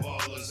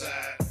ballers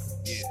at.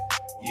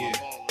 Yeah.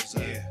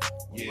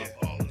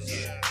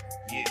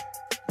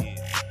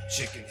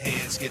 Chicken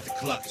hands get the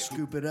clucking.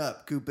 Scoop it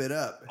up. Goop it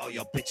up. All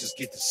y'all bitches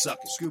get the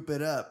sucking. Scoop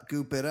it up.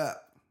 Goop it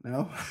up.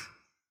 No?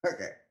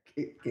 Okay.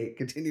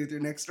 Continue with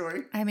your next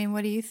story. I mean,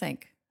 what do you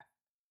think?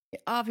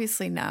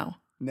 Obviously, no.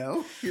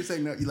 No? You're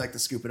saying no? You like the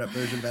scoop it up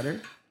version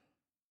better?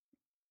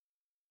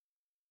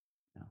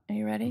 No. Are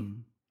you ready?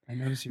 I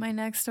noticed my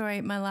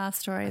last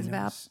story is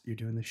about... You're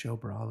doing the show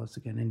braless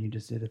again, and you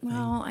just did a thing.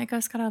 Well, I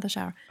just got out of the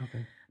shower.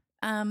 Okay.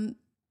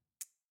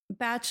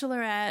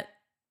 Bachelorette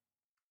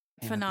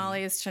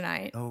finale is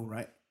tonight. Oh,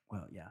 right.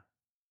 Well, yeah.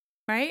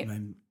 Right?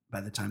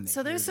 By the time they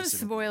So there's some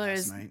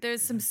spoilers.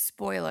 There's some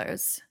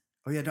spoilers.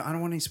 Oh, yeah. I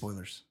don't want any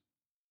spoilers.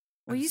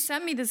 Well, you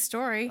sent me this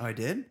story. Oh, I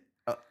did?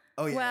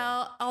 Oh, yeah.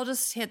 Well, I'll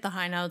just hit the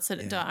high notes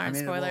that aren't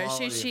spoilers.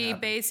 She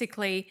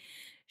basically...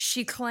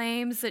 She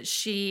claims that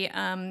she,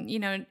 on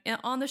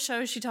the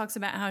show, she talks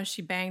about how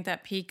she banged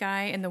that Pete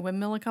guy in the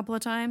windmill a couple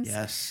of times.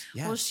 Yes.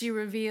 Well, she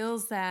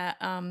reveals that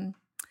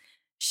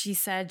she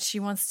said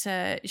she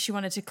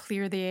wanted to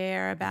clear the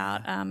air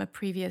about a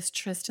previous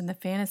tryst in the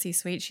fantasy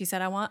suite. She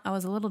said, I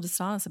was a little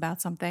dishonest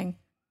about something.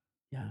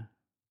 Yeah.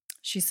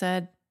 She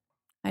said,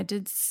 I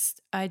did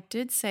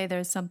say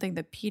there's something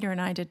that Peter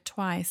and I did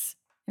twice.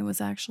 It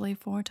was actually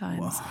 4 times.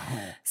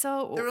 Wow.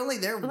 So they're only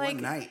there one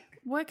night.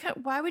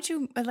 Why would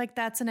you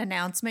that's an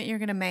announcement you're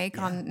going to make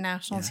on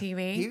national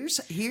TV? Here's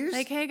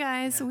like, hey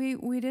guys,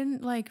 we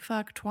didn't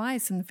fuck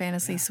twice in the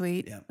fantasy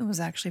suite. Yeah. It was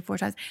actually 4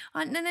 times.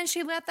 And then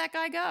she let that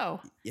guy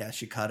go. Yeah,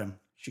 she cut him.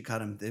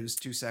 It was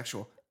too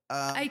sexual.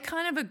 I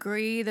kind of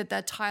agree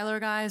that Tyler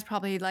guy is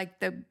probably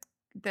the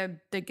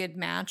good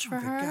match for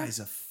her. The guy's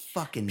a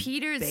fucking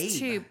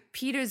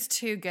Peter's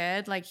too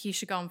good. Like, he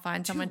should go and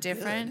find someone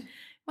different.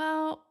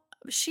 Well,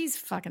 she's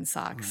fucking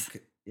sucks.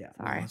 Okay. Yeah,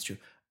 sorry. Well, that's true.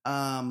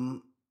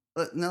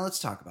 Now let's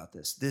talk about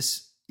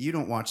this. You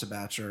don't watch The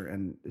Bachelor,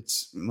 and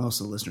most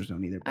of the listeners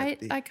don't either. But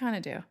I kind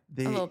of do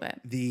a little bit.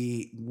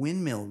 The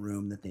windmill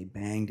room that they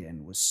banged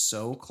in was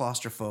so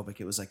claustrophobic.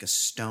 It was like a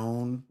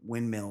stone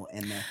windmill,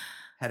 and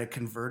had a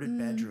converted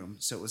bedroom,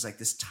 so it was like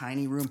this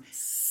tiny room.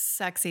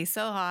 Sexy,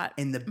 so hot.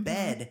 And the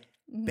bed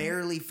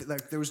barely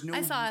there was no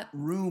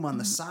room on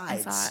the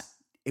sides. I saw it.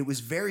 It was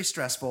very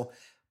stressful.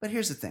 But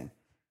here's the thing: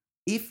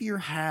 if you're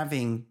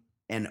having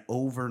an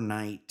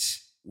overnight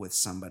with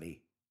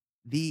somebody,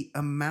 the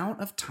amount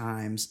of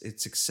times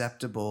it's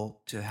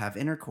acceptable to have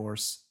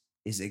intercourse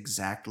is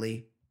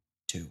exactly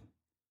 2.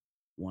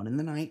 1 in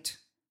the night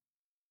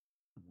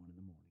and 1 in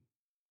the morning.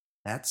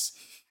 That's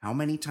how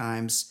many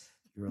times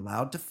you're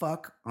allowed to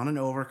fuck on an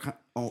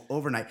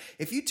overnight.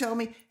 If you tell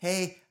me,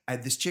 hey,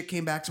 this chick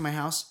came back to my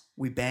house,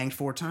 We banged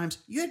 4 times.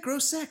 You had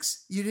gross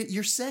sex.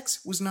 Your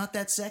sex was not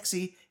that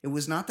sexy. It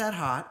was not that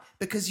hot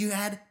because you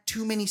had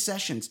too many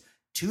sessions.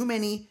 Too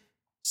many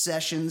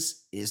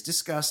sessions is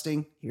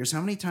disgusting. Here's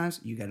how many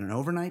times. You got an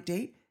overnight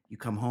date. You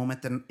come home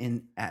at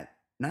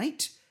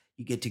night.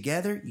 You get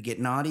together. You get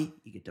naughty.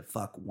 You get to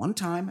fuck 1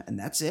 time, and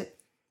that's it.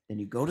 Then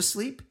you go to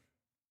sleep.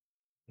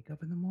 Wake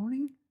up in the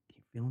morning.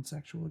 Feeling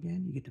sexual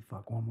again, you get to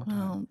fuck 1 more time.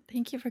 Well,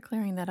 thank you for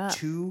clearing that up.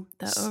 2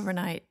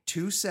 overnight.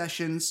 2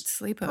 sessions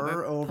Sleepover,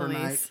 per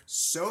overnight. please.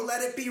 So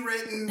let it be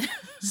written.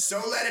 So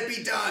let it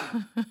be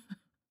done.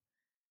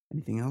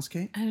 Anything else,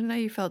 Kate? I didn't know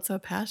you felt so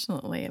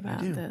passionately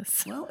about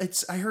this. Well,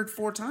 I heard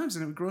 4 times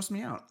and it would gross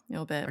me out. A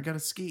little bit. I got to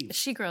skeeve.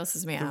 She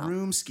grosses me out. The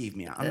room skeeved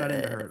me out. I'm not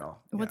into her at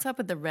all. What's up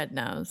with the red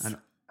nose?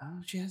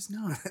 She has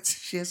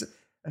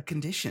a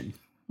condition.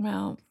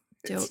 Well,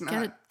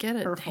 get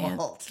it her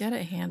fault. Get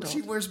it handled.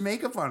 She wears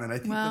makeup on it. I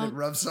think that it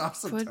rubs off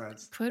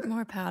sometimes. Put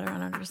more powder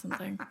on it or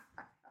something.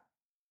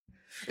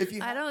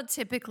 I don't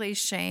typically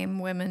shame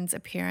women's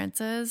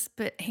appearances,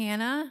 but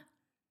Hannah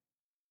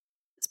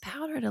is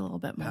powdered a little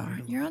bit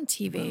more. You're on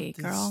TV,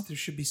 girl. There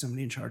should be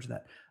somebody in charge of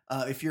that.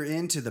 If you're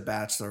into The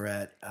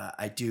Bachelorette,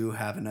 I do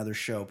have another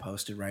show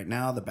posted right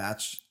now, The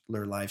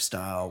Bachelor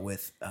Lifestyle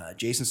with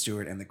Jason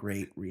Stewart and the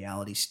great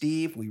Reality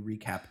Steve. We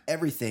recap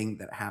everything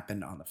that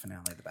happened on the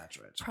finale of The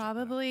Bachelorette.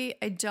 Probably,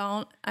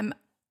 I'm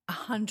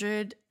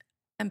 100%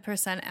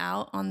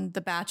 out on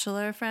the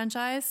Bachelor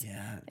franchise.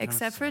 Yeah,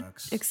 except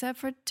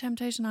for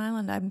Temptation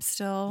Island, I'm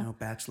still no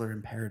Bachelor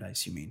in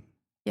Paradise. You mean?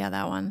 Yeah,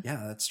 that one.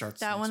 Yeah, that starts.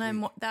 That one.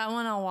 That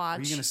one I'll watch.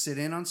 Are you going to sit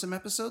in on some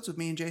episodes with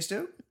me and Jay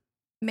Stu?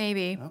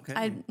 Maybe. Okay.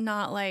 I'm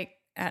not like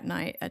at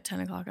night at 10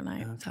 o'clock at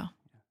night. Okay. So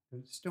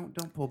yeah. Just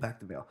don't pull back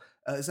the veil.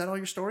 Is that all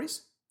your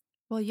stories?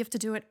 Well, you have to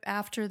do it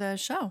after the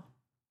show.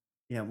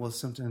 Yeah. Well,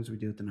 sometimes we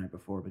do it the night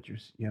before, but you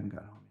haven't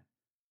got home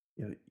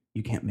yet.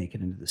 You can't make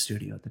it into the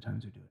studio at the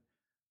times we do it.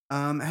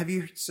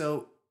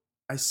 So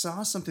I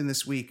saw something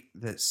this week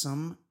that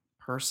some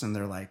person,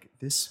 they're like,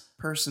 this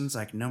person's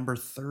like number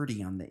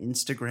 30 on the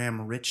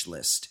Instagram rich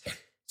list.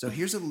 So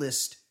here's a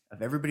list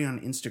of everybody on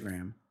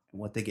Instagram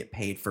and what they get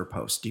paid for a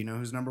post. Do you know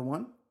who's number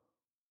 1?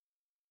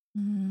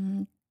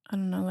 I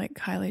don't know, like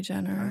Kylie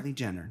Jenner. Kylie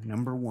Jenner,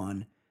 number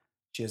 1.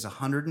 She has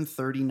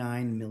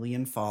 139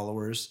 million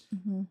followers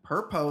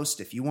per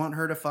post. If you want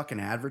her to fucking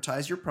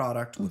advertise your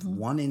product with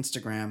 1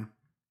 Instagram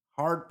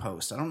hard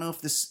post. I don't know if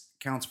this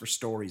counts for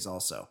stories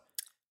also.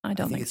 I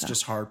think it's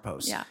just hard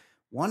posts. Yeah.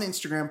 1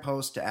 Instagram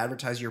post to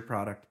advertise your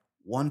product,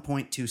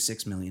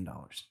 $1.26 million.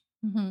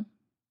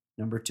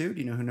 Number 2,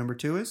 do you know who number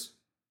 2 is?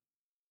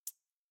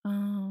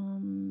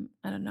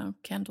 I don't know.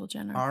 Kendall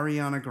Jenner.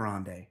 Ariana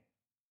Grande.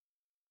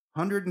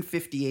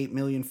 158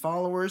 million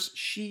followers.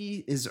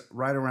 She is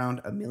right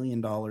around $1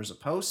 million a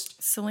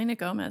post. Selena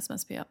Gomez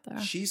must be up there.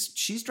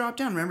 She's dropped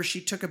down. Remember, she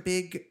took a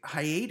big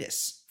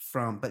hiatus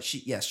but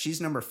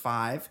she's number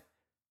 5.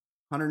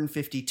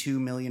 152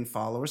 million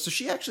followers. So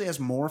she actually has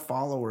more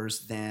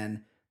followers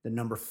than the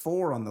number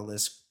 4 on the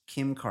list,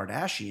 Kim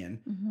Kardashian.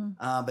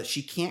 But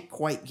she can't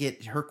quite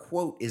get, her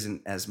quote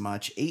isn't as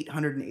much,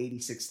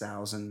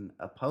 886,000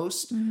 a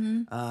post.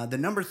 The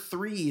number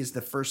 3 is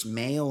the first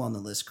male on the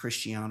list,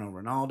 Cristiano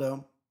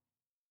Ronaldo.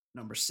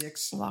 Number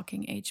 6.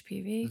 Walking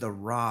HPV. The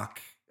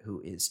Rock, who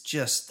is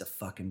just the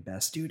fucking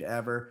best dude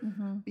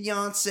ever.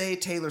 Beyonce,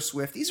 Taylor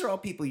Swift. These are all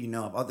people you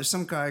know of. Oh, there's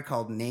some guy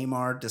called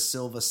Neymar da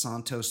Silva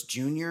Santos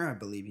Jr. I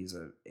believe he's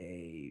a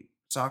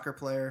soccer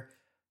player.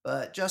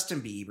 But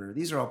Justin Bieber.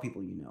 These are all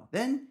people you know.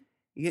 Then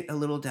you get a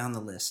little down the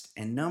list.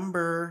 And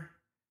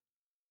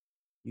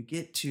you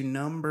get to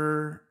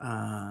number,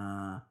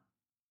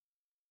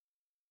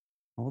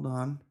 hold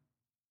on.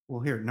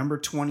 Well, here, number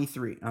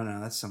 23. Oh, no,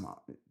 that's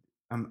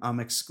I'm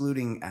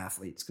excluding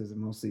athletes because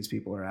most of these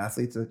people are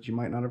athletes that you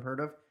might not have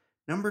heard of.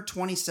 Number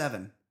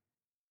 27,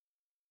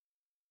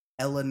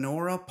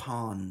 Eleonora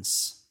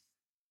Pons.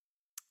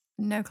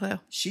 No clue.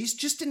 She's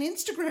just an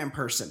Instagram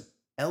person.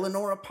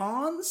 Eleonora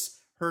Pons,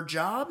 her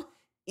job,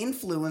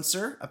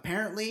 influencer.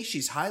 Apparently,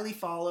 she's highly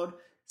followed.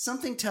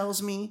 Something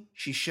tells me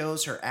she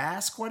shows her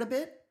ass quite a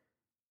bit.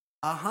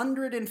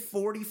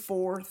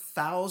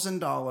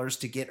 $144,000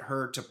 to get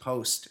her to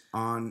post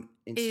on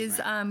Instagram. Is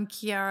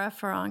Kiara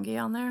Ferranghi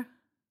on there?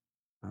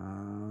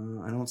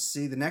 I don't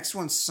see. The next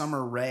one's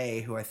Summer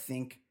Rae, who I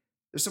think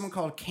there's someone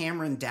called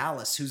Cameron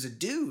Dallas, who's a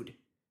dude.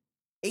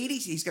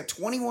 He's got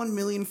 21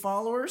 million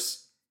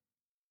followers,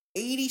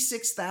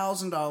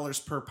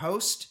 $86,000 per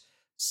post.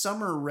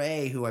 Summer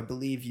Rae, who I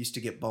believe used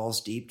to get balls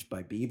deeped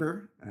by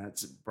Bieber,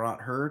 that's brought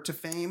her to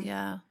fame.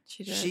 Yeah,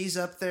 she did. She's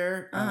up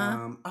there.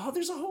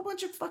 There's a whole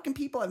bunch of fucking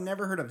people I've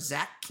never heard of.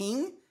 Zach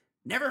King,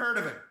 never heard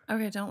of him.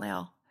 Okay, don't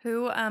yell.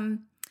 Who?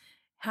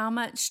 How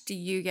much do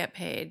you get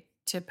paid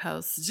to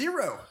post?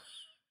 0.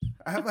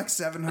 I have like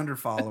 700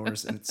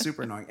 followers and it's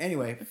super annoying.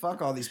 Anyway,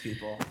 fuck all these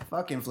people.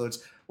 Fuck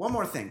influence. One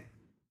more thing.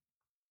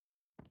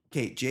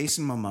 Okay,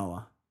 Jason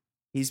Momoa.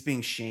 He's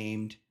being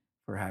shamed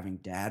for having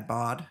dad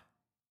bod.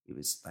 He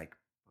was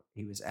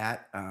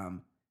at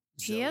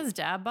he has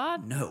dad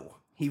bod? No.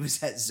 He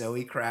was at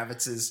Zoe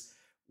Kravitz's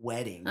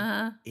wedding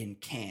in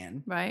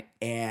Cannes. Right.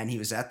 And he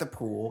was at the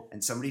pool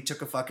and somebody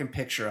took a fucking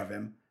picture of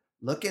him.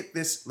 Look at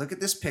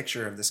this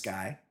picture of this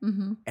guy.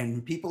 Mm-hmm.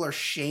 And people are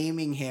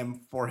shaming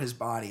him for his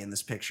body in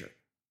this picture.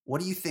 What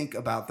do you think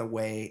about the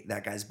way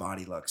that guy's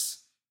body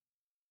looks?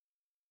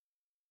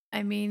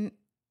 I mean,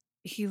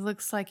 he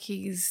looks like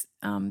he's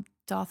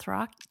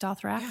Dothraki.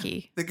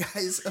 Yeah, the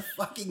guy's a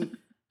fucking...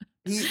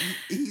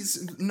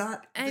 He's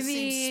not the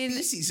same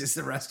species as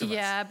the rest of us.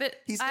 Yeah, but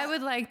I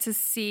would like to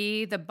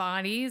see the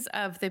bodies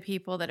of the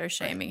people that are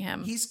shaming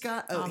him. He's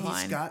got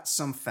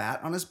some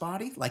fat on his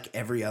body, like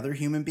every other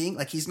human being.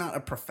 Like he's not a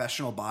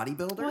professional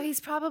bodybuilder. Well, he's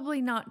probably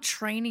not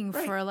training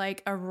for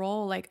like a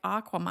role like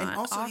Aquaman. And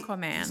also,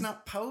 Aquaman. He's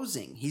not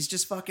posing. He's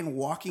just fucking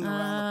walking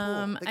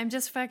around the pool. I'm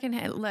just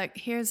fucking look.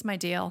 Here's my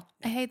deal.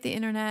 I hate the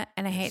internet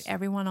and I hate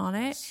everyone on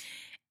it.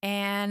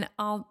 And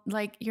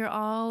you're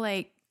all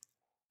like.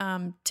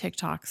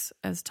 TikToks,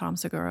 as Tom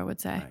Segura would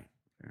say. Right.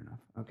 Fair enough.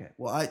 Okay.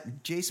 Well,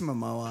 Jason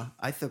Momoa,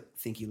 I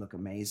think you look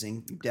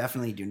amazing. You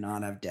definitely do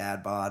not have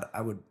dad bod.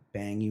 I would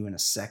bang you in a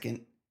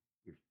second.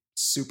 You're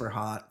super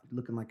hot,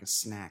 looking like a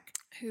snack.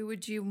 Who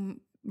would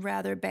you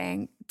rather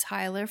bang,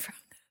 Tyler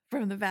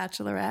from The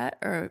Bachelorette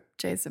or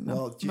Jason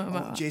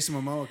Momoa? Jason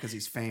Momoa because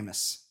he's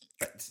famous.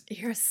 But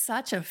you're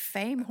such a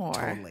fame whore.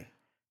 Totally.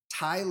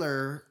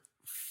 Tyler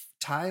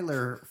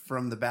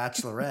from The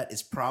Bachelorette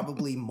is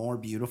probably more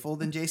beautiful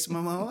than Jason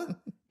Momoa.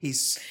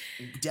 He's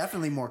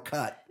definitely more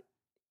cut.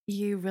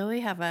 You really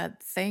have a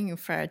thing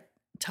for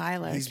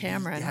Tyler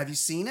Cameron. Have you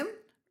seen him?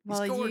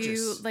 Well,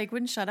 you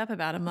wouldn't shut up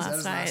about him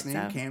last night. His last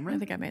name, Cameron? I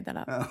think I made that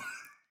up. Oh,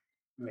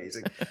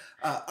 amazing.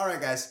 All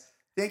right, guys.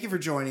 Thank you for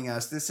joining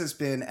us. This has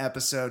been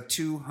episode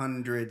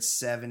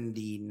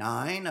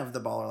 279 of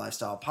the Baller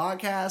Lifestyle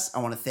Podcast. I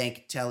want to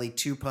thank Telly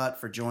Tuputt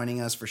for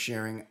joining us, for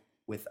sharing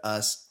with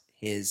us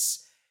his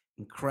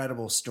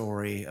incredible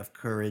story of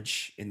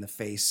courage in the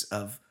face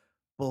of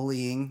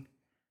bullying.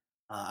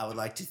 I would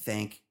like to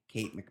thank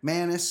Kate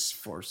McManus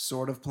for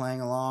sort of playing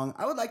along.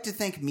 I would like to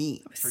thank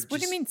me for what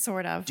do you mean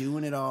sort of?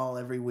 Doing it all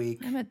every week.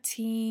 I'm a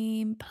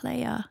team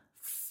player.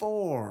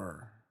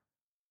 For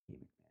Kate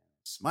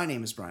McManus. My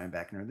name is Brian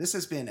Beckner. This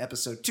has been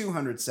episode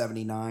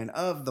 279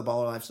 of the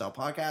Baller Lifestyle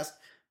Podcast.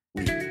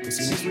 We'll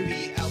see you next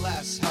week.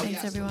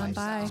 Thanks, everyone.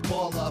 Bye.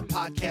 Baller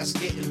podcast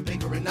getting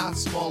bigger and not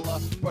smaller.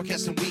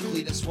 Broadcasting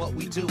weekly, that's what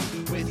we do.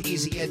 With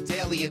Easy Ed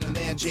Daily and the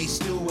man Jay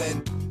Stu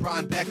and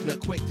Brian Beckner,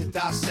 quick to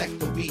dissect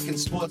the week in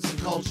sports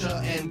and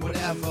culture and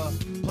whatever.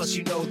 Plus,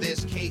 you know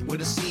there's Kate with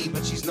a C,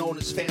 but she's known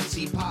as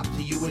Fancy Pop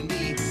to you and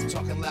me.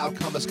 Talking loud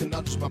comers,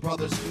 conundrums, my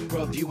brothers.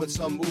 Reviewing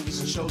some movies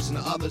and shows and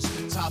the others.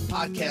 Top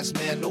podcast,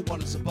 man, no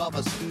one is above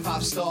us.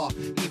 5-star,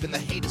 even the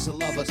haters will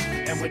love us.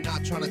 And we're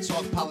not trying to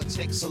talk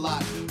politics a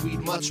lot. We'd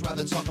much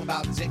rather talk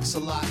about dicks a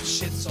lot.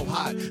 Shit's so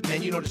hot,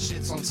 man, you know the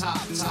shit's on top.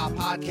 Top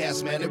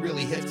podcast, man, it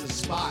really hits the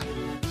spot.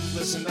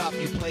 Listen up,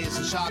 you players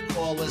and shot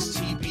callers.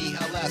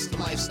 TBLS, the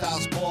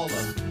lifestyle's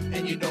baller.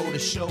 And you know the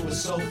show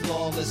is so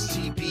flawless.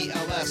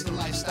 TBLS, the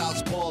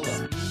lifestyle's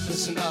baller.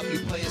 Listen up, you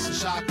players and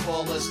shot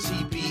callers.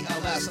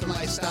 TBLS, the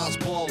lifestyle's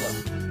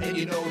baller. And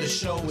you know the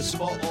show is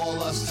for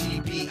all us.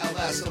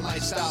 TBLS, the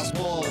lifestyle's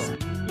baller.